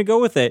 We're going to go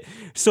with it.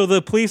 So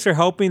the police are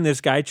helping this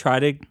guy try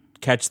to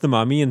catch the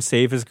mummy and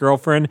save his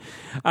girlfriend.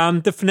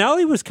 The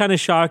finale was kind of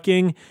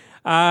shocking.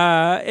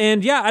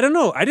 And yeah, I don't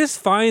know. I just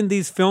find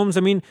these films,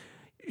 I mean,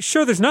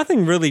 sure, there's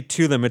nothing really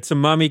to them. It's a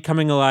mummy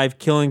coming alive,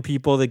 killing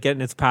people that get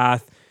in its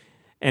path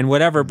and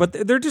whatever. But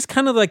they're just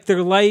kind of like,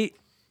 they're light.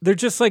 They're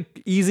just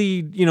like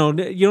easy, you know,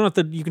 you don't have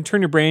to, you can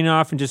turn your brain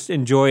off and just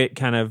enjoy it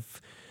kind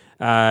of,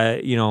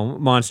 you know,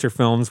 monster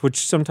films,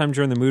 which sometimes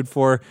you're in the mood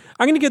for.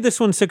 I'm going to give this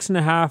one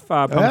 6.5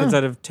 pumpkins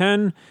out of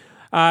 10.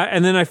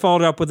 And then I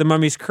followed up with The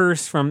Mummy's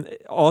Curse from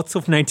also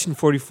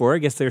 1944. I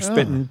guess they're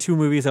spitting 2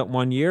 movies out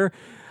 1 year.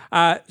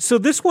 So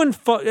this one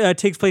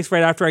takes place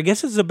right after. I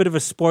guess it's a bit of a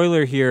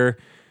spoiler here,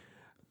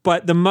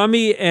 but the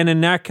mummy and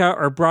Anaka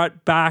are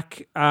brought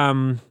back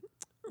from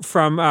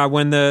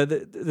when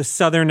the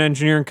Southern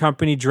Engineering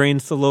Company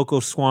drains the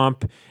local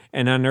swamp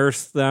and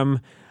unearths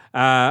them.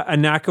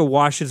 Anaka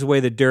washes away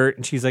the dirt,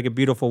 and she's like a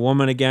beautiful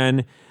woman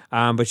again,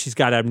 but she's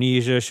got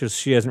amnesia.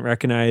 She doesn't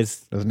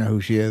recognize... Doesn't know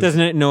who she is.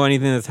 Doesn't know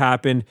anything that's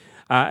happened.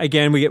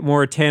 Again, we get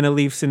more Tana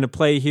Leafs into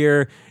play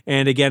here,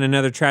 and again,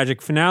 another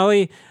tragic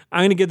finale.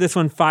 I'm going to give this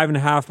one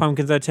 5.5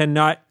 pumpkins out of 10.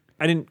 I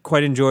didn't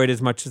quite enjoy it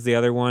as much as the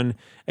other one.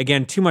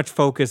 Again, too much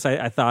focus,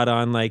 I thought,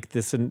 on like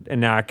this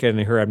Anaka and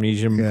her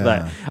amnesia. Yeah.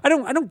 But I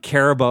don't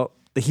care about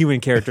the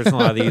human characters in a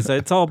lot of these.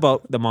 It's all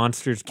about the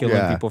monsters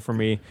killing people for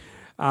me.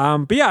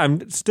 But yeah,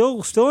 I'm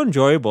still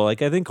enjoyable.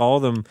 Like I think all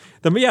of them.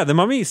 The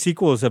Mummy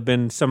sequels have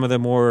been some of the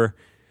more.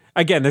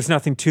 Again, there's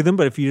nothing to them,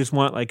 but if you just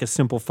want like a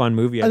simple, fun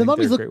movie, I And the think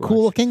mummies they're look a great cool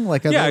watch. looking.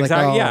 Like Yeah, like,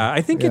 exactly. Yeah,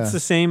 I think it's the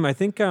same. I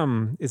think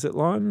is it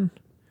Lon?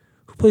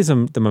 Who plays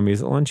the mummy?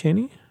 Is it Lon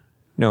Chaney?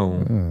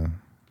 No,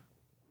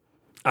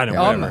 I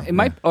don't know. It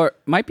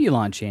might be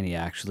Lon Chaney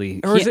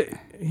actually. Or is it?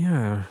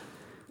 Yeah.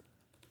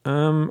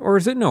 Or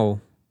is it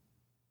no?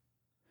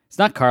 It's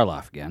not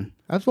Karloff again.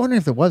 I was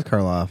wondering if it was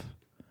Karloff.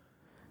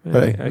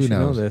 But I who should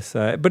know knows? this.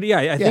 But yeah,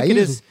 I think it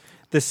he's- is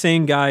the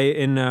same guy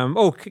in.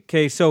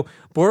 Okay, so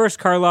Boris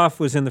Karloff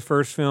was in the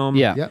first film.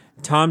 Yeah. Yep.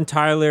 Tom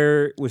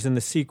Tyler was in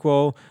the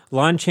sequel.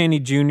 Lon Chaney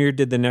Jr.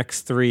 did the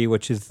next 3,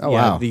 which is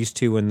wow. these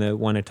 2 and the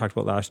one I talked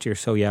about last year.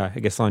 So yeah, I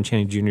guess Lon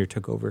Chaney Jr.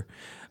 took over.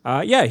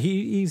 Yeah,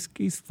 he's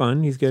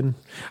fun. He's good.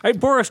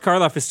 Boris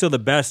Karloff is still the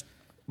best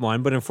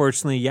one, but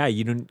unfortunately, yeah,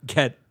 you don't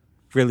get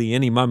really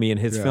any mummy in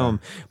his film.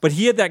 But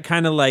he had that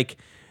kind of like,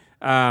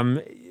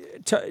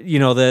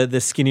 the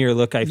skinnier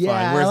look I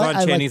find, whereas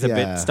Lon Chaney's a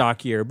bit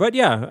stockier. But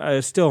yeah,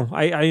 still,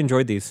 I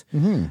enjoyed these.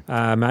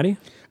 Maddie?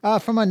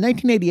 From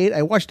 1988,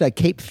 I watched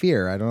Cape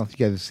Fear. I don't know if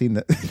you guys have seen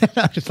that.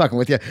 I'm just fucking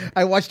with you.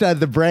 I watched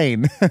The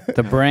Brain.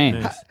 The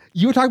Brain.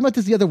 You were talking about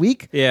this the other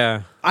week?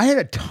 Yeah. I had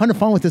a ton of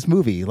fun with this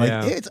movie. Like,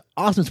 Yeah. it's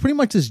awesome. It's pretty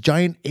much this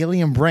giant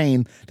alien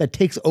brain that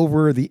takes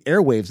over the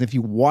airwaves. And if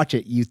you watch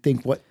it, you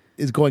think what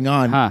is going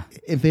on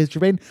in his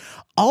brain.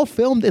 All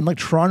filmed in like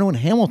Toronto and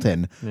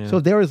Hamilton. Yeah. So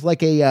there was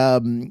like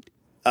a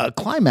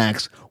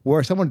climax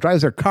where someone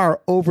drives their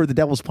car over the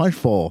Devil's Punch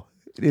Bowl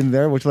in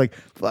there, which is like,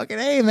 fucking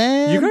hey,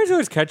 man. You guys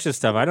always catch this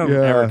stuff. I don't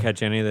ever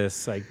catch any of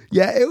this. Like,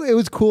 yeah, it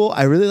was cool.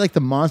 I really like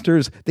the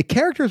monsters. The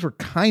characters were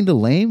kind of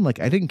lame. Like,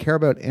 I didn't care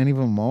about any of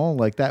them all.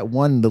 Like that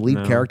one, the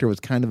lead character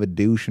was kind of a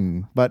douche,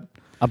 but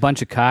a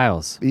bunch of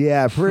Kyles.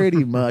 Yeah,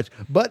 pretty much.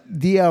 But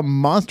the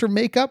monster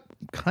makeup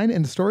kind of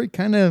in the story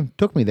kind of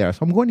took me there. So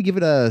I'm going to give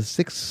it a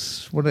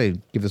 6. What did I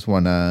give this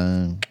one?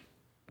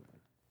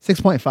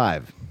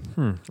 6.5.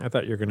 I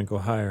thought you were going to go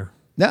higher.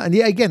 No,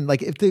 yeah, again,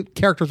 like if the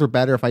characters were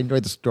better, if I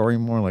enjoyed the story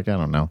more, like I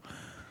don't know.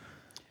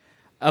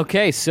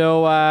 Okay,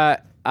 so I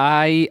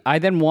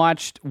then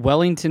watched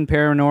Wellington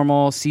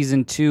Paranormal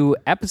Season 2,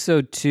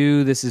 Episode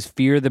 2. This is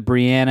Fear the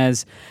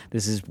Briannas.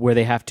 This is where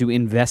they have to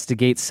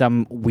investigate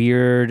some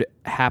weird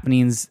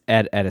happenings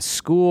at a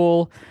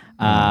school.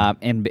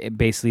 And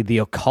basically the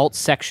occult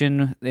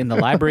section in the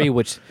library,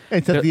 which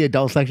Except the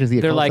adult section is the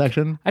they're occult like,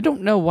 section. I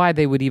don't know why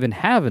they would even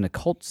have an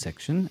occult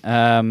section.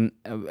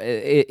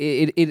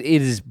 It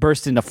is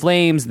burst into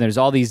flames, and there's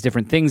all these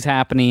different things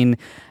happening,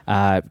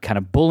 kind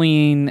of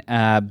bullying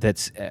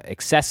that's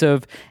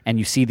excessive, and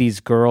you see these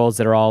girls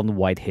that are all in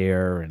white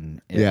hair,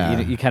 and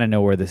you kind of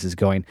know where this is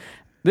going.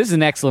 This is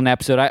an excellent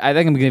episode. I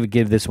think I'm going to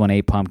give this one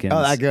 8 pumpkins.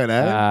 Oh, that good,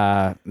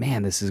 eh?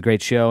 Man, this is a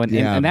great show.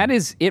 And that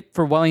is it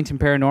for Wellington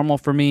Paranormal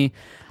for me.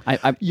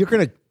 You're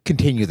going to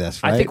continue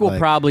this, right? I think we'll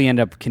probably end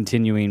up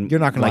continuing. You're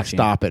not going to like watching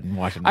stop it and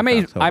watch it.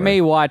 I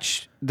may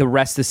watch the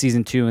rest of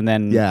season 2 and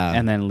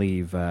then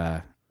leave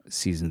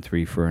season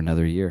 3 for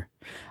another year.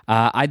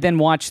 I then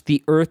watched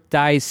The Earth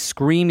Dies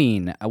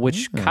Screaming,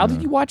 which how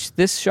did you watch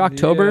this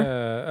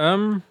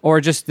October? Or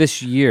just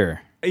this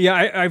year? Yeah,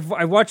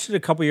 I watched it a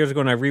couple years ago,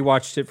 and I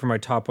rewatched it for my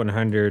top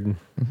 100. Not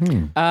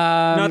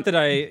that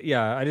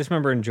I just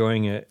remember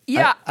enjoying it.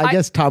 Yeah, I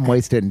guess Tom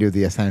Waits didn't do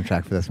the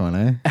soundtrack for this one,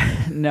 eh?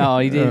 No,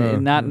 he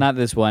didn't. Not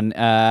this one.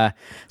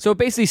 So it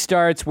basically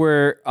starts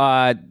where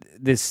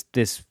this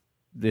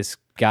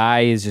guy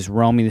is just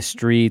roaming the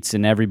streets,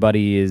 and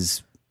everybody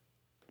is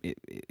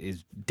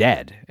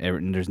dead,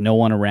 and there's no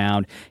one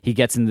around. He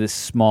gets into this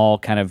small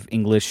kind of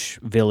English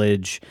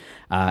village,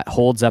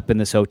 holds up in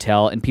this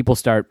hotel, and people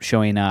start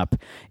showing up.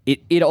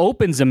 It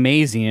opens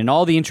amazing, and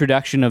all the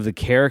introduction of the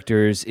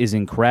characters is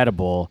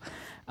incredible.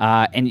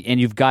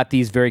 And you've got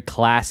these very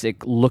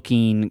classic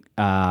looking,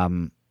 I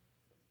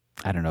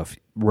don't know, if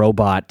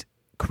robot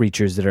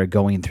creatures that are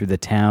going through the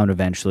town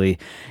eventually.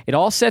 It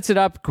all sets it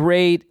up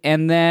great,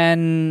 and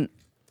then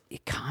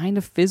it kind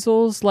of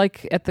fizzles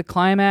like at the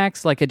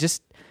climax. Like it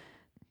just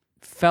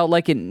felt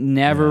like it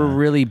never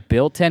really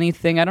built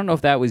anything. I don't know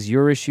if that was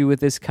your issue with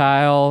this,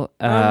 Kyle.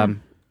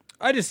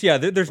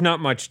 There's not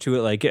much to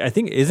it. Like, I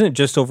think, isn't it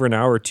just over an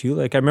hour too?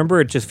 Like, I remember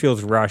it just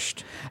feels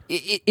rushed.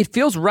 It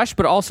feels rushed,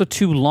 but also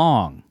too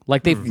long.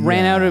 Like they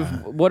ran out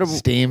of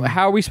steam.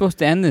 How are we supposed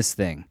to end this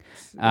thing?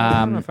 I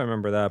don't know if I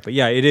remember that, but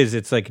yeah, it is.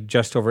 It's like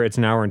just over. It's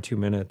an hour and 2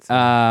 minutes.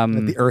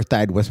 The Earth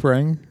Died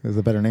Whispering is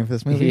a better name for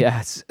this movie.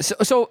 Yes.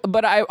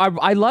 But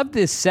I love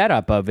this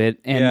setup of it,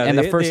 and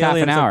the first half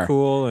an hour. Are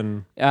cool,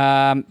 and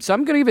so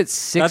I'm gonna give it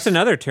 6. That's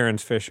another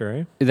Terrence Fisher,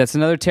 right? That's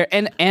another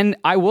and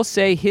I will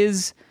say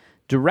his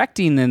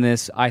directing in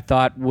this I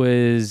thought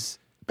was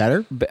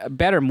better,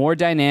 more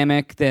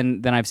dynamic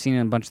than I've seen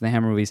in a bunch of the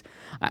Hammer movies.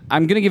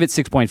 I'm going to give it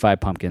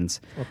 6.5 pumpkins.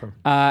 Okay.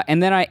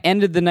 And then I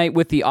ended the night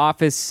with The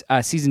Office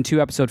Season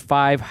 2, Episode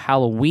 5,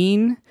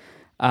 Halloween.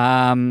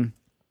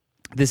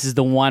 This is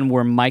the one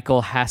where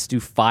Michael has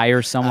to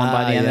fire someone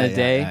by the end of the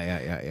day.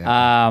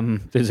 Yeah.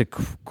 There's a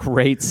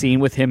great scene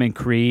with him and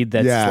Creed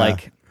that's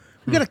like...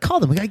 We got to call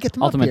them. We got to get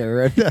them Ultimate.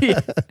 up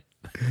here.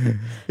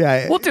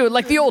 Yeah, we'll do it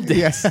like the old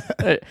days.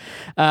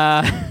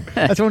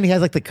 That's when he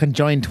has like the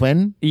conjoined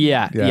twin.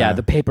 Yeah,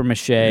 the paper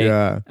mache.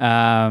 Yeah.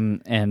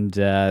 And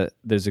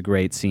there's a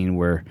great scene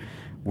where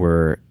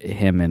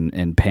him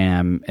and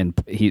Pam, and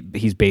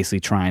he's basically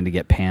trying to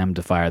get Pam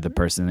to fire the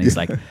person, and he's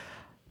like,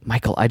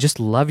 Michael, I just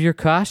love your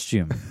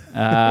costume.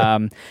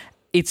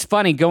 It's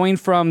funny going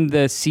from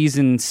the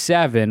season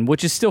 7,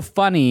 which is still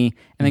funny,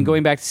 and then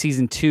going back to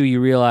season 2, you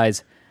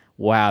realize,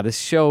 wow, this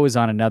show is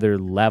on another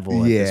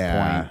level at this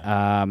point.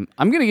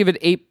 I'm going to give it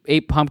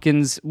 8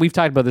 pumpkins. We've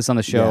talked about this on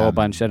the show a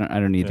bunch. I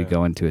don't need to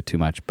go into it too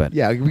much, but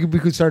yeah, we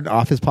could start an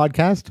Office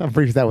podcast. I'm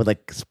pretty sure that would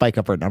like spike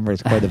up our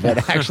numbers quite a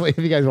bit. Actually, if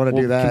you guys want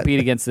to do that, compete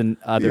against the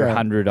other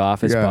 100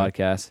 Office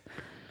podcasts.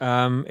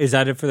 Is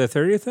that it for the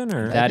 30th then?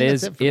 Or? That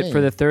is it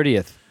for the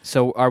 30th.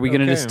 So are we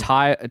going to just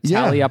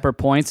tally up our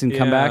points and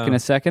come back in a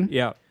second?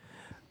 Yeah.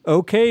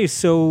 Okay,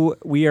 so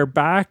we are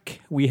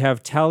back. We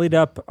have tallied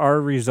up our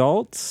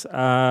results.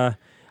 I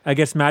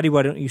guess, Maddie,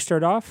 why don't you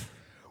start off?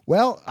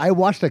 Well, I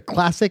watched a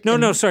classic.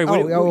 No, sorry.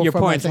 Your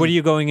from my points. thing. What are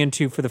you going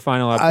into for the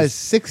final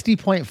episode?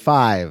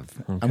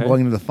 60.5. I'm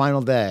going into the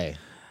final day.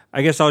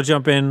 I guess I'll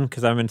jump in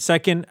because I'm in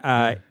second.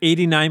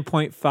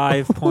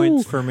 89.5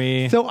 points for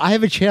me. So I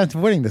have a chance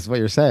of winning this, is what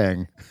you're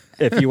saying.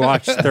 If you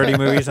watch 30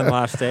 movies on the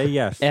last day,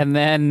 yes. And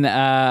then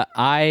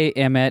I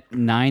am at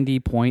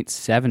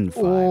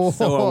 90.75.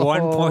 So a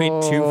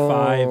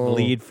 1.25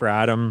 lead for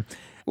Adam.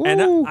 And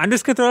I'm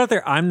just going to throw it out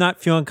there. I'm not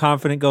feeling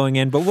confident going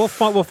in, but we'll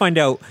find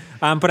out.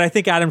 But I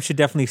think Adam should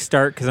definitely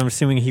start because I'm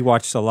assuming he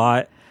watched a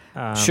lot.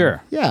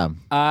 Sure. Yeah.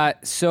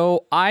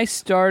 So I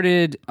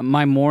started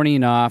my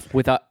morning off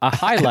with a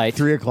highlight.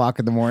 3 o'clock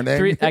in the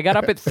morning. I got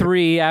up at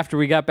 3 after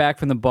we got back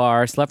from the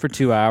bar, slept for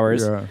 2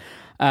 hours. Yeah.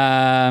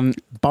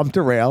 Bumped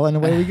a rail, and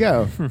away we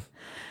go.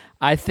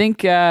 I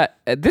think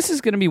this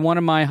is going to be one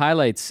of my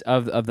highlights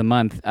of the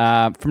month.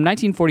 From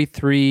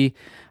 1943,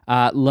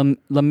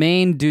 La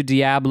Main du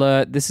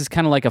Diable. This is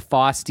kind of like a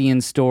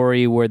Faustian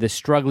story where the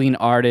struggling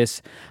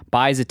artist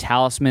buys a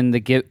talisman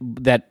this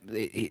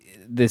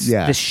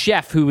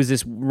chef who was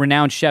this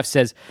renowned chef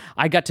says,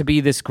 I got to be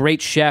this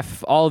great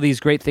chef. All of these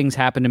great things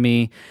happen to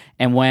me.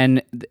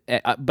 And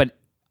but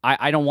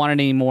I don't want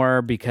it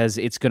anymore because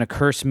it's going to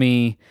curse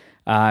me.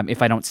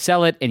 If I don't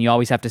sell it, and you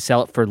always have to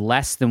sell it for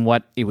less than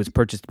what it was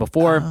purchased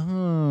before.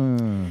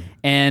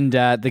 And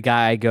the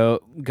guy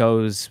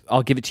goes,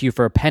 I'll give it to you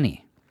for a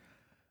penny.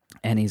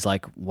 And he's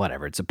like,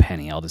 whatever, it's a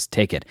penny. I'll just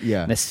take it.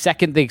 Yeah. And the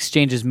second the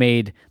exchange is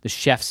made, the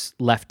chef's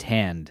left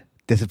hand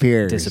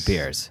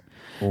disappears.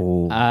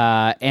 Oh.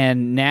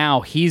 And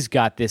now he's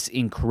got this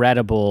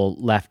incredible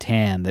left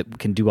hand that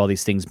can do all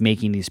these things,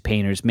 making these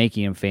painters,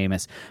 making him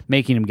famous,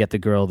 making him get the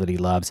girl that he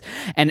loves.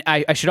 And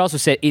I should also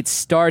say, it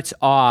starts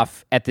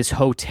off at this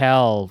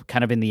hotel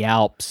kind of in the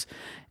Alps,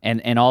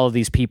 and all of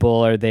these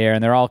people are there,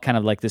 and they're all kind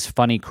of like this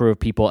funny crew of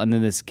people, and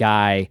then this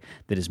guy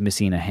that is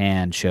missing a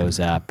hand shows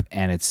up,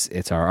 and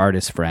it's our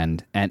artist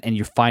friend, and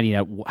you're finding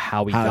out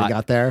how he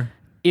got there.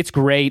 It's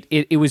great.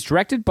 It was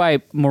directed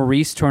by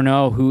Maurice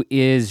Tourneau, who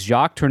is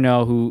Jacques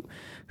Tourneau,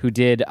 who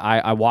did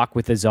I Walk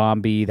with a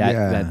Zombie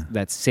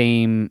that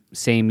same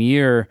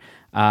year,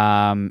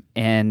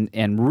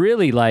 and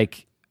really,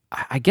 like,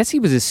 I guess he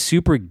was a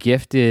super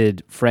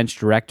gifted French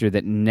director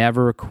that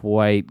never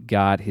quite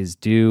got his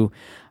due.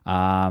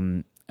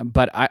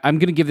 But I'm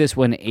going to give this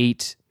one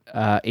 8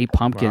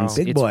 pumpkins.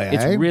 Wow. Big boy,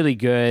 It's really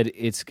good.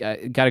 It's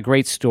got a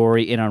great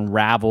story. It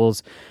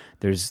unravels.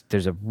 There's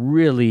a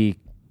really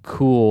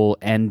cool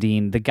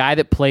ending. The guy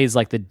that plays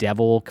like the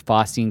devil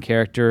Faustian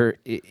character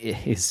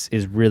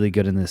is really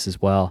good in this as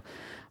well.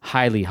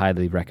 Highly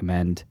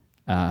recommend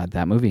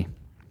that movie.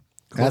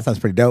 Cool. That sounds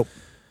pretty dope.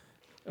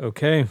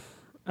 Okay.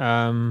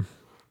 I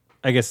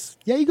guess.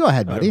 Yeah, you go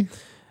ahead, buddy.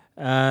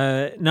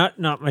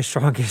 Not my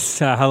strongest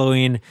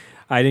Halloween.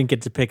 I didn't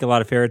get to pick a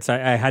lot of favorites.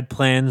 I had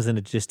plans and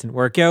it just didn't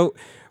work out,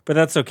 but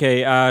that's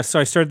okay. So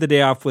I started the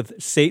day off with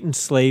Satan's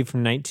Slave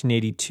from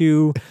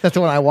 1982. That's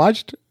the one I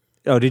watched.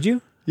 Oh, did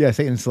you? Yeah,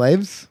 Satan's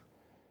Slaves.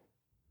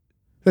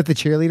 That the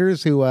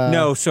cheerleaders who?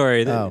 No,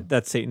 sorry.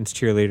 That's Satan's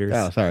Cheerleaders.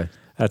 Oh, sorry.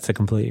 That's a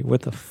complete.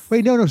 What the?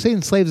 Wait, no.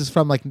 Satan's Slaves is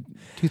from like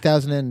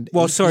 2000.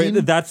 Well, sorry,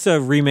 that's a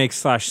remake /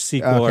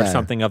 sequel or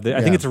something of the.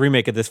 I think it's a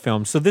remake of this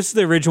film. So this is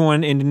the original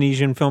one,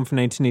 Indonesian film from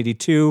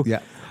 1982. Yeah.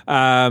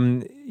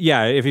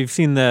 If you've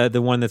seen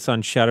the one that's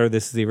on Shudder,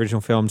 this is the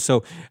original film.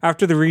 So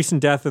after the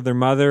recent death of their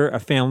mother, a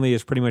family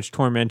is pretty much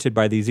tormented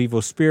by these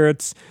evil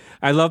spirits.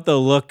 I love the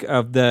look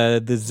of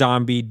the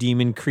zombie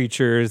demon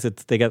creatures.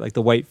 They got like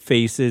the white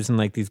faces and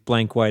like these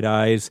blank white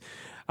eyes.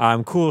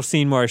 Cool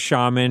scene where a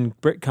shaman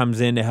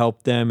comes in to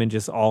help them and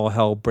just all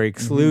hell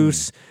breaks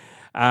loose.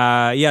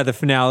 The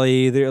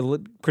finale, they're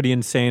pretty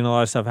insane. A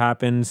lot of stuff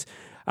happens.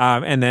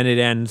 And then it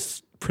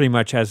ends pretty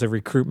much as a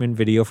recruitment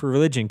video for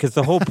religion. Because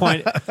the whole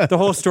point, the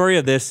whole story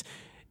of this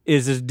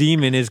is this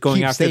demon is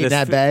going after this.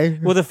 That bay.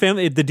 Well,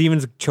 the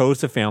demons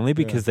chose the family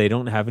because they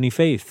don't have any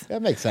faith.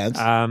 That makes sense.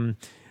 I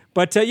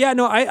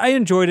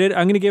enjoyed it.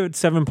 I'm going to give it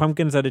 7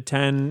 pumpkins out of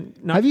 10.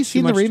 Have you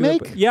seen the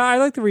remake? Yeah, I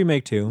like the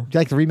remake too. Do you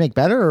like the remake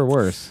better or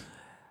worse?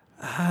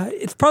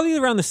 It's probably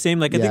around the same.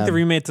 Like I think the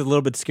remake's a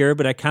little bit scary,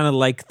 but I kind of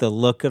like the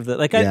look of the.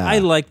 Like I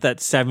like that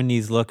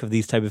 70s look of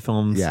these type of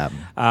films. Yeah.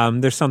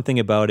 There's something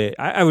about it.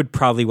 I would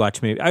probably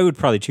watch. I would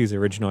probably choose the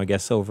original, I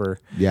guess, over.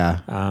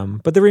 Yeah.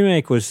 But the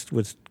remake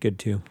was good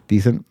too.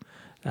 Decent.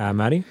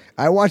 Maddie?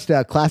 I watched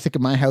a classic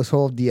in my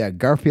household, the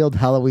Garfield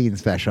Halloween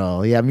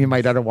special. Yeah, me and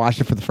my daughter watched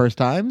it for the first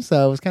time,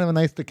 so it was kind of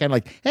nice to kind of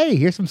like, hey,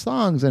 here's some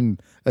songs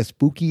and a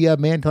spooky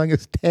man telling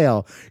his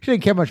tale. She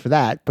didn't care much for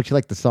that, but she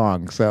liked the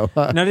song. So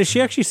now, does she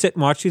actually sit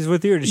and watch these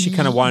with you, or does she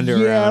kind of wander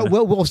around?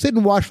 Yeah, we'll sit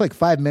and watch for like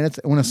 5 minutes,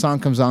 and when a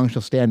song comes on,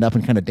 she'll stand up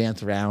and kind of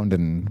dance around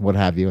and what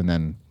have you, and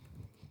then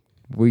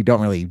we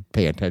don't really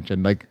pay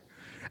attention. Like,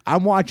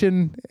 I'm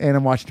watching, and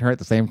I'm watching her at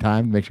the same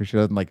time to make sure she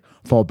doesn't like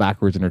fall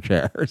backwards in her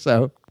chair.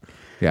 So...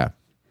 yeah.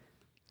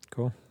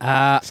 Cool.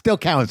 Still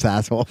counts,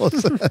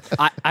 assholes.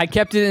 I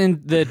kept it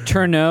in the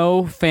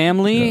Tourneau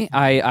family.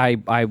 Yeah.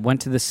 I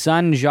went to the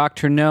son, Jacques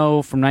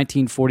Tourneau from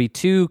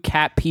 1942,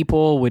 Cat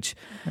People, which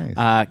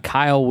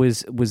Kyle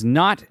was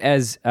not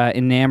as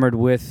enamored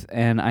with,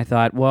 and I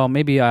thought, well,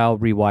 maybe I'll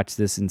rewatch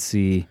this and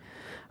see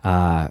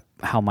how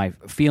my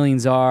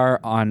feelings are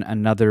on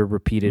another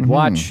repeated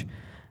watch.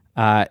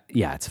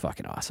 Yeah, it's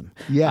fucking awesome.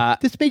 Yeah,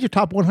 this made your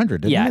top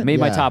 100. Didn't it made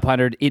my top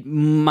 100.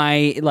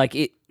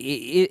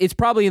 It's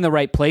probably in the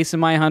right place in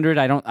my 100.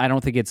 I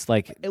don't think it's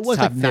like it was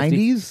top like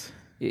 90s,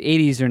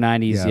 80s or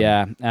 90s.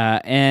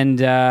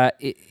 Yeah,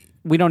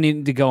 we don't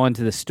need to go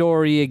into the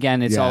story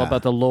again. It's all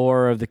about the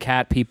lore of the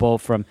Cat People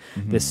from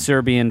this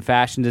Serbian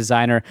fashion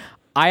designer.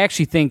 I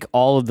actually think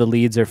all of the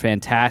leads are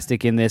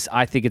fantastic in this.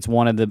 I think it's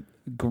one of the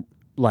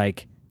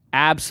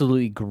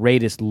absolutely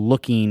greatest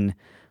looking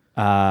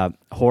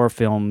horror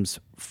films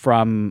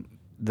from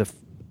the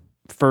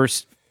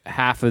first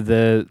half of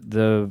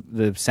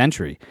the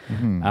century.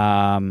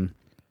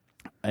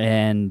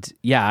 And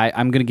yeah,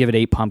 I'm going to give it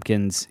 8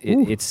 pumpkins.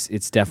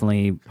 It's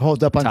definitely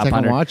holds up on top second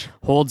 100. watch.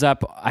 Holds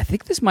up. I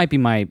think this might be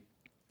my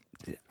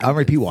I'll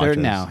repeat watch third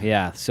now.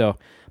 Yeah. So,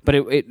 but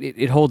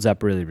it holds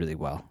up really, really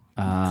well.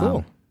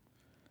 Cool.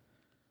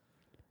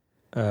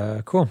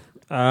 Cool.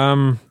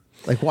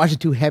 Like watching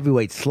two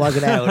heavyweights slug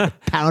it out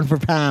pound for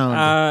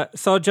pound.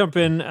 So I'll jump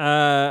in.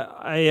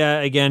 I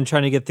again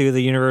trying to get through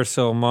the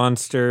Universal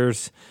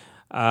monsters.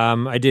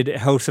 I did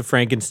House of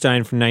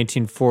Frankenstein from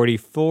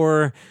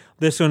 1944.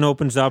 This one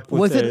opens up with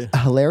was it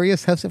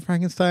hilarious House of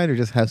Frankenstein or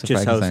just House of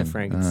Frankenstein? Just House of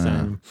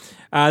Frankenstein.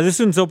 This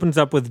one opens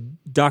up with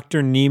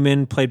Dr.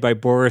 Neiman, played by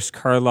Boris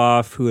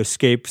Karloff, who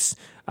escapes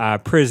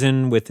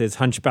prison with his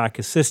hunchback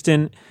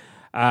assistant.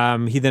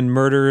 He then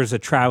murders a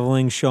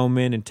traveling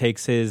showman and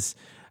takes his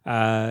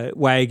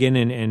wagon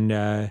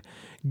and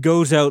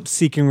goes out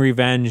seeking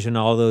revenge and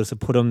all those that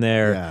put him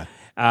there. Yeah.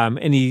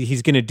 And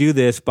he's going to do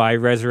this by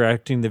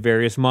resurrecting the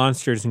various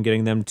monsters and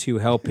getting them to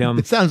help him.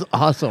 It sounds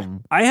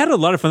awesome. I had a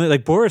lot of fun.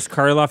 Like Boris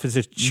Karloff is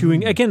just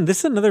chewing. Again, this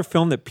is another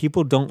film that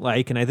people don't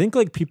like, and I think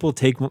like people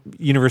take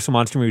Universal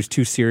monster movies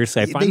too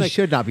seriously. I find they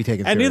should not be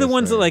taken seriously. And they're the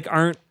ones that like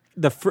aren't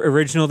the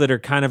original that are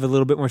kind of a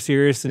little bit more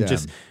serious and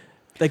just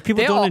like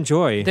people don't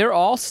enjoy. They're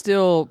all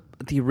still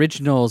the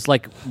originals.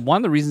 Like one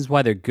of the reasons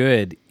why they're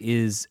good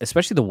is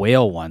especially the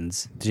Whale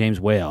ones,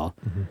 James Whale.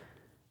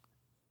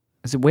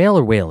 Is it Whale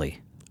or Whaley?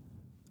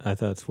 I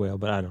thought it's Whale,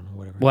 but I don't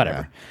know.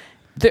 Whatever.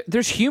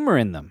 There's humor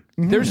in them.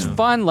 There's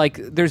fun. Like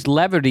there's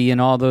levity in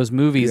all those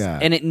movies,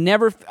 and it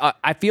never.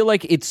 I feel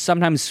like it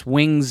sometimes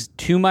swings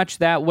too much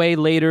that way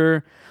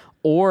later,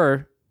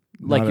 or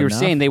like you were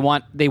saying, they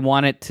want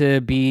it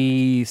to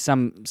be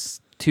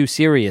too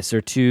serious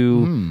or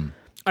too.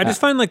 I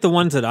just find like the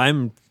ones that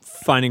I'm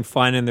finding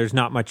fun and there's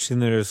not much in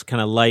there. There's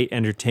kind of light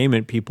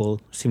entertainment people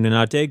seem to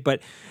not dig,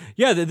 but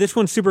yeah, this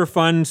one's super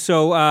fun.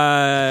 So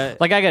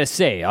like I gotta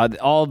say,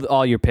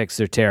 all your picks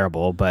are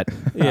terrible, but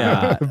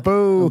yeah,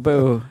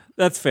 boo.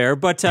 That's fair.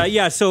 But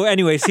yeah, so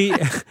anyways,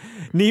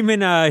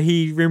 Neiman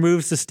he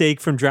removes the stake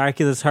from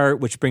Dracula's heart,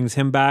 which brings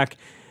him back.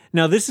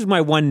 Now, this is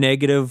my one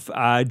negative.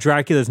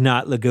 Dracula's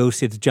not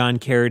Lugosi, it's John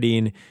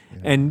Carradine,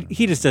 and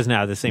he just doesn't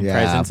have the same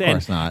presence. Of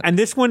course not. And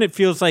this one, it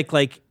feels like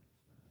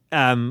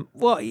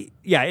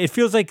it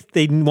feels like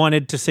they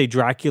wanted to say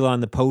Dracula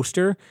on the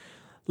poster.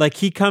 Like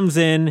he comes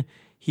in,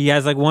 he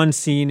has like one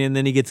scene, and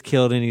then he gets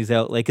killed and he's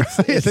out. Like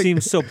it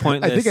seems so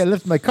pointless. I think I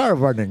left my car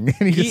running,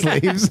 and he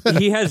just leaves.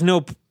 He has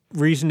no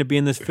reason to be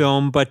in this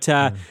film, but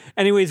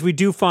anyways, we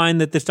do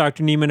find that this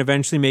Dr. Neiman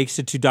eventually makes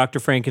it to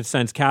Dr.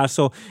 Frankenstein's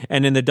castle,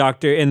 and in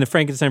the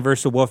Frankenstein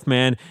versus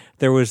Wolfman,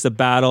 there was the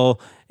battle,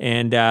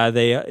 and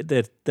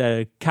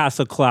the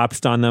castle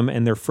collapsed on them,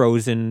 and they're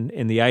frozen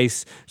in the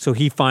ice. So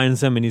he finds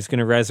them, and he's going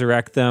to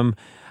resurrect them.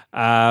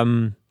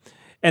 And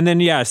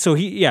then it's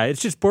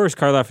just Boris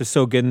Karloff is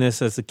so good in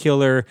this as the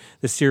killer,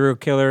 the serial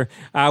killer.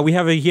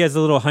 He has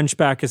a little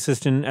hunchback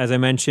assistant, as I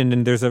mentioned,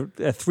 and there's a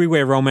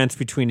 3-way romance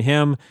between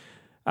him.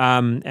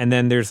 And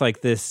then there's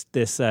like this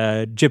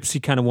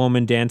gypsy kind of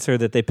woman dancer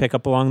that they pick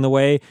up along the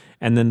way,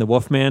 and then the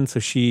Wolfman.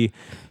 So he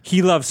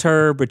loves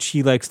her, but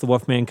she likes the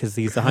Wolfman because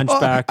he's the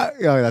hunchback.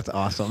 Oh, that's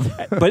awesome.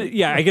 But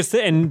yeah, I guess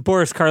and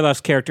Boris Karloff's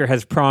character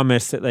has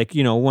promised that, like,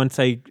 once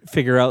I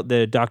figure out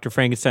the Dr.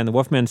 Frankenstein, the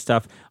Wolfman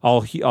stuff,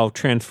 I'll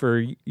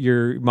transfer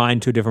your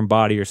mind to a different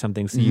body or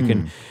something, so you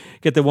can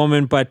get the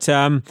woman. But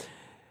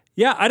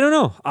yeah, I don't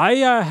know. I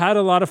had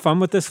a lot of fun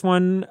with this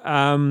one.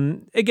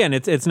 Again,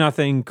 it's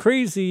nothing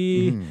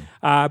crazy,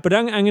 but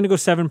I'm going to go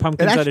 7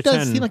 pumpkins out of 10. It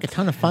does seem like a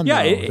ton of fun.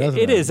 Yeah, though,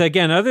 it is.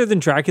 Again, other than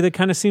Dracula,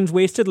 kind of seems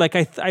wasted. Like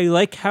I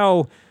like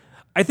how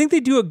I think they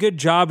do a good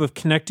job of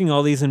connecting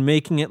all these and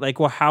making it like,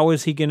 well, how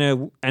is he going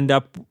to end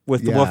up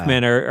with the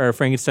Wolfman or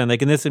Frankenstein?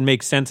 Like in this, it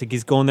makes sense. Like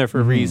he's going there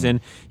for a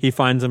reason. He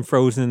finds them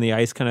frozen in the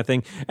ice, kind of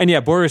thing. And yeah,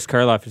 Boris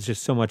Karloff is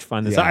just so much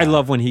fun. I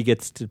love when he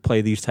gets to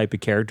play these type of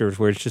characters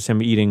where it's just him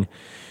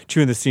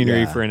chewing the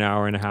scenery for an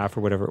hour and a half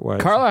or whatever it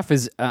was. Karloff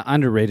is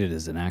underrated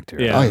as an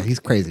actor. Yeah. Oh, yeah, he's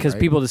crazy. Because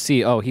people just see,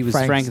 he was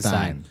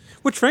Frankenstein.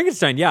 Which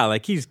Frankenstein, yeah,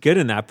 like he's good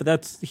in that,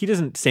 but he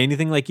doesn't say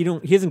anything. Like he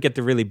doesn't get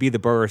to really be the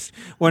Boris.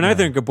 When I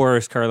think of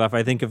Boris Karloff,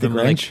 I think of him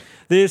Grinch? like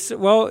this.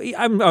 Well,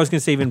 I was going to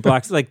say even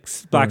Black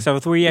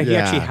Sabbath, where he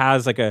actually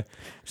has like a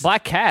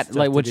Black Cat,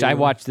 like which I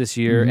watched this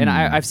year, and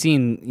I've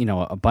seen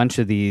a bunch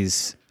of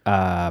these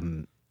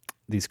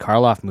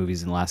Karloff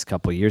movies in the last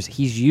couple of years.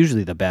 He's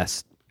usually the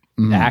best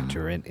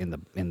actor in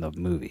the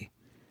movie.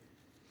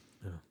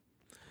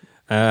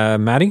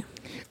 Maddie?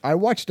 I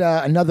watched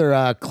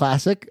another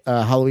classic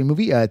Halloween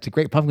movie. It's a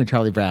Great Pumpkin,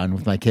 Charlie Brown,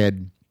 with my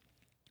kid.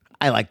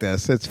 I like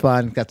this. It's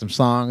fun. Got some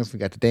songs. We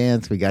got to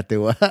dance. We got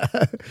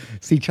to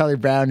see Charlie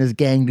Brown and his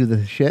gang do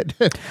the shit.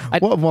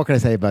 What more can I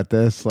say about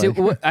this? Like,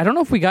 I don't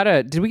know if we got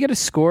a. Did we get a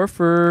score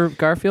for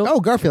Garfield?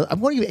 oh, Garfield. I'm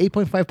going to give it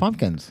 8.5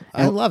 pumpkins.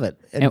 I love it.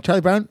 And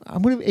Charlie Brown,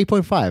 I'm going to give it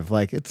 8.5.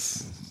 Like,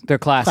 it's They're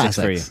classics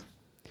for you.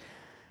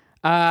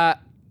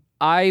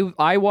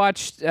 I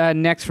watched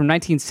next from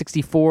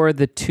 1964,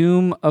 The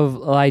Tomb of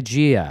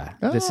Ligeia.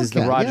 This is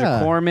the Roger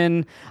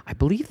Corman. I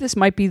believe this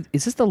might be.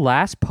 Is this the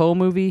last Poe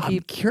movie? I'm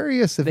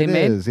curious if they it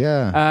made? is.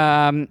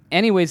 Yeah.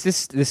 Anyways,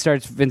 this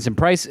starts Vincent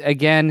Price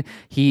again.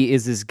 He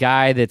is this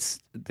guy that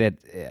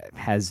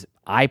has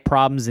eye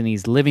problems, and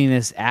he's living in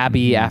this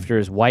abbey after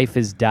his wife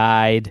has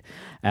died.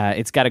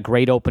 It's got a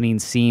great opening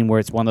scene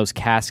where it's one of those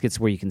caskets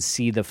where you can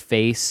see the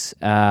face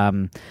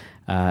of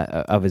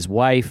his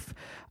wife.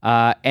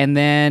 And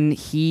then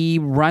he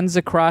runs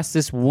across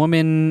this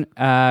woman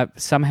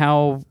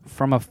somehow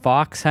from a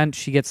fox hunt.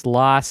 She gets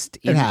lost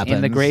in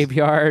the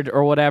graveyard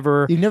or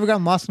whatever. You've never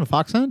gotten lost in a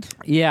fox hunt?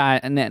 Yeah,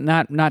 and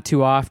not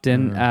too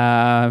often.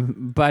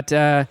 But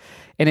the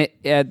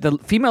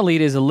female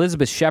lead is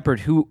Elizabeth Shepard,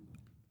 who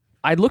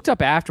I looked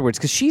up afterwards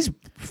because she's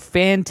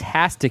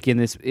fantastic in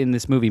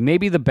this movie.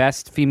 Maybe the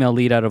best female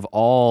lead out of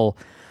all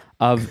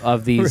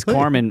of these Really?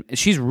 Corman.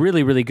 She's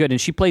really, really good,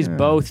 and she plays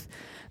both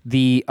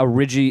the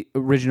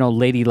original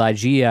Lady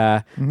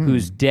Ligeia,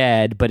 who's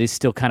dead but is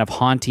still kind of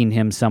haunting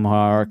him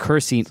somehow or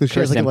cursing. So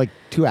she has him. like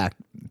two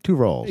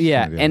roles.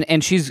 Yeah,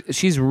 and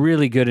she's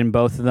really good in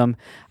both of them.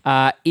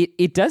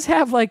 It does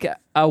have like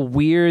a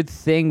weird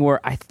thing where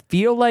I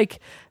feel like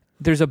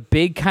there's a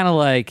big kind of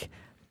like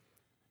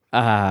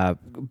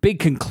big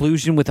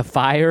conclusion with a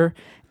fire.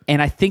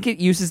 And I think it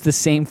uses the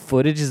same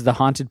footage as the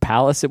Haunted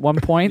Palace at one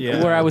point,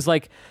 where I was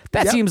like,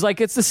 that seems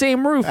like it's the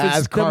same roof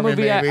as the Corman,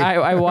 movie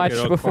I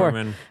watched before,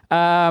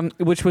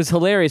 which was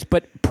hilarious.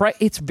 But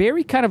it's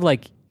very kind of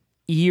like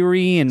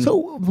eerie. And So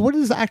what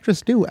does the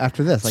actress do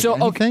after this? Like,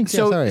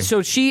 anything?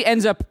 so she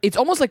ends up, it's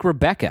almost like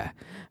Rebecca,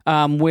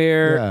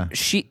 where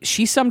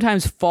she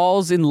sometimes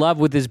falls in love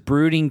with this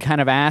brooding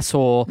kind of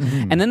asshole,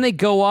 and then they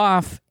go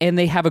off and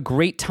they have a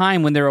great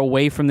time when they're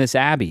away from this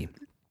abbey.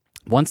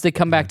 Once they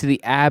come back to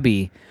the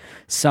abbey,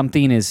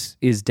 something is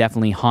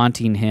definitely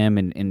haunting him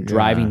and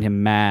driving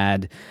him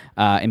mad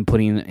and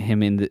putting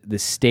him in the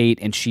state,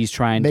 and she's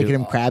trying making to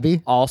him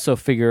crabby. Also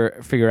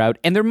figure out,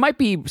 and there might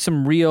be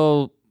some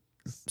real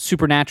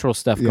supernatural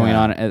stuff going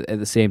on at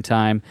the same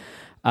time.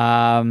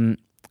 And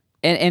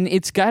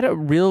it's got a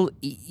real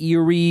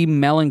eerie,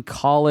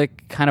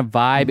 melancholic kind of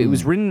vibe. It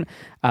was written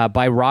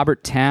by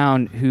Robert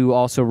Towne, who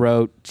also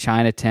wrote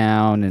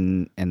Chinatown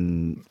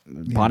and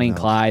Bonnie and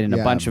Clyde and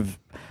a bunch of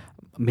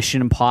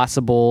Mission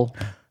Impossible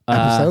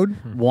Episode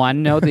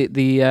 1. No,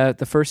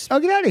 the first. Oh,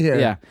 get out of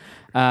here!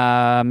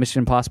 Yeah, Mission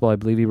Impossible. I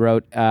believe he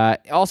wrote.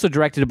 Also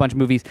directed a bunch of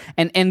movies,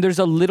 and there's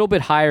a little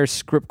bit higher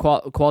script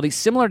quality,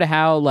 similar to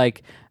how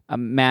like a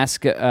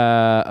Mask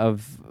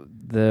of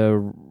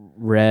the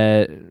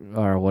Red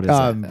or what is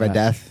it? Red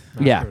Death.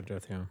 Yeah. Red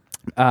Death,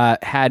 yeah.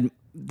 Had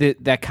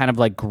that kind of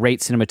like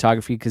great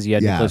cinematography because you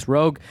had Nicholas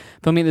Roeg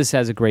filming. This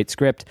has a great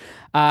script.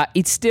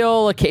 It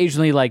still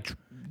occasionally like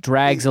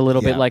drags a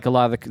little bit, like a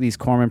lot of these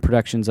Corman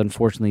productions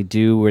unfortunately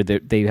do, where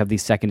they have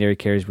these secondary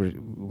characters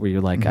where you're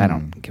like, I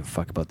don't give a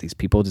fuck about these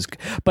people.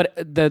 But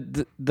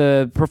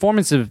the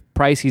performance of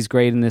Price, he's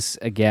great in this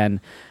again,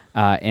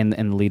 and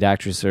the lead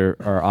actress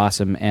are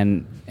awesome,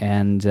 and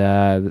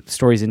the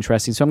story's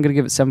interesting. So I'm going to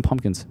give it 7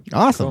 pumpkins.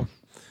 Awesome. Cool.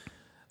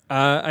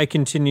 I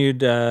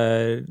continued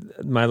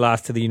my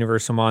last to the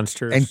Universal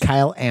Monsters. And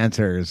Kyle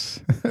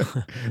answers.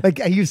 Like,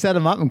 you set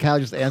him up and Kyle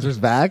just answers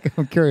back?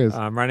 I'm curious.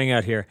 I'm running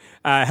out here.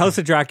 House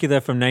of Dracula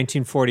from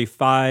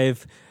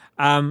 1945.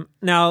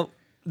 Now,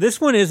 this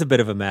one is a bit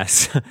of a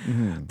mess.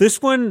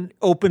 This one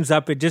opens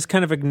up. It just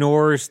kind of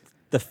ignores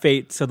the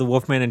fates of the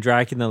Wolfman and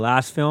Dracula in the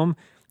last film.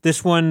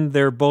 This one,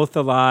 they're both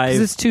alive.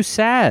 This is too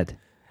sad.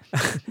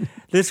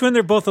 This one,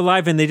 they're both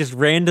alive, and they just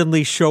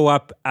randomly show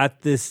up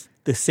at the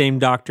same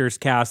doctor's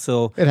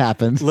castle. It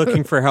happens.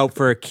 Looking for help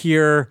for a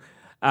cure.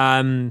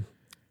 The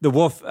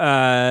wolf,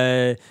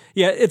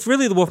 it's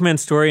really the Wolfman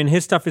story, and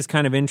his stuff is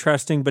kind of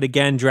interesting. But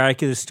again,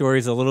 Dracula's story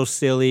is a little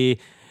silly,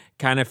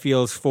 kind of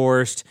feels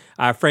forced.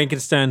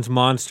 Frankenstein's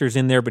monster's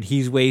in there, but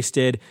he's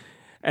wasted.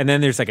 And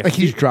then there's like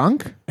he's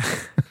drunk?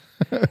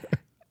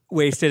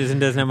 Wasted and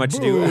doesn't have much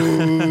to do.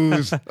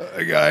 Booze.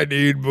 I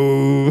need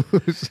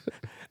booze.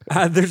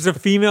 There's a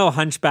female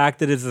hunchback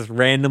that is just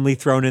randomly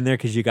thrown in there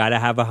because you got to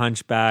have a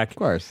hunchback. Of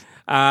course.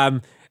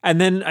 And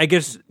then I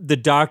guess the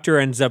doctor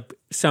ends up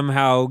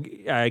somehow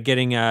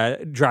getting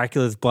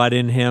Dracula's blood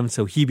in him,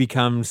 so he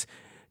becomes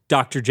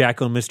Dr.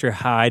 Jekyll and Mr.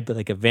 Hyde, but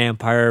like a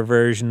vampire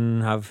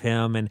version of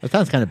him. And That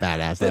sounds kind of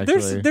badass,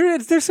 actually.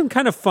 there's some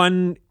kind of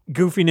fun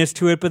goofiness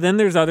to it, but then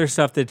there's other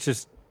stuff that's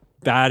just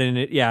bad in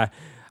it. Yeah.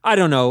 I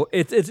don't know.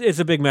 It's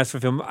a big mess of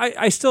a film.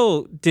 I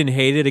still didn't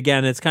hate it.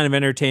 Again, it's kind of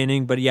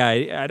entertaining, but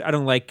yeah, I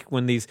don't like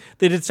when they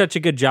did such a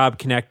good job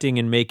connecting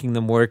and making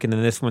them work, and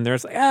then this one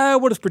there's like,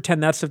 we'll just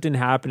pretend that stuff didn't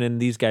happen, and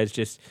these guys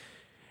just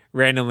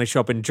randomly show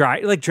up and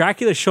like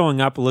Dracula showing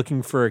up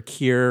looking for a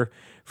cure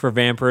for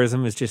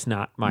vampirism is just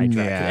not my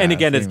Dracula. Yeah, and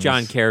again, it's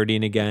John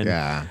Carradine again.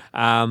 Yeah.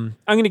 I'm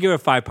going to give it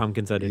 5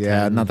 pumpkins out of 10.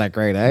 Yeah, not that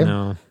great, eh?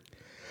 No.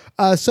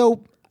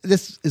 So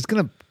this is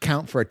going to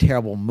count for a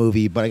terrible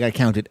movie, but I got to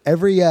count it.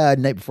 Every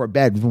night before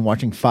bed, we've been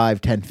watching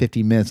 5, 10,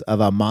 15 minutes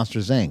of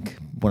Monsters, Inc.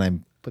 when I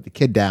put the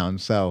kid down.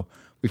 So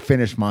we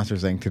finished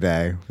Monsters, Inc.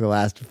 today for the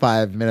last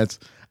 5 minutes.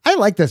 I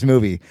like this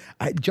movie.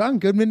 John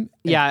Goodman.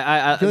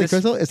 Yeah, Billy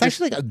Crystal. It's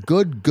actually like a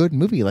good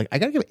movie. Like I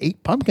got to give it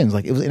 8 pumpkins.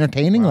 Like it was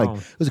entertaining. Wow.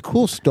 Like it was a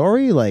cool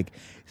story. Like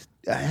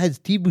it had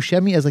Steve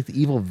Buscemi as like the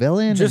evil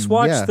villain. Just and,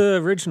 watch the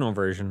original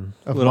version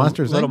Of Little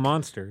Monsters, Little Inc.?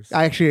 Monsters.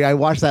 I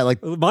watched that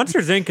like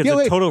Monsters Inc. is Yeah, a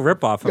wait. total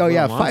ripoff. Of oh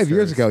yeah, Little 5 years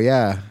Monsters. ago.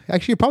 Yeah,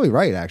 actually you're probably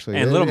right. Actually,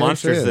 And It- Little it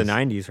Monsters actually is the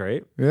is. 90s,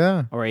 right?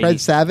 Yeah, Or Fred 80.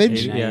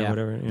 Savage. Yeah.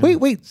 Whatever. Yeah.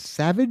 Wait,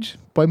 Savage,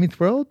 Boy Meets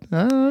World.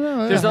 I don't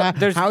know.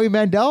 There's Howie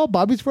Mandel,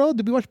 Bobby's World.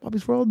 Did we watch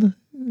Bobby's World?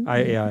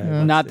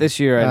 Not this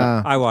year.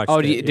 I watched Oh,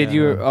 it. did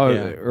you? Oh,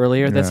 Yeah.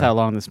 earlier. That's Yeah. how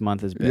long this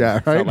month has been. Yeah,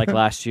 Felt right? like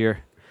last year.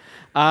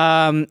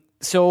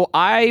 So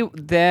I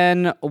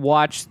then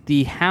watched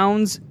the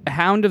Hound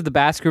of the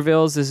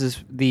Baskervilles. This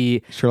is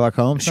the Sherlock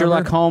Holmes.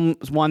 Sherlock number?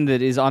 Holmes one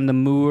that is on the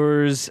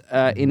moors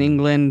in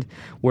England,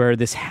 where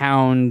this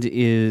hound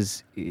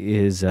is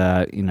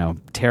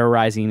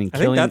terrorizing and I think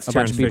killing that's a bunch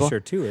Terrence of people. Fisher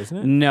too, isn't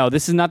it? No,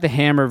 this is not the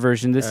Hammer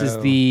version. This is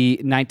the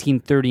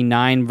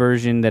 1939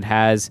 version that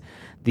has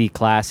the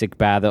classic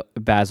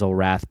Basil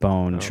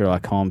Rathbone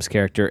Sherlock Holmes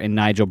character and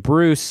Nigel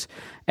Bruce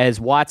as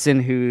Watson,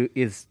 who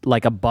is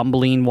like a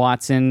bumbling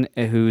Watson,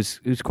 who's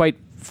quite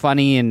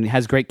funny and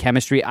has great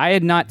chemistry. I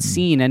had not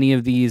seen any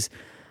of these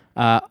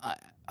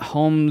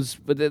Holmes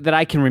that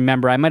I can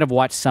remember. I might have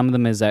watched some of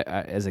them as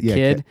a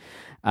kid.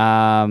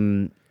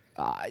 I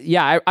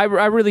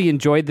really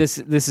enjoyed this.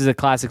 This is a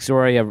classic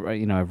story.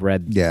 I've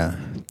read. Yeah.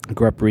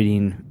 Grew up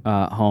reading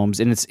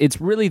Holmes, and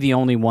it's really the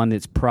only one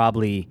that's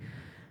probably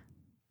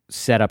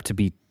set up to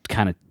be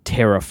kind of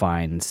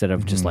terrifying instead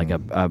of just like a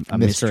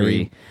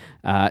mystery.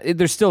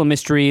 There's still a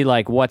mystery,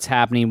 like what's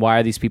happening, why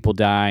are these people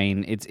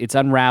dying? It's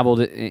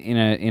unraveled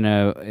in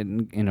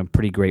a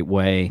pretty great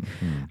way.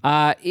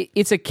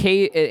 It's a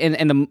cave,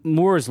 and the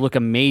moors look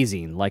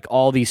amazing, like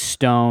all these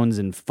stones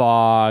and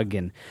fog,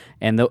 and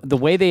the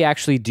way they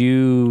actually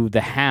do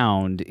the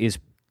Hound is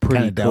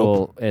pretty Kinda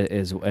cool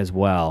as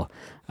well.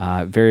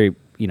 Very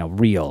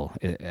real,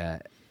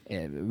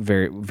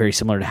 very very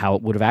similar to how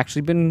it would have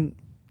actually been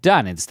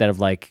done, instead of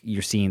like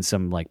you're seeing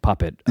some like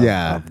puppet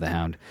of the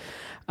Hound.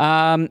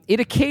 It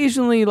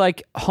occasionally,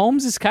 like,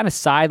 Holmes is kind of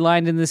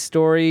sidelined in this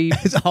story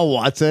It's all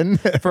Watson.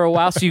 for a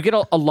while, so you get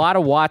a lot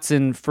of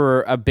Watson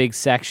for a big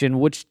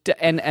section, which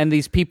and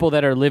these people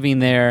that are living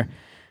there.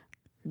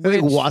 I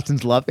think which-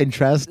 Watson's love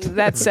interest.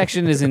 That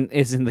section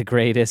isn't the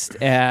greatest.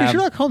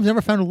 Sherlock Holmes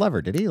never found a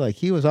lover, did he? Like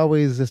he was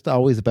always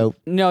about.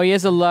 No, he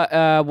has a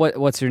lot.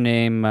 What's her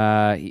name?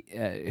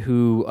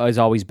 Who is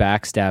always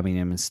backstabbing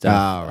him and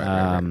stuff.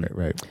 Oh,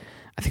 right.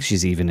 I think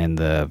she's even in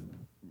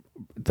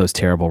those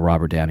terrible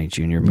Robert Downey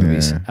Jr.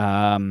 movies.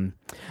 Yeah. I'm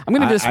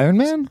going to do this Iron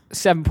Man.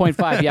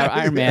 7.5. Yeah,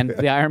 Iron Man.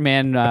 The Iron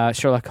Man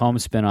Sherlock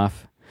Holmes spinoff.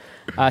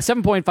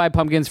 7.5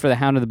 pumpkins for the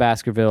Hound of the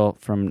Baskerville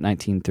from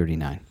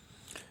 1939.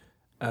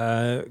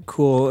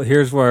 Cool.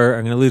 Here's where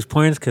I'm going to lose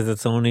points because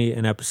it's only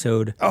an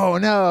episode. Oh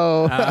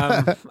no.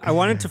 I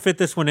wanted to fit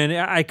this one in.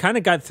 I kind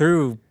of got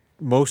through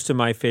most of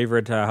my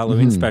favorite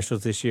Halloween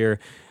specials this year.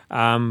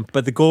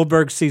 But the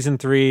Goldberg season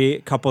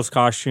 3 couples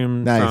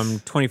costume Nice. from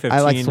 2015.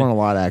 I like this one a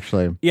lot,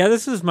 actually. Yeah,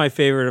 this is my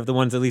favorite of the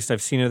ones at least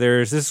I've seen of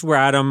theirs. This is where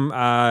Adam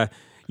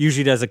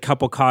usually does a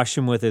couple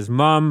costume with his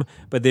mom,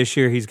 but this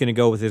year he's going to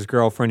go with his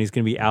girlfriend. He's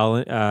going to be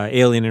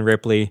Alien and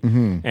Ripley,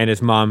 and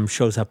his mom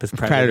shows up as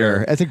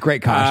Predator. That's a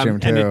great costume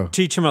And too. to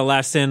teach him a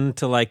lesson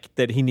to like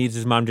that he needs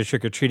his mom to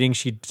trick or treating,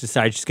 she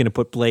decides she's going to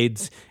put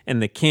blades in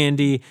the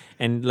candy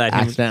and let him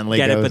Accidentally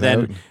get it. goes But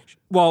then, out.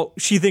 well,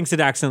 she thinks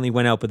it accidentally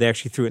went out, but they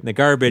actually threw it in the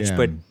garbage. Yeah.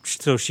 But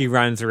so she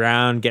runs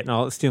around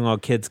stealing all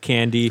kids'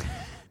 candy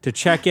to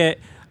check it.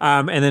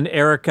 And then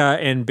Erica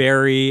and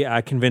Barry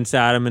convince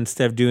Adam,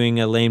 instead of doing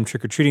a lame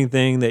trick or treating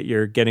thing, that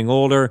you're getting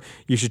older,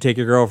 you should take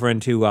your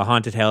girlfriend to a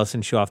haunted house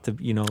and she'll have to,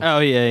 Oh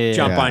yeah.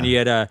 jump Yeah. on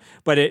you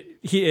but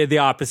the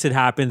opposite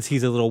happens.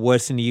 He's a little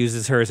wuss and he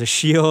uses her as a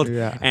shield,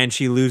 Yeah. and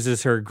she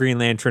loses her Green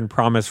Lantern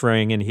promise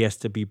ring, and he has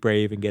to be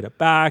brave and get it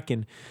back.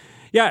 And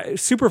yeah,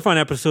 super fun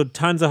episode.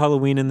 Tons of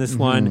Halloween in this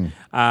one.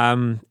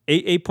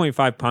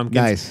 8.5 pumpkins.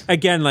 Nice.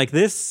 Again, like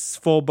this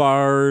full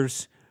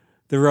bars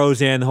the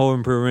Roseanne, the Home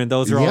Improvement.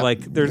 Those are all Yep.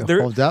 like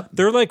Holds up.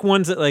 they're like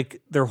ones that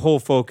like their whole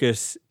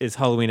focus is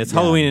Halloween. It's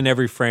Halloween in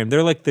every frame.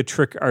 They're like the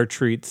trick or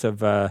treats of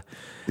TV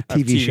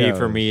TV for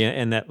shows. me,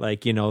 and that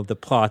like the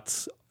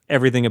plots,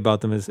 everything about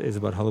them is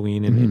about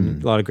Halloween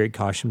and a lot of great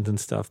costumes and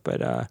stuff.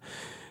 But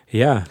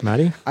yeah,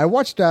 Maddie. I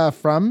watched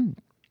from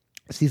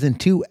season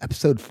 2,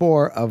 episode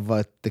 4 of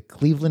the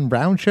Cleveland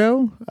Brown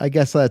Show. I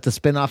guess it's a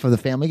spinoff of the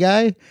Family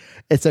Guy.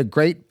 It's a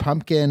great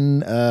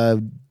pumpkin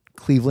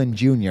Cleveland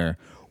Jr.,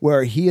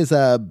 where he is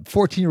a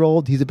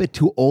 14-year-old. He's a bit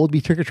too old to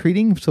be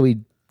trick-or-treating, so he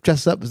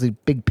dresses up as a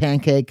big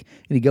pancake,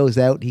 and he goes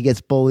out. He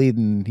gets bullied,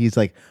 and he's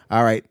like,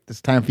 all right,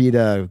 it's time for you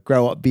to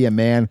grow up, be a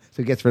man.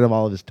 So he gets rid of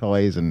all of his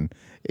toys, and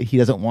he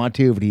doesn't want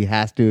to, but he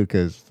has to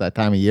because it's that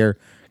time of year.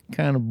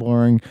 Kind of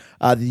boring.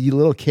 The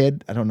little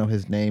kid, I don't know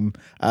his name,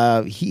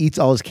 he eats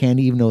all his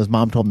candy even though his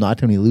mom told him not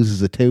to, and he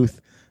loses a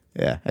tooth.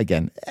 Yeah,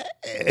 again,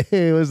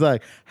 it was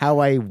like how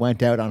I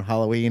went out on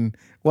Halloween.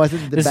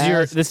 Wasn't the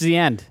best. This is the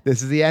end.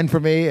 This is the end for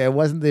me. It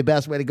wasn't the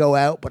best way to go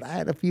out, but I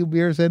had a few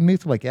beers in me.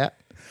 So I'm like, yeah.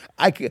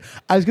 I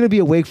was going to be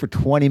awake for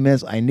 20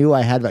 minutes. I knew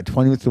I had about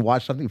 20 minutes to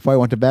watch something before I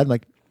went to bed. I'm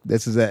like,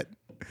 this is it.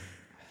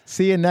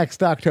 See you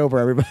next October,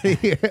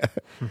 everybody.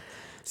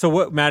 So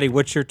what, Maddie?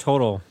 What's your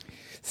total?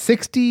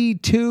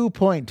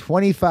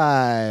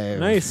 62.25.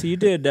 Nice. You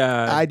did.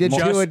 I did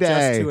just, 2 a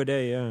day. Just 2 a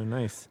day. Yeah.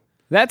 Nice.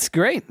 That's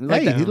great.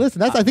 Like Hey, that.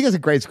 listen, I think that's a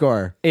great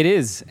score. It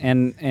is,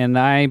 and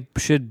I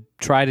should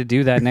try to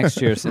do that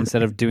next year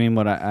instead of doing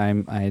what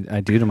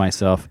I do to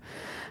myself.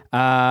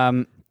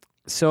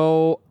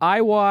 So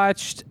I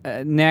watched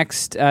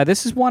next.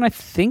 This is one I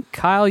think,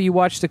 Kyle, you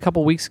watched a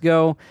couple weeks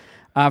ago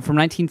from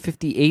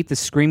 1958, The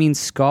Screaming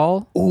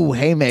Skull. Ooh,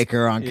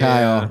 haymaker on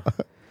Kyle.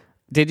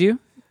 Did you?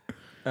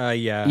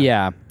 Yeah.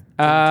 Yeah.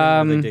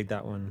 I really dig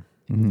that one.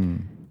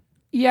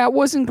 Yeah, it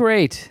wasn't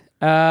great.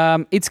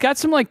 It's got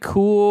some like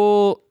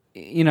cool,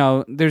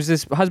 there's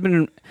this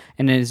husband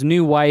and his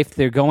new wife.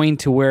 They're going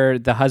to where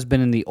the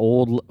husband and the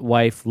old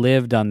wife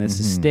lived on this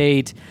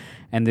estate,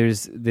 and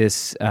there's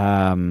this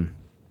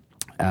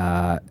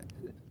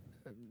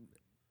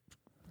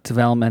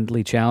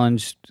developmentally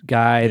challenged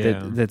guy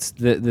that's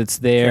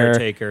there,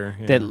 Caretaker.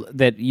 Yeah.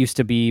 that used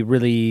to be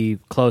really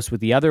close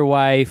with the other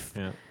wife.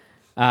 Yeah.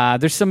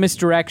 There's some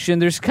misdirection.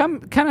 There's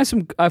kind of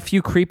a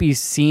few creepy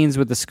scenes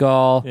with the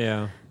skull.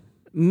 Yeah.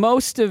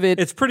 Most of it,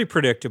 It's pretty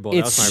predictable.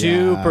 it's That's my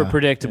super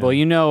predictable. Yeah.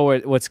 You know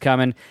what's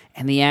coming,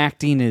 and the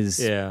acting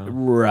is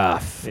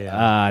rough.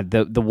 Yeah.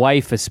 The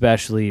wife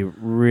especially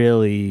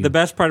really. The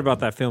best part about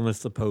that film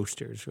is the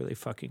poster. It's really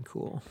fucking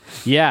cool.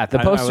 Yeah,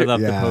 the I poster. would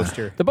love Yeah. the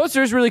poster. The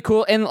poster is really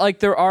cool, and like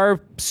there are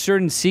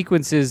certain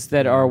sequences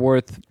that are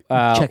worth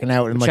Checking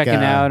out and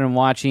out and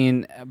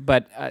watching.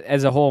 But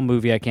as a whole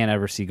movie, I can't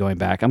ever see going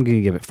back. I'm going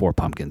to give it 4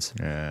 pumpkins.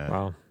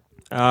 Wow.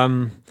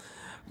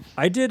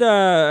 I did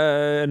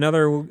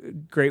another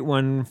great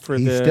one for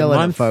He's the still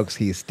month, in it, folks.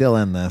 He's still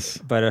in this.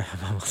 but I'm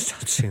almost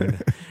done soon.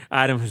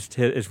 Adam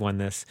has won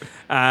this.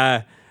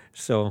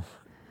 So,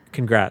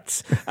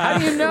 congrats. How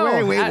do you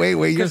know?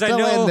 Wait. You're 'Cause I still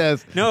know- in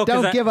this. No,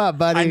 'cause Don't give up,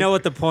 buddy. I know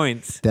what the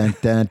points. Dun,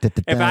 dun, dun,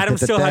 dun, If Adam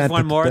still has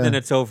one more, then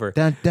it's over.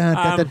 Dun, dun,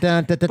 dun, dun, dun,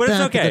 dun, but it's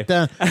dun, okay.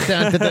 dun,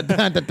 dun, dun, dun,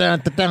 dun, dun,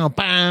 dun, dun,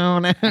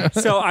 dun.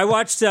 So I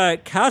watched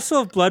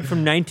Castle of Blood from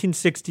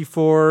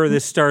 1964.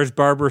 This stars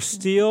Barbara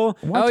Steele.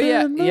 Oh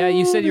yeah, yeah.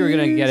 You said you were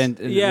going to get in.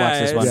 Yeah, watch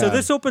this one. so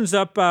this opens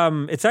up.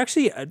 It's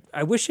actually,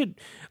 I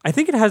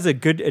think it has a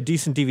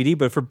decent DVD,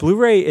 but for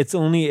Blu-ray, it's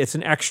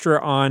an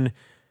extra on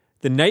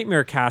the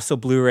Nightmare Castle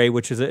Blu-ray,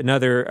 which is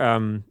another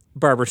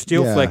Barbara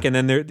Steele Yeah. flick, and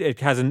then it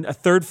has a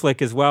third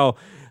flick as well.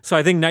 So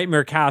I think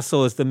Nightmare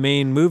Castle is the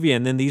main movie,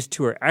 and then these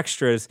two are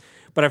extras.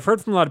 But I've heard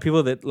from a lot of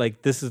people that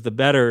like this is the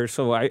better.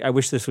 So I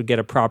wish this would get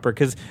a proper,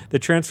 because the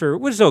transfer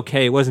was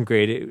okay. It wasn't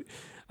great.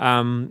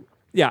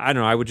 Yeah, I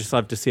don't know. I would just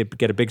love to see it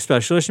get a big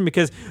special edition,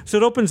 because so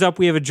it opens up.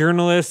 We have a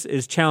journalist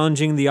is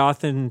challenging the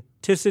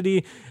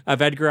authenticity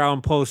of Edgar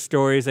Allan Poe's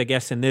stories. I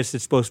guess in this,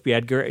 it's supposed to be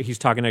Edgar. He's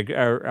talking to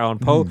Allan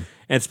Poe, and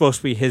it's supposed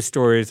to be his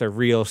stories are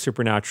real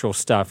supernatural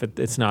stuff.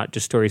 It's not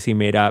just stories he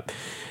made up.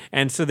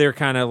 And so they're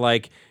kind of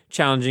like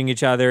challenging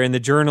each other. And the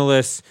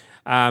journalists,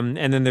 and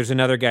then there's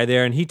another guy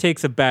there, and he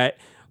takes a bet.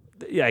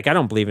 Like, I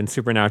don't believe in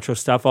supernatural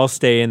stuff. I'll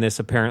stay in this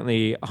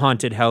apparently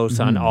haunted house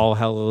on All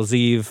Hallows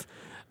Eve.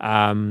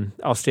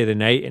 I'll stay the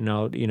night, and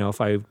I'll, if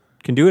I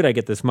can do it, I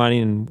get this money,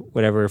 and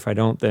whatever. If I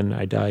don't, then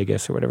I die, I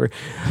guess, or whatever.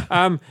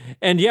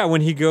 And yeah, when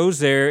he goes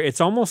there,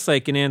 it's almost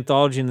like an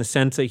anthology in the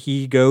sense that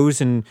he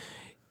goes and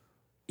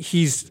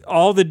he's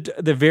all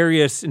the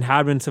various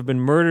inhabitants have been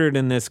murdered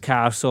in this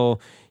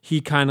castle.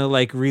 He kind of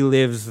like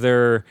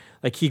relives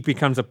he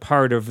becomes a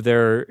part of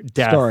their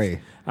death Story.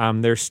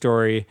 their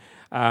story.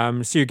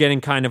 So you're getting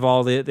kind of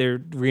all their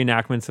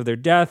reenactments of their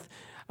death.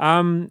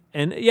 And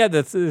yeah,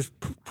 that's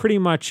pretty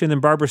much. And then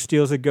Barbara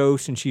Steele's a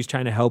ghost, and she's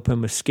trying to help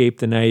him escape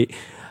the night.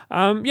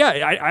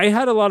 Yeah, I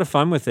had a lot of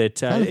fun with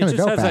it. It kinda just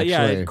dope, has a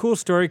actually. cool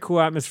story,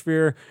 cool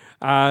atmosphere.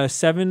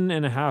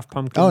 7.5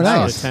 pumpkins Oh, out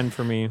nice. of 10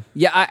 for me.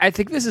 Yeah, I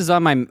think this is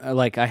on my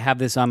I have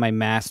this on my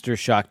master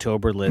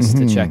Shocktober list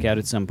to check out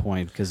at some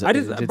point because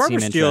Barbara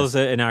Steele's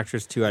an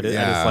actress too. I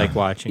just like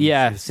watching.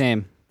 Yeah,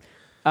 same.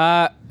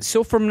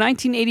 So from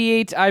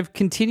 1988, I've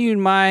continued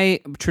my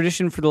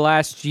tradition for the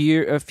last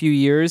a few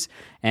years,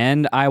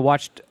 and I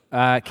watched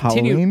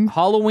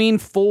Halloween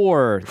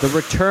 4: The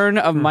Return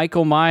of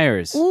Michael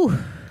Myers. Ooh.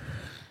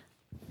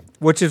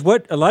 Which is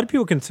what a lot of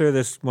people consider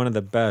this one of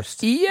the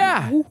best.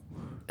 Yeah.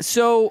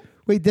 So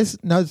Wait, it's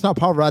not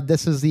Paul Rudd.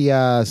 This is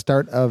the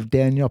start of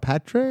Daniel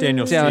Patrick?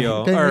 Daniel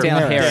Steele.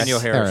 Daniel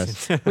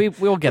Harris.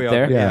 we'll get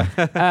there.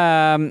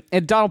 Yeah.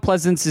 And Donald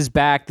Pleasance is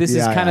back. This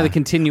is kind of the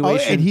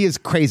continuation. Oh, and he is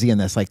crazy in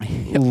this, like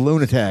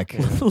lunatic.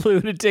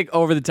 Lunatic,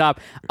 over the top,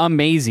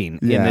 amazing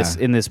Yeah.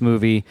 in this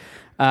movie,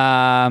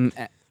 and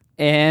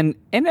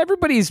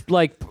everybody's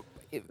like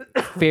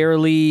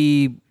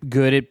fairly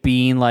good at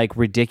being like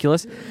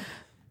ridiculous.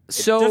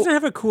 So Doesn't it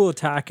have a cool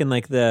attack in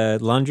like the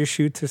laundry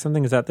chutes or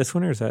something? Is that this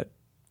one or is that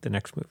the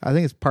next movie? I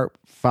think it's part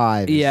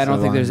 5. Yeah, I don't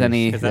think there's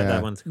any. Because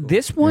that one's cool.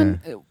 This one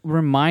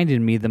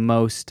reminded me the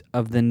most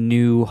of the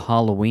new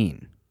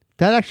Halloween.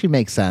 That actually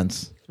makes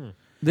sense.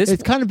 This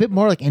It's kind of a bit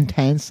more like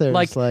intense.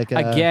 There's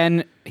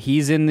again,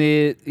 he's in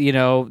the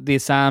the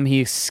asylum.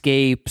 He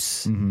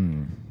escapes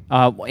in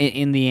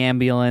the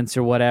ambulance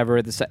or whatever.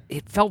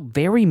 It felt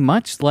very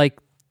much like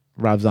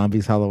Rob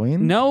Zombie's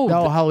Halloween. No,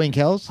 Halloween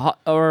Kills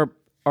or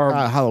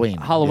Halloween.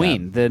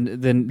 Halloween, the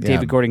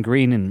David Gordon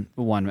Green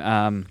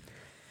one,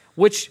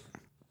 which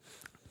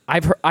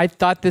I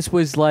thought this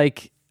was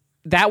like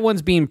that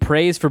one's being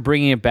praised for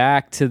bringing it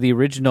back to the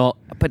original,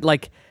 but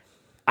like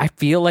I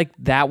feel like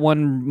that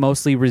one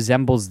mostly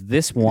resembles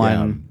this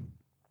one,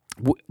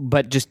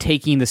 but just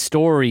taking the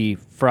story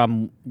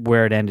from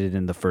where it ended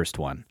in the first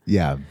one.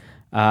 Yeah.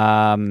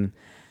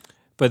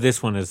 But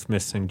this one is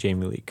missing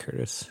Jamie Lee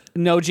Curtis.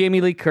 No,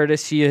 Jamie Lee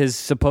Curtis. She has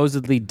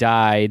supposedly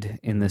died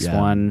in this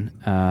one.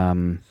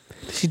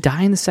 Did she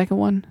die in the second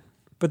one?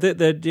 But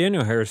the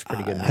Daniel Harris is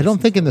pretty good. I don't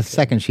think in the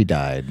second she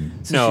died.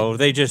 No,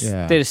 they just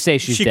They just say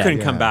she's she dead. couldn't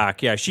come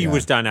back. Yeah, she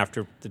was done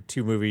after the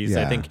 2 movies.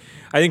 Yeah.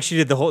 I think she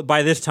did the whole.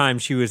 By this time,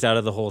 she was out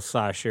of the whole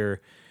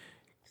slasher.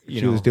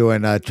 She was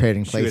doing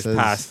Trading She Places. was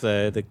past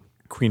the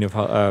Queen of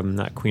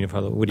not Queen of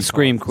Halloween. What do you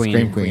Scream call it?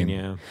 Queen. Scream Queen.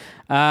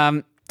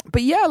 Yeah.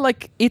 But yeah,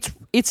 like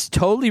it's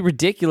totally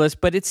ridiculous,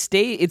 but it's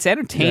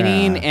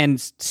entertaining and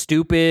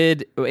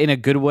stupid in a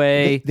good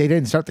way. They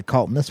didn't start the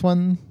cult in this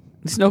one.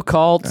 There's no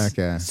cult.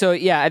 Okay. So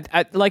yeah,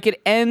 I like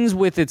it ends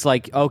with it's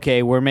like,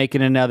 okay, we're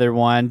making another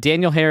one.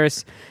 Daniel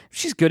Harris,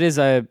 she's good as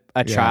a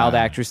child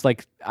actress.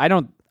 Like I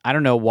don't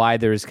know why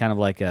there's kind of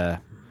like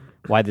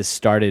why this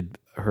started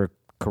her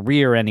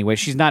career anyway.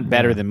 She's not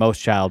better than most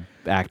child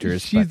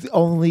actors. She's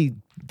only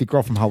the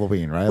girl from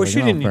Halloween, right? Well, Like, she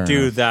no, didn't fair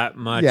do enough. that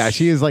much. Yeah,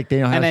 she is like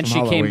Daniel Harris And then from she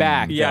came Halloween.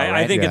 back. Yeah, though,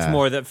 I think it's Yeah.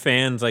 more that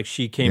fans like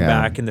she came Yeah.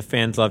 back and the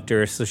fans loved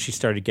her, so she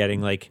started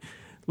getting like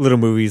little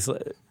movies,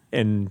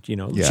 and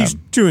she's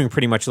doing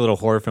pretty much little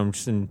horror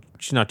films, and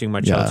she's not doing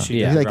much else. She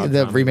did Like Rob the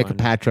Zombie remake one. of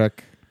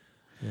Patrick.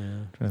 Yeah.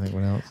 Trying to think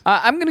what else.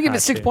 I'm gonna give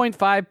it Hatchet.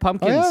 6.5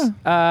 pumpkins.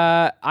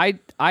 Oh,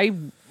 I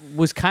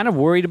was kind of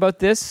worried about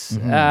this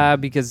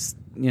because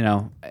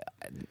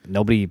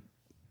nobody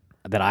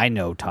that I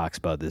know talks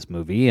about this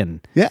movie, and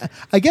Yeah,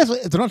 I guess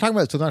they're not talking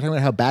about. So they're not talking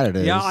about how bad it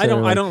is. Yeah, I They're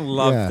don't. I like- don't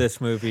love yeah.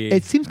 this movie.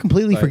 It seems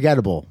completely But-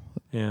 forgettable.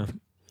 yeah.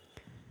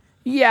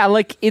 yeah,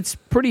 like it's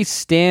pretty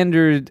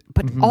standard,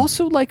 but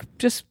also like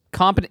just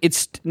competent.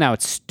 It's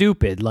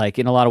stupid, like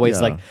in a lot of ways.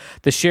 Yeah. Like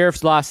the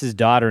sheriff's lost his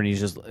daughter, and he's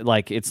just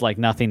like it's like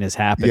nothing has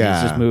happened.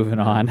 Yeah. He's just moving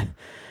on.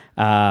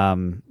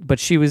 But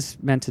she was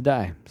meant to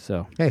die,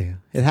 so Hey,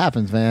 it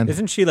happens, man.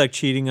 Isn't she like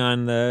cheating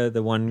on the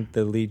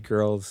lead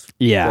girl's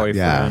Yeah. boyfriend?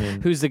 Yeah.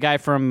 And, who's the guy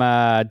from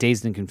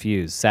Dazed and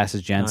Confused?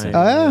 Sassus Jensen.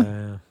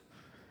 Oh,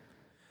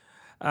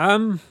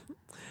 yeah?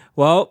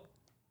 Well,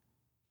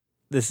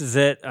 this is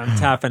it. I'm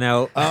tapping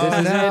out.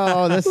 Oh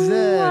no, this is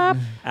it.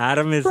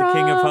 Adam is the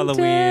king of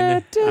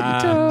Halloween.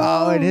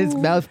 Oh, and his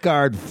mouth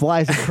guard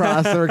flies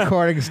across the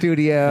recording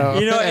studio.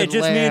 It and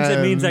just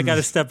means I got to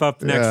lands. step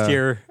up next Yeah.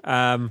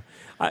 year.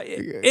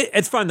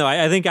 It's fun though.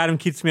 I think Adam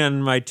keeps me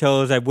on my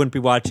toes. I wouldn't be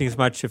watching as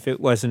much if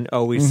it wasn't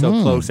always so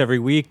close every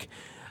week.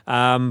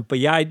 But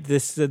yeah,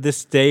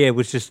 this day it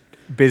was just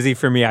busy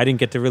for me. I didn't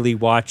get to really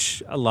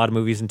watch a lot of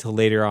movies until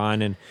later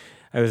on, and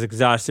I was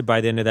exhausted by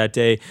the end of that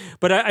day.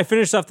 But I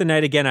finished off the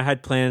night again. I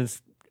had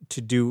plans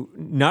to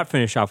not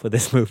finish off with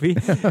this movie,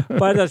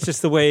 but that's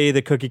just the way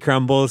the cookie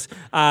crumbles.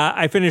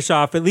 I finished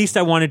off, at least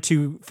I wanted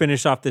to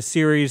finish off the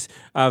series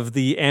of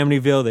the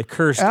Amityville, the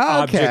Cursed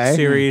Object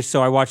series.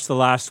 So I watched the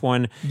last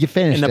one You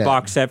finished in the it.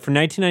 box set from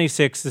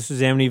 1996. This was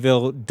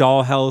Amityville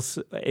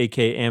Dollhouse,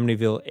 aka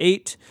Amityville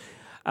 8.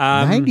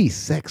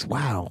 96.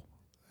 Wow.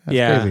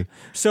 That's crazy.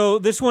 So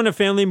this one, a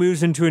family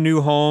moves into a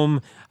new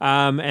home,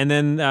 and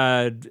then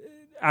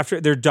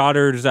after their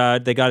daughters,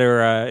 they got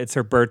her. It's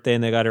her birthday,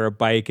 and they got her a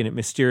bike, and it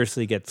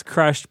mysteriously gets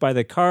crushed by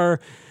the car.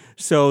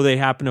 So they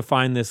happen to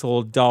find this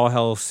old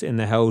dollhouse in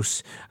the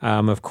house.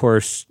 Of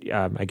course,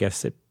 I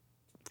guess it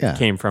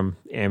came from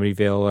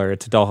Amityville, or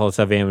it's a dollhouse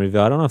of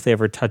Amityville. I don't know if they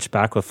ever touched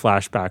back with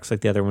flashbacks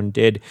like the other one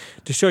did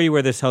to show you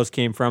where this house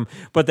came from.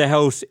 But the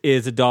house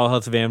is a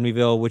dollhouse of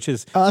Amityville, which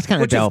is that's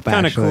kind of dope.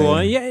 Kind of actually.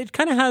 cool. Yeah, it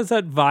kind of has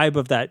that vibe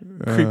of that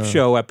Creep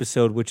Show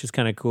episode, which is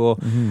kind of cool.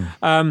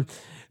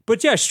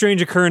 But yeah,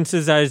 strange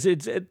occurrences as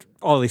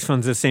all these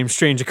films, the same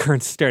strange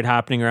occurrences start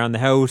happening around the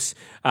house.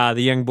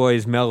 The young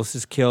boy's Melis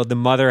is killed. The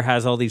mother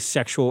has all these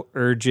sexual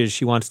urges.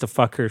 She wants to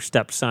fuck her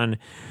stepson.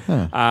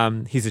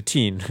 He's a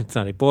teen. It's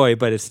not a boy,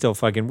 but it's still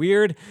fucking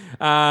weird.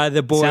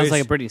 The boys Sounds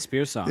like a Britney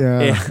Spears song.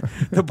 Yeah.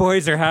 The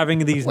boys are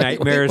having these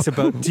nightmares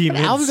about demons.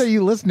 What albums are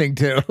you listening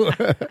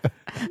to?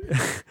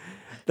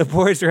 The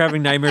boys are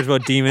having nightmares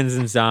about demons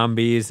and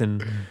zombies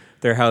and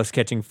their house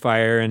catching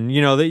fire, and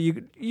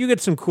you get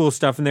some cool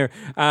stuff in there.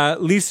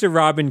 Lisa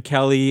Robin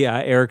Kelly,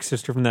 Eric's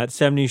sister from That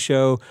 70s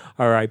Show,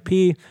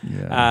 R.I.P.,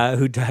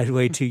 who died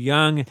way too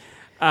young.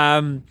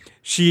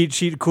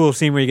 She cool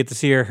scene where you get to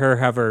see her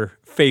have her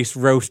face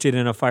roasted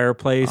in a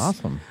fireplace.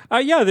 Awesome.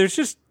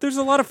 There's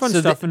a lot of fun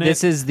stuff in it.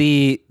 This is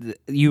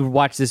you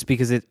watch this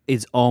because it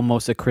is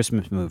almost a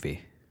Christmas movie.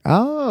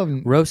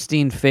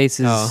 Roasting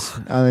faces.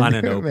 On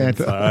an open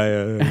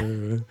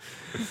fire.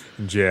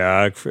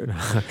 Jack.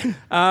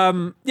 I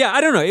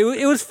don't know.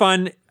 It was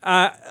fun.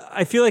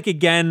 I feel like,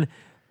 again,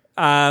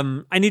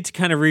 I need to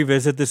kind of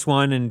revisit this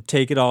one and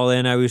take it all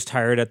in. I was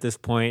tired at this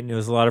point, and it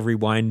was a lot of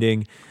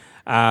rewinding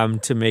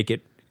to make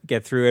it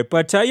get through it.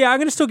 But I'm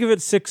going to still give it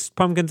 6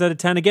 pumpkins out of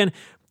 10. Again,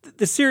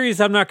 the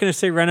series, I'm not going to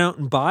say run out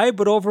and buy,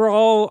 but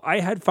overall, I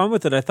had fun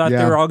with it. I thought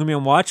they were all going to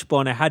be unwatchable,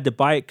 and I had to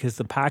buy it because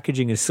the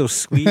packaging is so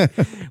sweet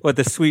with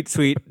the sweet,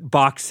 sweet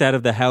box set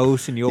of the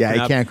house, and you open up.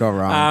 Yeah, you can't go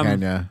wrong,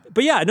 can you?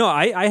 But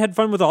I had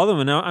fun with all of them,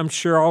 and I'm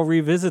sure I'll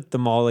revisit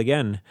them all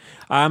again.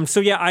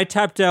 I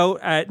tapped out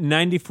at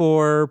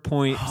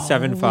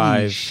 94.75.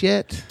 Holy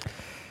shit.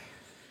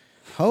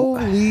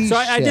 Holy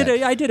so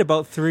shit. I did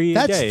about 3 a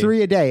day. That's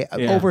 3 a day.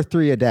 Yeah. Over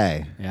 3 a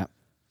day. Yeah.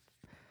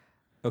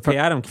 Okay,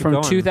 Adam, keep From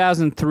going.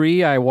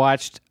 2003, I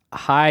watched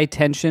High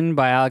Tension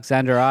by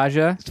Alexander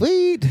Aja.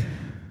 Sweet.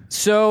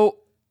 So,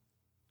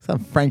 Some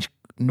French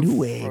new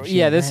wave.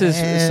 yeah, this is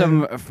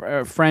some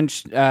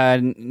French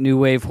new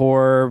wave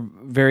horror,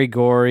 very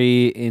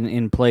gory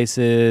in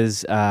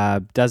places,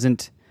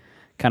 doesn't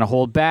kind of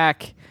hold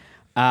back.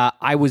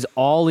 I was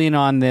all in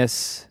on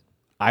this.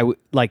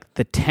 Like,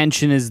 the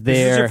tension is there.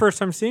 Is this your first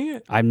time seeing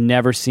it? I've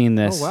never seen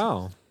this. Oh,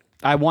 wow.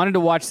 I wanted to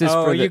watch this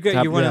for the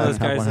top. You're one of those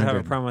top guys that have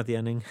a 100. problem with the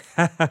ending,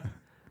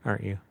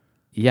 aren't you?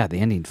 Yeah, the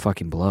ending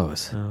fucking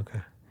blows. Oh,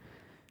 okay.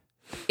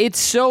 It's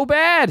so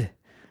bad.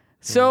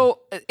 So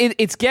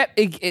it's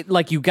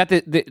like you got they're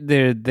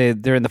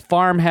in the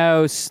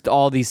farmhouse.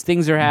 All these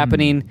things are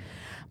happening.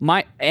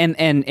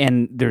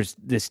 And there's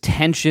this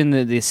tension,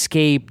 the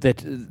escape that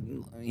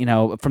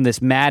from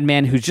this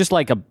madman who's just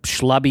like a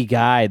schlubby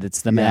guy.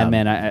 That's the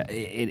madman.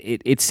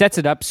 It sets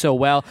it up so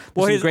well.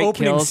 Well, There's his some great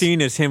opening kills. scene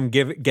is him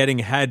getting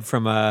head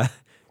from a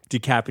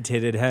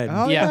decapitated head.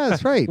 Oh, yeah,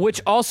 that's right.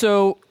 Which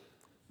also,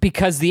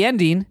 because the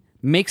ending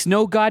makes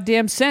no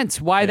goddamn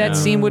sense why that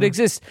scene would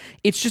exist.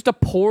 It's just a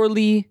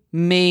poorly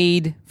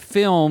made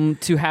film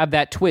to have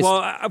that twist.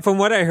 Well, from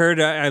what I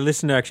heard, I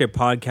listened to actually a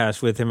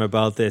podcast with him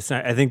about this.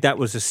 I think that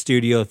was a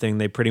studio thing.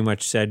 They pretty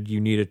much said you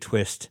need a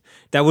twist.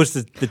 That was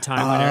the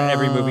time when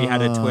every movie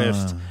had a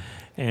twist.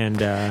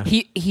 And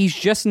he's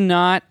just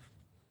not,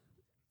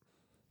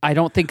 I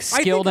don't think,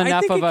 skilled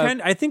enough of a...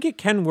 I think it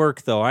can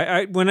work, though.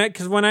 When I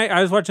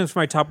was watching this for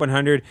my top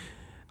 100...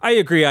 I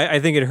agree.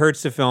 I think it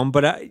hurts the film,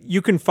 but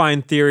you can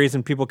find theories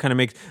and people kind of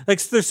make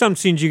there's some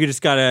scenes you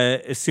just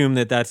gotta assume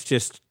that's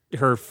just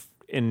her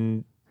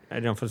in.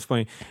 I don't know if it's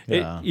funny.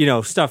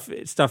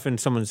 Stuff in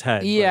someone's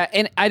head. Yeah,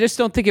 and I just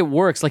don't think it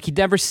works. Like, he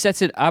never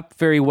sets it up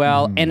very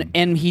well,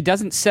 and he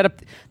doesn't set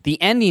up.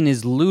 The ending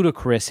is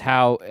ludicrous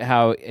how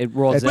it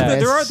rolls out.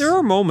 But there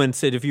are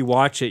moments that if you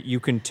watch it, you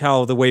can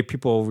tell the way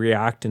people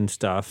react and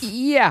stuff.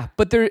 Yeah,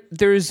 but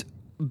there's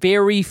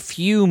very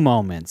few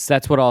moments.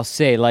 That's what I'll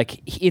say.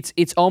 Like,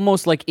 it's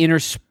almost like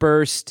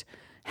interspersed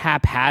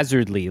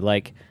haphazardly.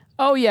 Like,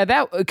 oh yeah,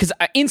 that, because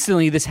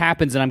instantly this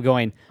happens and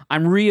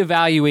I'm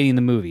reevaluating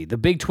the movie. The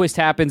big twist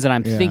happens and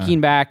I'm thinking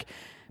back,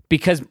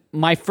 because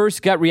my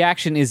first gut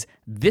reaction is,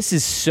 this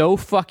is so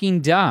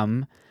fucking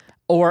dumb,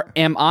 or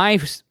am I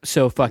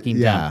so fucking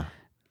dumb?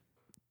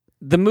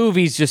 The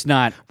movie's just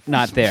not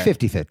there.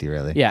 50-50,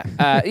 really. Yeah,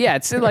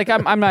 it's like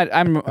I'm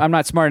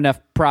not smart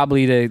enough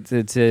probably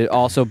to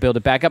also build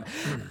it back up.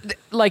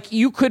 Like,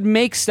 you could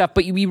make stuff,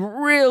 but you'd be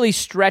really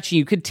stretching.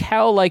 You could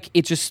tell, like,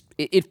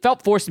 it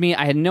felt forced to me.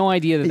 I had no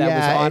idea that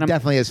was on it him.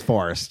 definitely is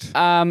forced.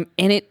 And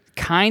it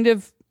kind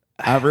of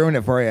ruined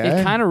it for you.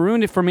 It kind of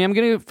ruined it for me. I'm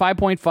gonna give it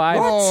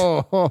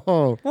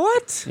 5.5.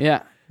 What?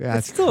 Yeah,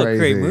 It's still a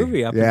great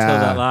movie up until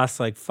that last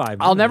 5 minutes.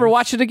 I'll never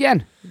watch it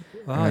again.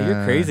 Wow,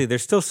 you're crazy.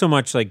 There's still so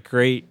much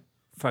great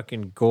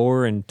fucking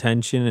gore and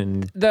tension,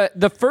 and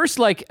The first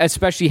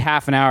especially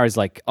half an hour is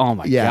oh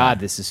my god,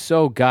 this is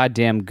so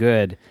goddamn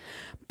good.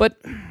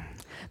 But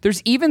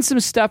there's even some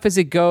stuff as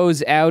it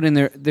goes out, and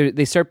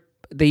they start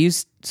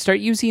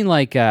using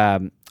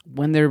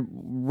when they're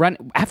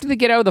after they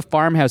get out of the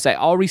farmhouse, I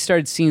already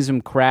started seeing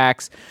some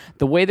cracks.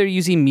 The way they're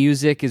using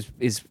music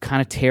is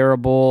kind of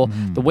terrible.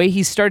 The way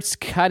he starts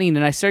cutting,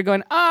 and I started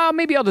going, oh,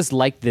 maybe I'll just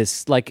like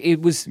this. Like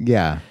it was,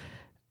 Yeah.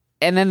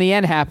 and then the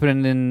end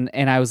happened,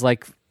 and I was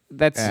like,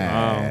 that's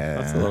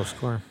that's a low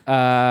score.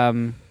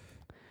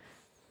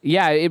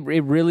 yeah, it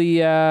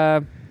really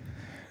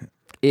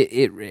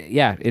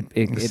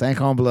it Cinq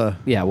en bleu.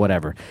 yeah,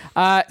 whatever.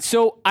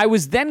 So I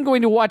was then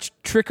going to watch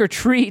Trick or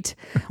Treat,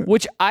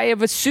 which I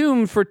have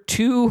assumed for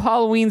 2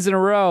 Halloweens in a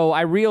row.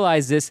 I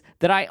realize this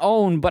that I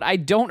own, but I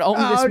don't own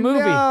this Oh, movie.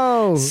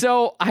 no.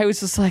 So I was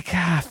just like,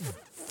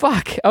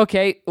 fuck.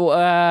 Okay,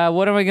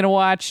 what am I gonna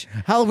watch?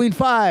 Halloween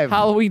 5.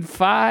 Halloween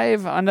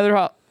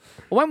 5.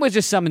 One was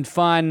just something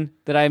fun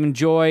that I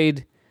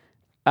enjoyed.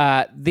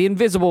 The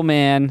Invisible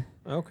Man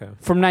Okay.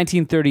 from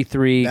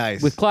 1933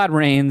 Nice. with Claude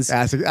Rains.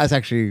 That's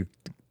actually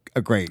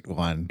a great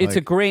one. It's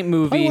a great probably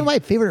movie. one of my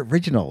favorite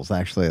originals,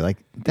 actually. Like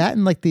that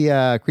and like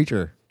the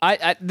Creature.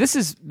 This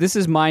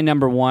is my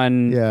number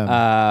one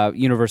Yeah.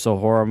 Universal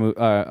horror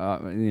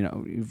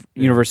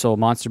Universal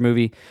monster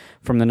movie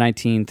from the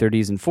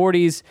 1930s and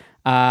 40s.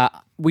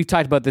 We've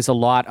talked about this a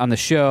lot on the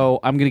show.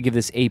 I'm going to give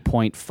this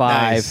 8.5.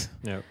 Nice.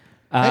 No.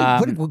 Hey,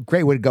 what a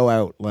great way to go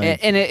out.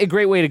 Like, And a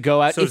great way to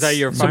go out. So is that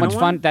your so final much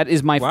one? fun. That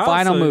is my Wow,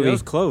 final so movie. That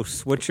was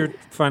close. What's your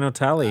final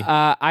tally?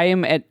 I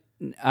am at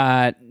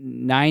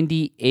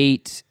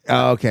 98.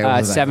 oh, okay.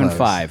 Wasn't that 7.5.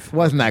 close.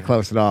 Wasn't that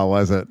close at all,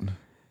 was it?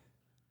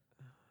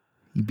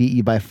 He beat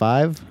you by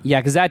 5? Yeah,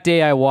 because that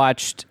day I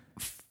watched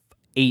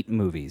 8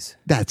 movies.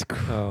 That's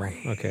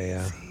crazy. Oh, okay,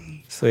 yeah.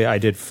 So yeah, I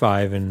did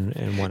 5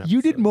 in one.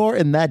 You did episode. more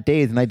in that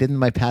day than I did in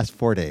my past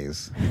 4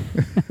 days.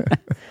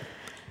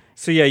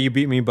 So yeah, you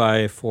beat me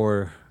by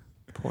 4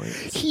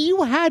 points.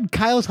 You had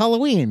Kyle's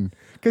Halloween.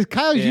 Because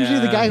Kyle's usually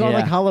the guy on Yeah.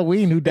 like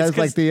Halloween who does It's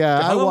 'cause like the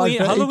Halloween.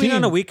 Halloween 18.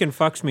 on a weekend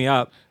fucks me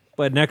up.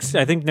 But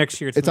I think next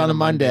year It's on a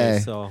Monday.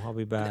 so I'll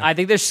be back. I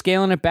think they're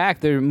scaling it back.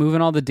 They're moving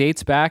all the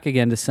dates back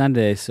again to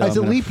Sunday. So It's a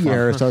I'm gonna- leap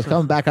year, so it's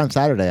coming back on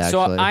Saturday, actually.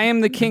 So I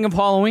am the king of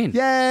Halloween.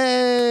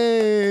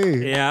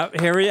 Yay! yeah,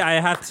 Harry, I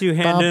have to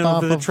hand in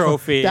the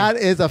trophy. That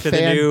is a to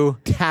the new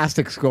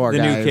fantastic score, the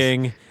guys. new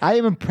king. I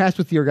am impressed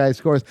with your guys'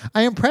 scores.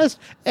 I am impressed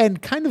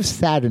and kind of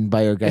saddened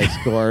by your guys'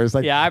 scores.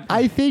 Like, Yeah,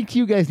 I think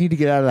you guys need to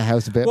get out of the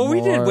house a bit Well, more.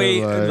 we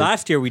did like-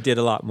 last year. We did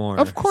a lot more.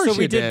 Of course so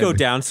we you did did. go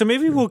down. So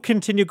maybe we'll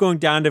continue going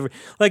down to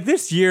like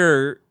this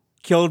year.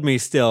 Killed me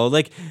still.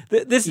 Like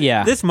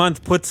this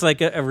month puts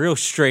like a real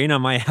strain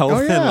on my health,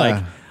 Oh, yeah. and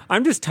like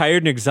I'm just tired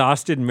and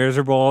exhausted and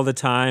miserable all the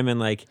time, and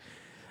like.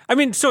 I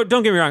mean, so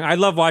don't get me wrong. I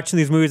love watching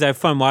these movies. I have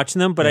fun watching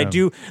them, but I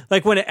do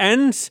like when it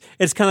ends.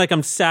 It's kind of like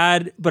I'm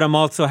sad, but I'm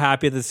also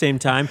happy at the same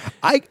time.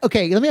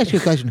 Okay, let me ask you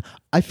a question.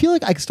 I feel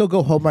like I could still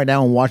go home right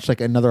now and watch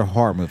like another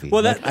horror movie.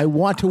 Well, Like, I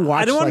want to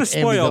watch. I don't want like, to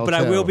spoil, Amityville but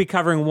I will too. be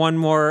covering one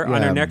more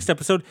on Yeah. our next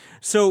episode.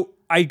 So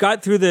I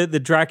got through the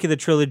Dracula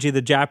trilogy,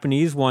 the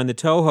Japanese one, the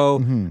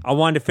Toho. Mm-hmm. I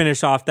wanted to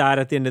finish off that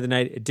at the end of the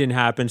night. It didn't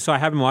happen, so I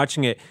haven't been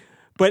watching it.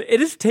 But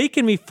it has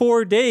taken me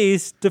 4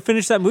 days to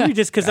finish that movie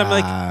just because I'm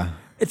like.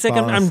 It's like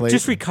falling I'm asleep.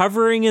 just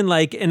recovering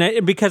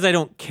and because I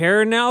don't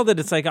care now that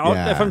it's like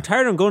Yeah. if I'm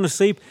tired I'm going to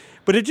sleep.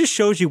 But it just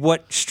shows you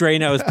what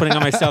strain I was putting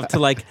on myself to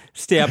like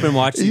stay up and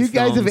watch these You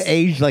guys films. have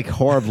aged like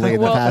horribly in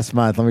the Well, past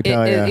month. Let me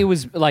tell you. It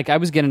was like I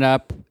was getting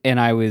up and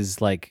I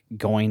was like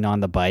going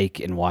on the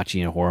bike and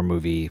watching a horror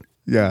movie,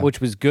 Yeah.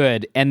 which was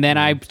good. And then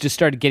I just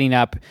started getting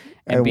up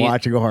And being-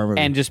 watching a horror movie.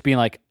 and just being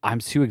like, I'm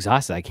too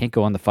exhausted. I can't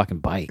go on the fucking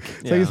bike.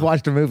 So you just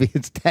watched a movie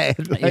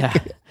instead. Like, Yeah.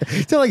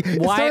 So like,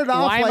 it Why started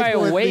off am like I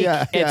with awake the,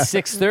 at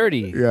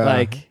 6:30? Yeah.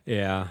 Like,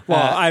 Yeah. Well,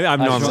 I'm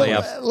so normally So,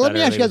 up. let that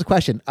me ask you early. guys a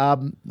question.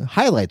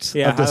 Highlights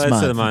Yeah, of this highlights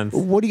month. of the month.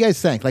 What do you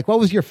guys think? Like, what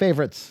was your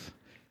favorites?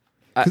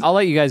 I'll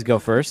let you guys go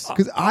first.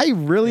 Because I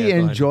really Yeah,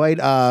 go ahead.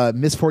 enjoyed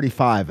Miss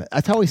 45.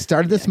 That's how we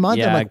started this month.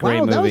 Yeah, I'm like, great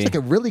wow, that was movie. like a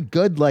really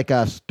good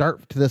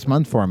start to this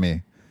month for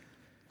me.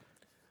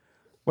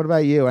 What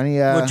about you? Any?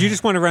 Well, do you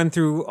just want to run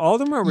through all of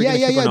them, or are we yeah.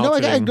 gonna keep on No, I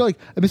alternating? go like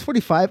Miss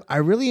 45. I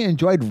really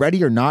enjoyed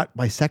Ready or Not.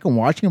 My second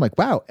watching, I'm like,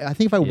 wow. I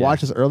think if I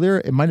watched this earlier,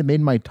 it might have made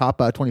my top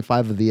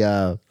 25 of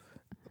the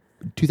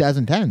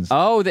 2010s.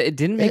 Oh, it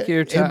didn't make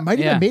your top. It might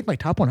have yeah. made my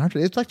top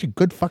 100. It's actually a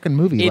good fucking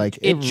movie.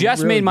 It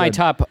just really made my good.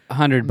 top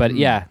 100, but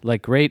yeah,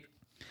 like great.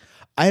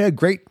 I had a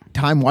great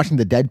time watching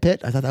The Dead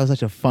Pit. I thought that was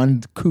such a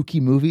fun, kooky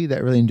movie that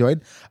I really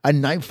enjoyed. A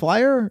Night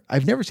Flyer.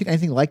 I've never seen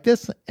anything like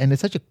this, and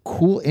it's such a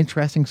cool,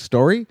 interesting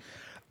story.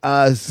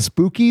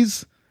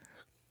 Spookies,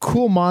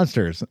 cool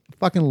monsters.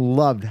 Fucking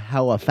loved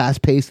how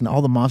fast paced and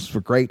all the monsters were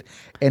great.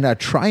 And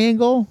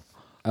Triangle.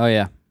 Oh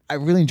yeah. I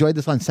really enjoyed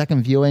this on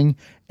second viewing.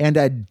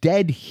 And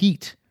Dead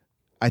Heat,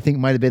 I think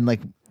might have been like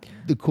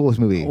the coolest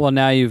movie. Well,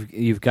 now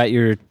you've got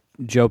your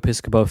Joe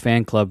Piscopo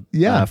fan club,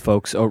 Yeah.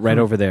 folks, right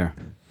over there.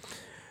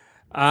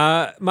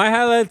 My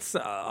highlights,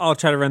 I'll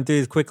try to run through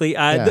these quickly.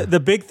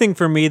 The big thing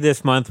for me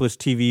this month was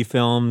TV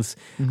films.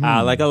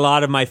 Like a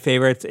lot of my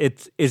favorites,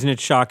 isn't it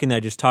shocking that I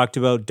just talked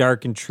about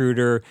Dark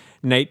Intruder,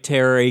 Night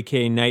Terror,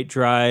 aka Night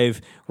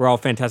Drive, were all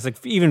fantastic.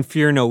 Even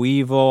Fear No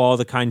Evil, All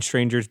the Kind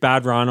Strangers,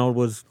 Bad Ronald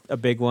was a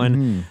big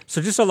one.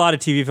 So just a lot of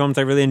TV films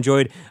I really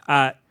enjoyed.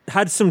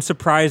 Had some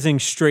surprising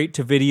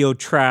straight-to-video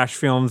trash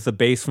films, The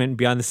Basement and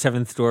Beyond the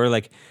Seventh Door,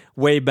 like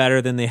way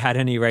better than they had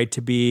any right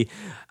to be.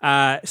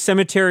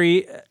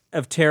 Cemetery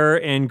of Terror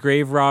and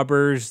Grave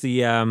Robbers,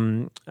 the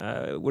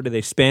what are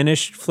they,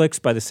 Spanish flicks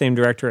by the same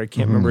director. I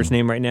can't remember his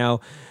name right now,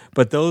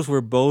 but those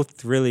were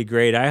both really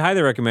great. I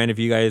highly recommend if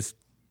you guys,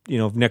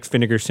 next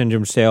Vinegar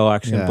Syndrome sale,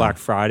 actually on Black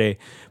Friday,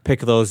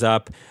 pick those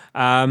up.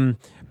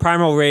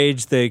 Primal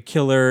Rage, the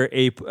killer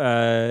ape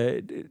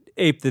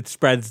that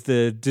spreads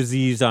the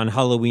disease on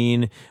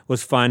Halloween,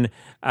 was fun.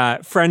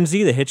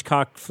 Frenzy, the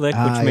Hitchcock flick,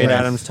 which made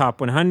Adam's top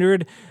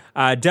 100.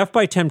 Death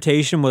by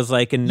Temptation was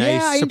like a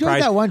nice I surprise.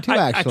 enjoyed that one too,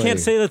 actually. I can't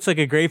say that's like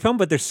a great film,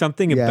 but there's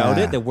something about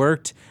it that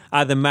worked.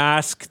 The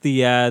Mask,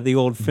 the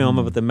old film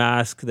about the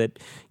mask that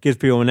gives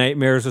people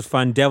nightmares, was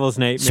fun. Devil's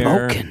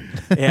Nightmare. Smoking.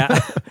 Yeah.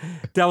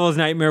 Devil's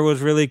Nightmare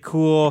was really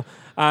cool.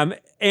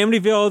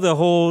 Amityville, the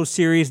whole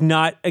series,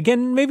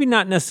 maybe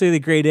not necessarily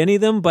great, any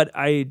of them, but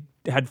I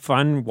had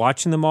fun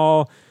watching them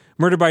all.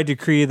 Murder by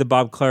Decree, the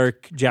Bob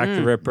Clark, Jack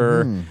the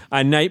Ripper.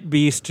 Night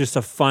Beast, just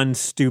a fun,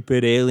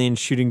 stupid alien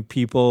shooting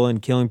people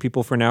and killing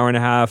people for an hour and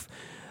a half.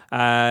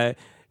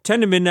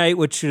 10 to Midnight,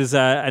 which is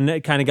kind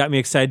of got me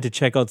excited to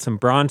check out some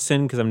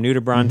Bronson because I'm new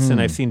to Bronson.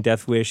 I've seen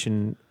Death Wish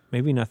and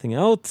maybe nothing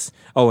else.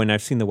 Oh, and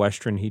I've seen the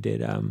Western he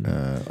did.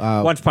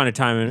 Once Upon a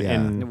Time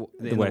in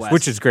the West,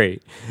 which is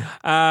great.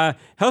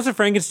 House of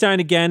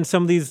Frankenstein, again,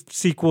 some of these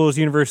sequels,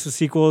 Universal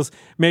sequels,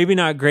 maybe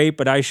not great,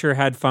 but I sure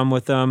had fun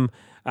with them.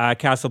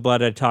 Castle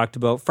Blood I talked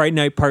about. Fright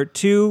Night Part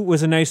 2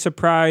 was a nice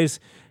surprise.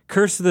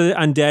 Curse of the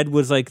Undead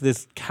was like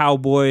this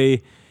cowboy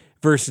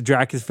versus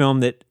Dracula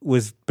film that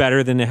was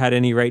better than it had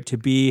any right to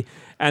be.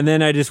 And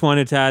then I just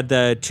wanted to add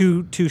the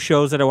two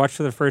shows that I watched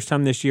for the first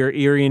time this year,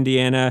 Erie,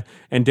 Indiana,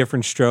 and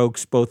Different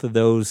Strokes. Both of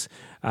those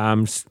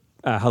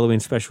Halloween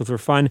specials were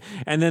fun.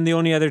 And then the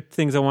only other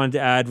things I wanted to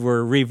add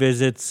were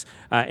revisits.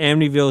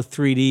 Amityville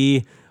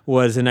 3D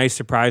was a nice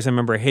surprise. I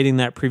remember hating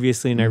that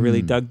previously, and I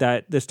really dug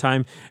that this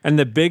time. And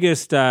the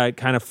biggest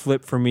kind of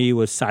flip for me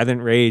was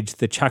Silent Rage,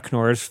 the Chuck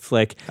Norris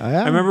flick. Oh,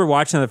 yeah? I remember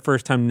watching it the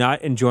first time,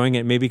 not enjoying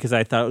it, maybe because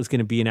I thought it was going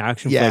to be an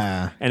action flick,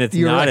 and it's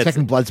you were not.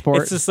 expecting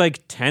Bloodsport. It's just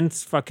like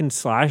tense fucking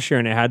slasher,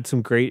 and it had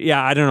some great.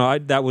 Yeah, I don't know.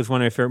 That was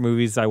one of my favorite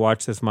movies I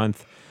watched this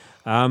month.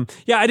 I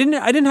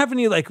didn't have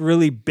any like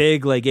really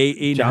big like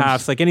eight and a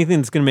half, like anything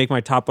that's going to make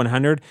my top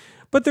 100.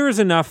 But there was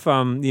enough,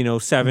 7,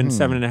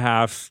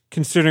 7.5,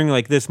 considering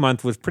like this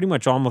month was pretty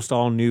much almost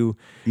all new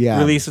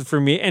releases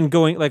for me, and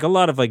going like a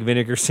lot of like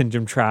Vinegar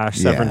Syndrome trash,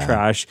 Severin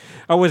trash.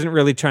 I wasn't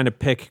really trying to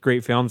pick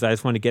great films. I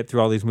just wanted to get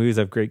through all these movies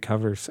that have great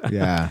covers.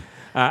 Yeah.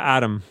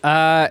 Adam.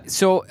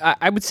 So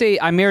I would say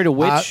I Married a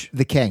Witch.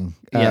 The King.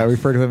 Yeah.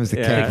 Refer to him as the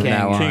King from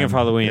now on. King of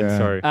Halloween,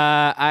 sorry.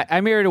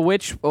 I Married a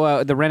Witch,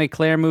 the Rene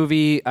Claire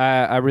movie,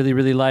 I really,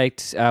 really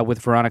liked with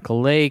Veronica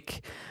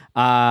Lake.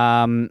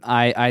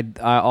 I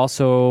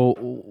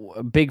also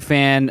a big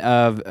fan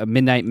of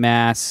Midnight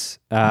Mass,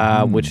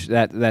 which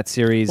that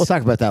series. We'll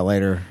talk about that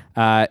later.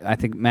 I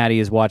think Maddie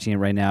is watching it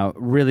right now.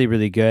 Really,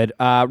 really good.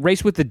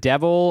 Race with the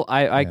Devil,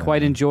 I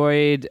quite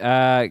enjoyed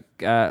a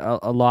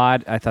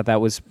lot. I thought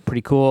that was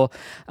pretty cool.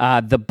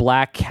 The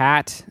Black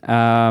Cat,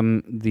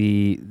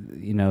 the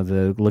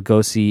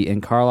Lugosi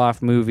and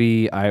Karloff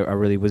movie, I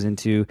really was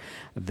into.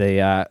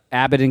 The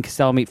Abbott and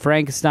Costello Meet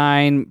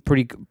Frankenstein,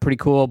 pretty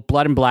cool.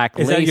 Blood and Black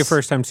Lace. Is that your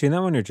first time seeing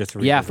that one, or just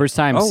a yeah, first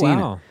time seeing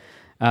it.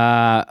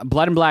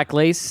 Blood and Black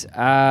Lace,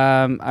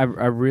 I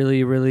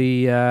really,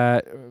 really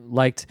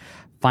liked.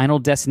 Final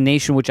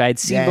Destination, which I had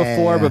seen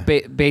before, but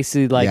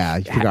basically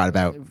like you forgot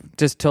about.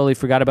 Just totally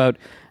forgot about,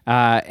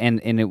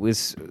 and it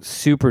was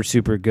super,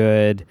 super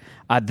good.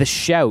 The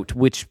Shout,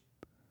 which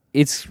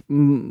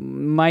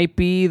might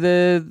be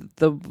the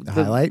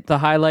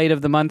highlight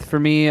of the month for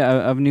me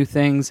of new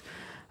things.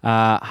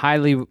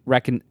 Highly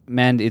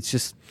recommend. It's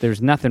just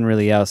there's nothing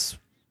really else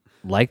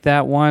like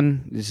that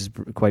one. This is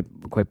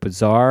quite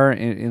bizarre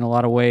in a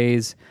lot of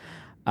ways.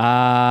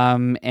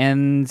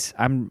 And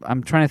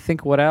I'm trying to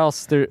think what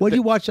else. What did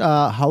you watch?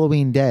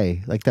 Halloween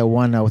Day, like the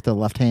one with the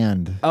left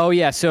hand. Oh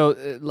yeah, so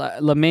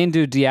La Main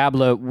du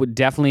Diable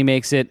definitely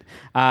makes it.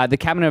 The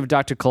Cabinet of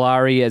Dr.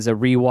 Kalari as a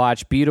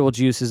rewatch.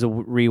 Beetlejuice as a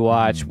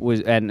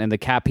rewatch and the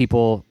Cat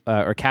People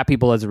or Cat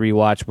People as a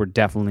rewatch were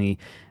definitely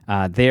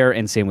there.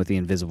 And same with The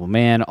Invisible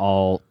Man.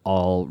 All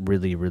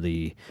really,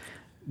 really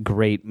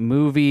great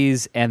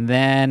movies. And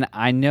then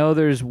I know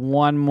there's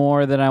one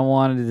more that I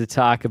wanted to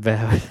talk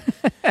about.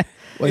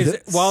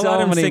 While So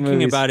Adam's many thinking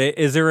movies. about it,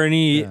 is there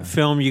any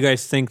film you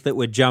guys think that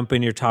would jump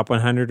in your top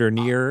 100 or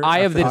near? Eye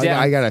of the I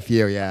Devil. got a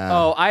few, yeah.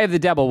 Oh, Eye of the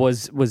Devil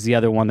was the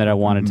other one that I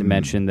wanted to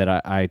mention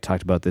that I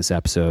talked about this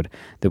episode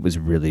that was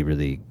really,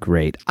 really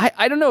great.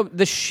 I don't know.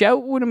 The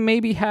Shout would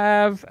maybe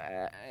have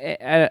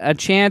a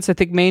chance. I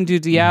think Main du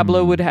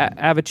Diablo would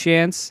have a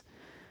chance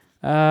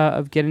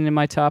of getting in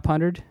my top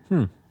 100.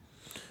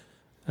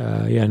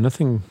 Yeah,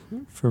 nothing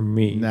for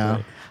me. No.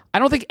 but- I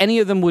don't think any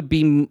of them would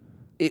be.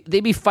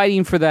 They'd be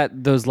fighting for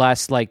those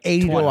last like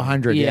 80 to 20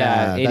 100,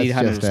 yeah, 80 to that's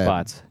 100 just it.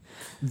 spots.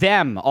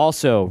 Them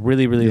also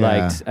really Yeah.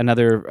 liked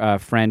another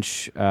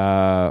French.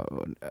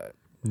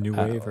 New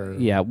wave or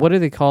Yeah, what do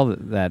they call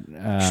that?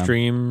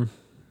 extreme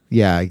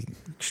Yeah.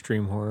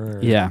 horror.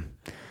 Yeah.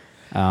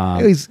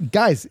 Anyways,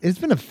 guys, it's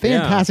been a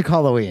fantastic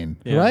Halloween,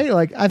 Yeah. right?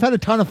 Like, I've had a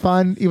ton of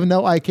fun, even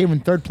though I came in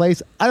third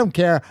place. I don't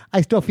care. I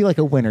still feel like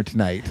a winner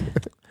tonight.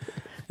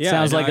 Yeah,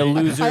 Sounds no, like a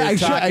loser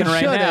talking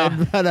right now.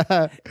 but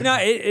No,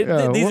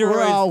 Yeah, these we're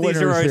all are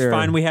winners always here.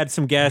 fun. We had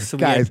some guests.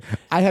 guys,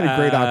 I had a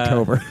great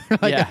October.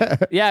 Yeah.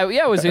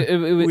 It was.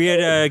 We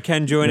had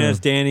Ken join us,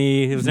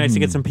 Danny. It was nice to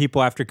get some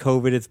people after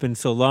COVID. It's been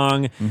so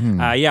long.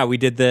 Yeah, we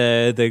did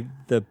the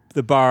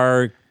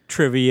bar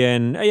trivia,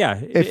 and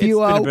If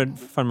you, it's been a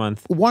fun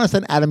month. Want to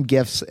send Adam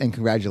gifts and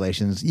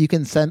congratulations, you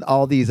can send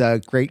all these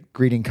great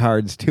greeting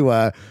cards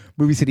to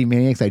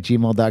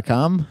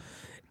moviecitymaniacs@gmail.com.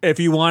 If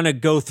you want to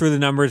go through the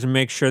numbers and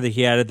make sure that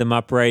he added them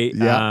up right,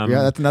 Yeah,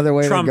 that's another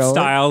way Trump to go.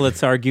 style.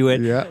 Let's argue it.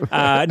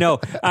 Yeah.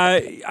 No,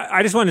 I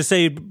just want to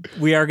say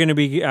we are going to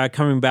be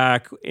coming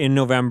back in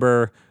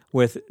November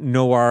with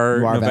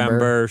Noir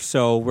November.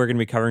 So we're going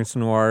to be covering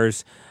some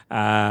noirs.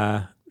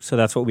 So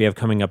that's what we have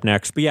coming up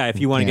next. But yeah, if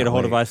you want to Can't get a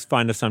hold of wait. us,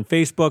 find us on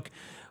Facebook.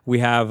 We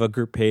have a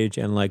group page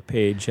and like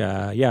page.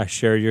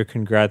 Share your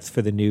congrats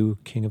for the new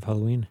King of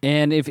Halloween.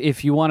 And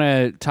if you want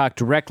to talk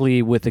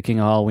directly with the King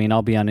of Halloween,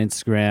 I'll be on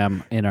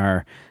Instagram in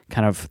our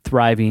kind of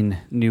thriving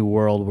new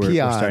world. We're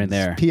starting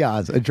there.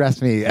 Piaz,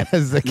 address me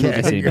as the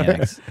Movie City king.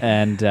 Maniacs.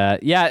 And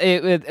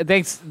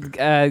thanks,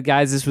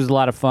 guys. This was a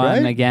lot of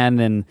fun Right? again.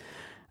 And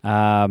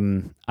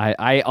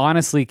I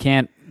honestly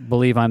can't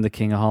believe I'm the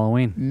King of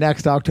Halloween.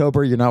 Next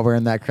October, you're not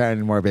wearing that crown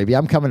anymore, baby.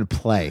 I'm coming to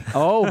play.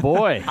 Oh,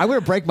 boy. I'm going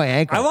to break my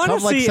ankle. I wanna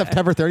Come like see-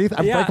 September 30th,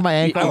 I'm breaking my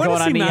ankle. I want going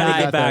to on see knee Maddie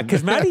high. get back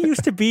because Maddie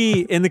used to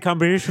be in the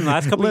competition the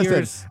last couple of Listen,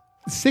 years.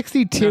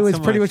 62 Not is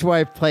so pretty much. much what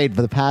I've played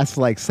for the past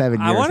 7 years.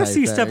 I want to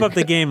see you think. step up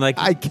the game. Like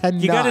I cannot.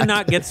 You got to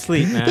not get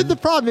sleep, man. The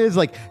problem is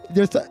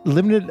there's a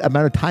limited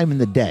amount of time in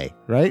the day,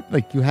 right?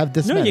 Like you have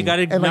this. No, many. you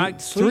gotta And, not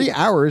sleep. 3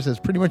 hours is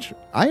pretty much.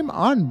 I'm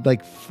on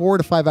 4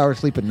 to 5 hours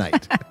sleep at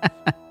night.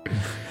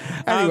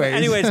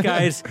 Anyways,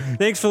 guys,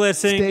 thanks for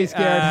listening. Stay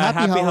scared.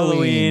 Happy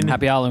Halloween.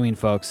 Happy Halloween,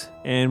 folks.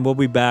 And we'll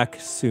be back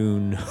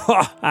soon.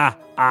 Ha, ha,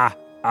 ha,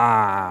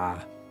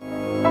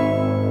 ha.